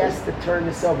practically, he has to turn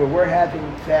this over. We're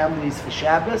having families for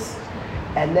Shabbos,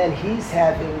 and then he's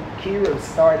having Kiruv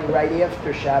starting right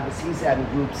after Shabbos. He's having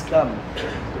groups come.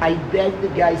 I beg the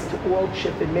guys to all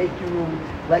chip and make your room.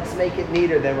 Let's make it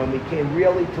neater than when we came,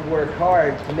 really to work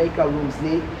hard to make our rooms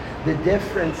neat. The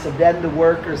difference of then the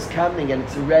workers coming and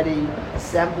it's already a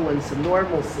semblance of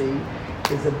normalcy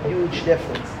is a huge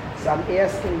difference. So I'm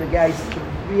asking the guys to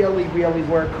really, really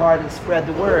work hard and spread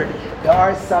the word. There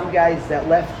are some guys that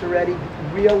left already,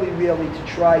 really, really to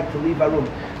try to leave our room.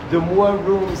 The more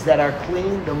rooms that are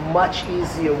clean, the much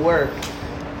easier work.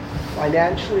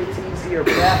 Financially, it's easier.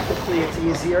 Practically, it's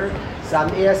easier. So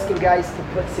I'm asking guys to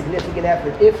put significant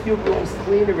effort. If your room's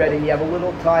clean already and you have a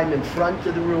little time in front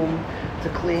of the room to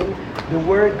clean, the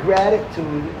word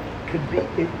gratitude could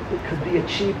be a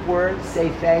cheap word. Say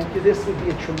thank you. This would be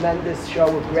a tremendous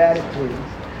show of gratitude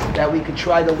that we could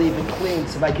try to leave it clean.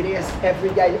 So if I could ask every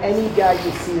guy, any guy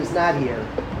you see who's not here,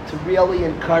 to really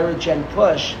encourage and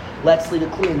push, let's leave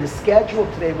it clean. The schedule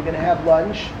today, we're going to have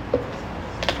lunch.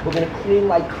 We're going to clean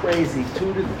like crazy.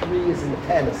 2 to 3 is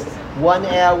intense. 1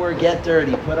 hour, get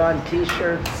dirty. Put on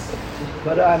t-shirts,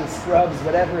 put on scrubs,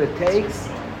 whatever it takes,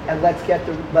 and let's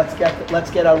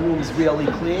get our rooms really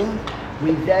clean.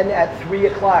 We then at 3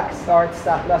 o'clock start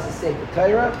Achnasa Sefer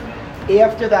Torah.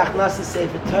 After the Achnasa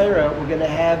Sefer Torah, we're gonna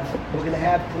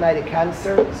have tonight a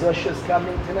concert. Zusha's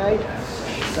coming tonight,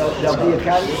 so there'll be a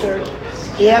concert.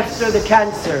 After the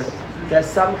concert, there's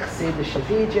some Chassidish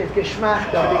DJ,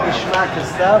 Geschmack, there'll be Geschmack and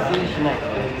stuff.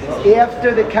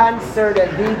 After the concert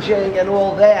and DJing and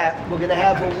all that, we're gonna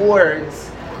have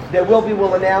awards.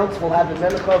 We'll announce, we'll have a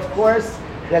mincha, of course.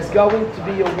 There's going to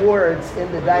be awards in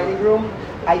the dining room.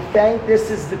 I think this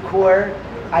is the core.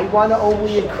 I want to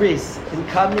only increase. In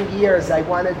coming years, I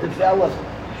want to develop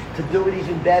to do it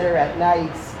even better at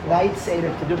night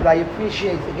Seder to do, but I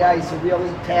appreciate the guys who really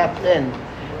tapped in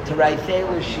to Rai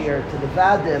Taylor's year, to the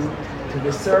Vadim, to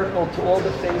the Circle, to all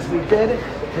the things we did.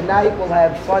 Tonight we'll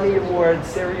have funny awards,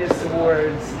 serious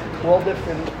awards, all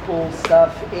different cool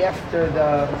stuff after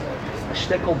the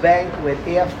shtickle banquet,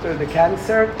 after the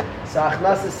concert. So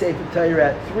Achnasa Sefer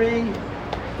Torah at 3.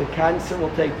 The concert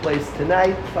will take place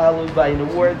tonight, followed by an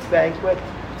awards banquet.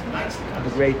 Have a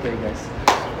great day, guys.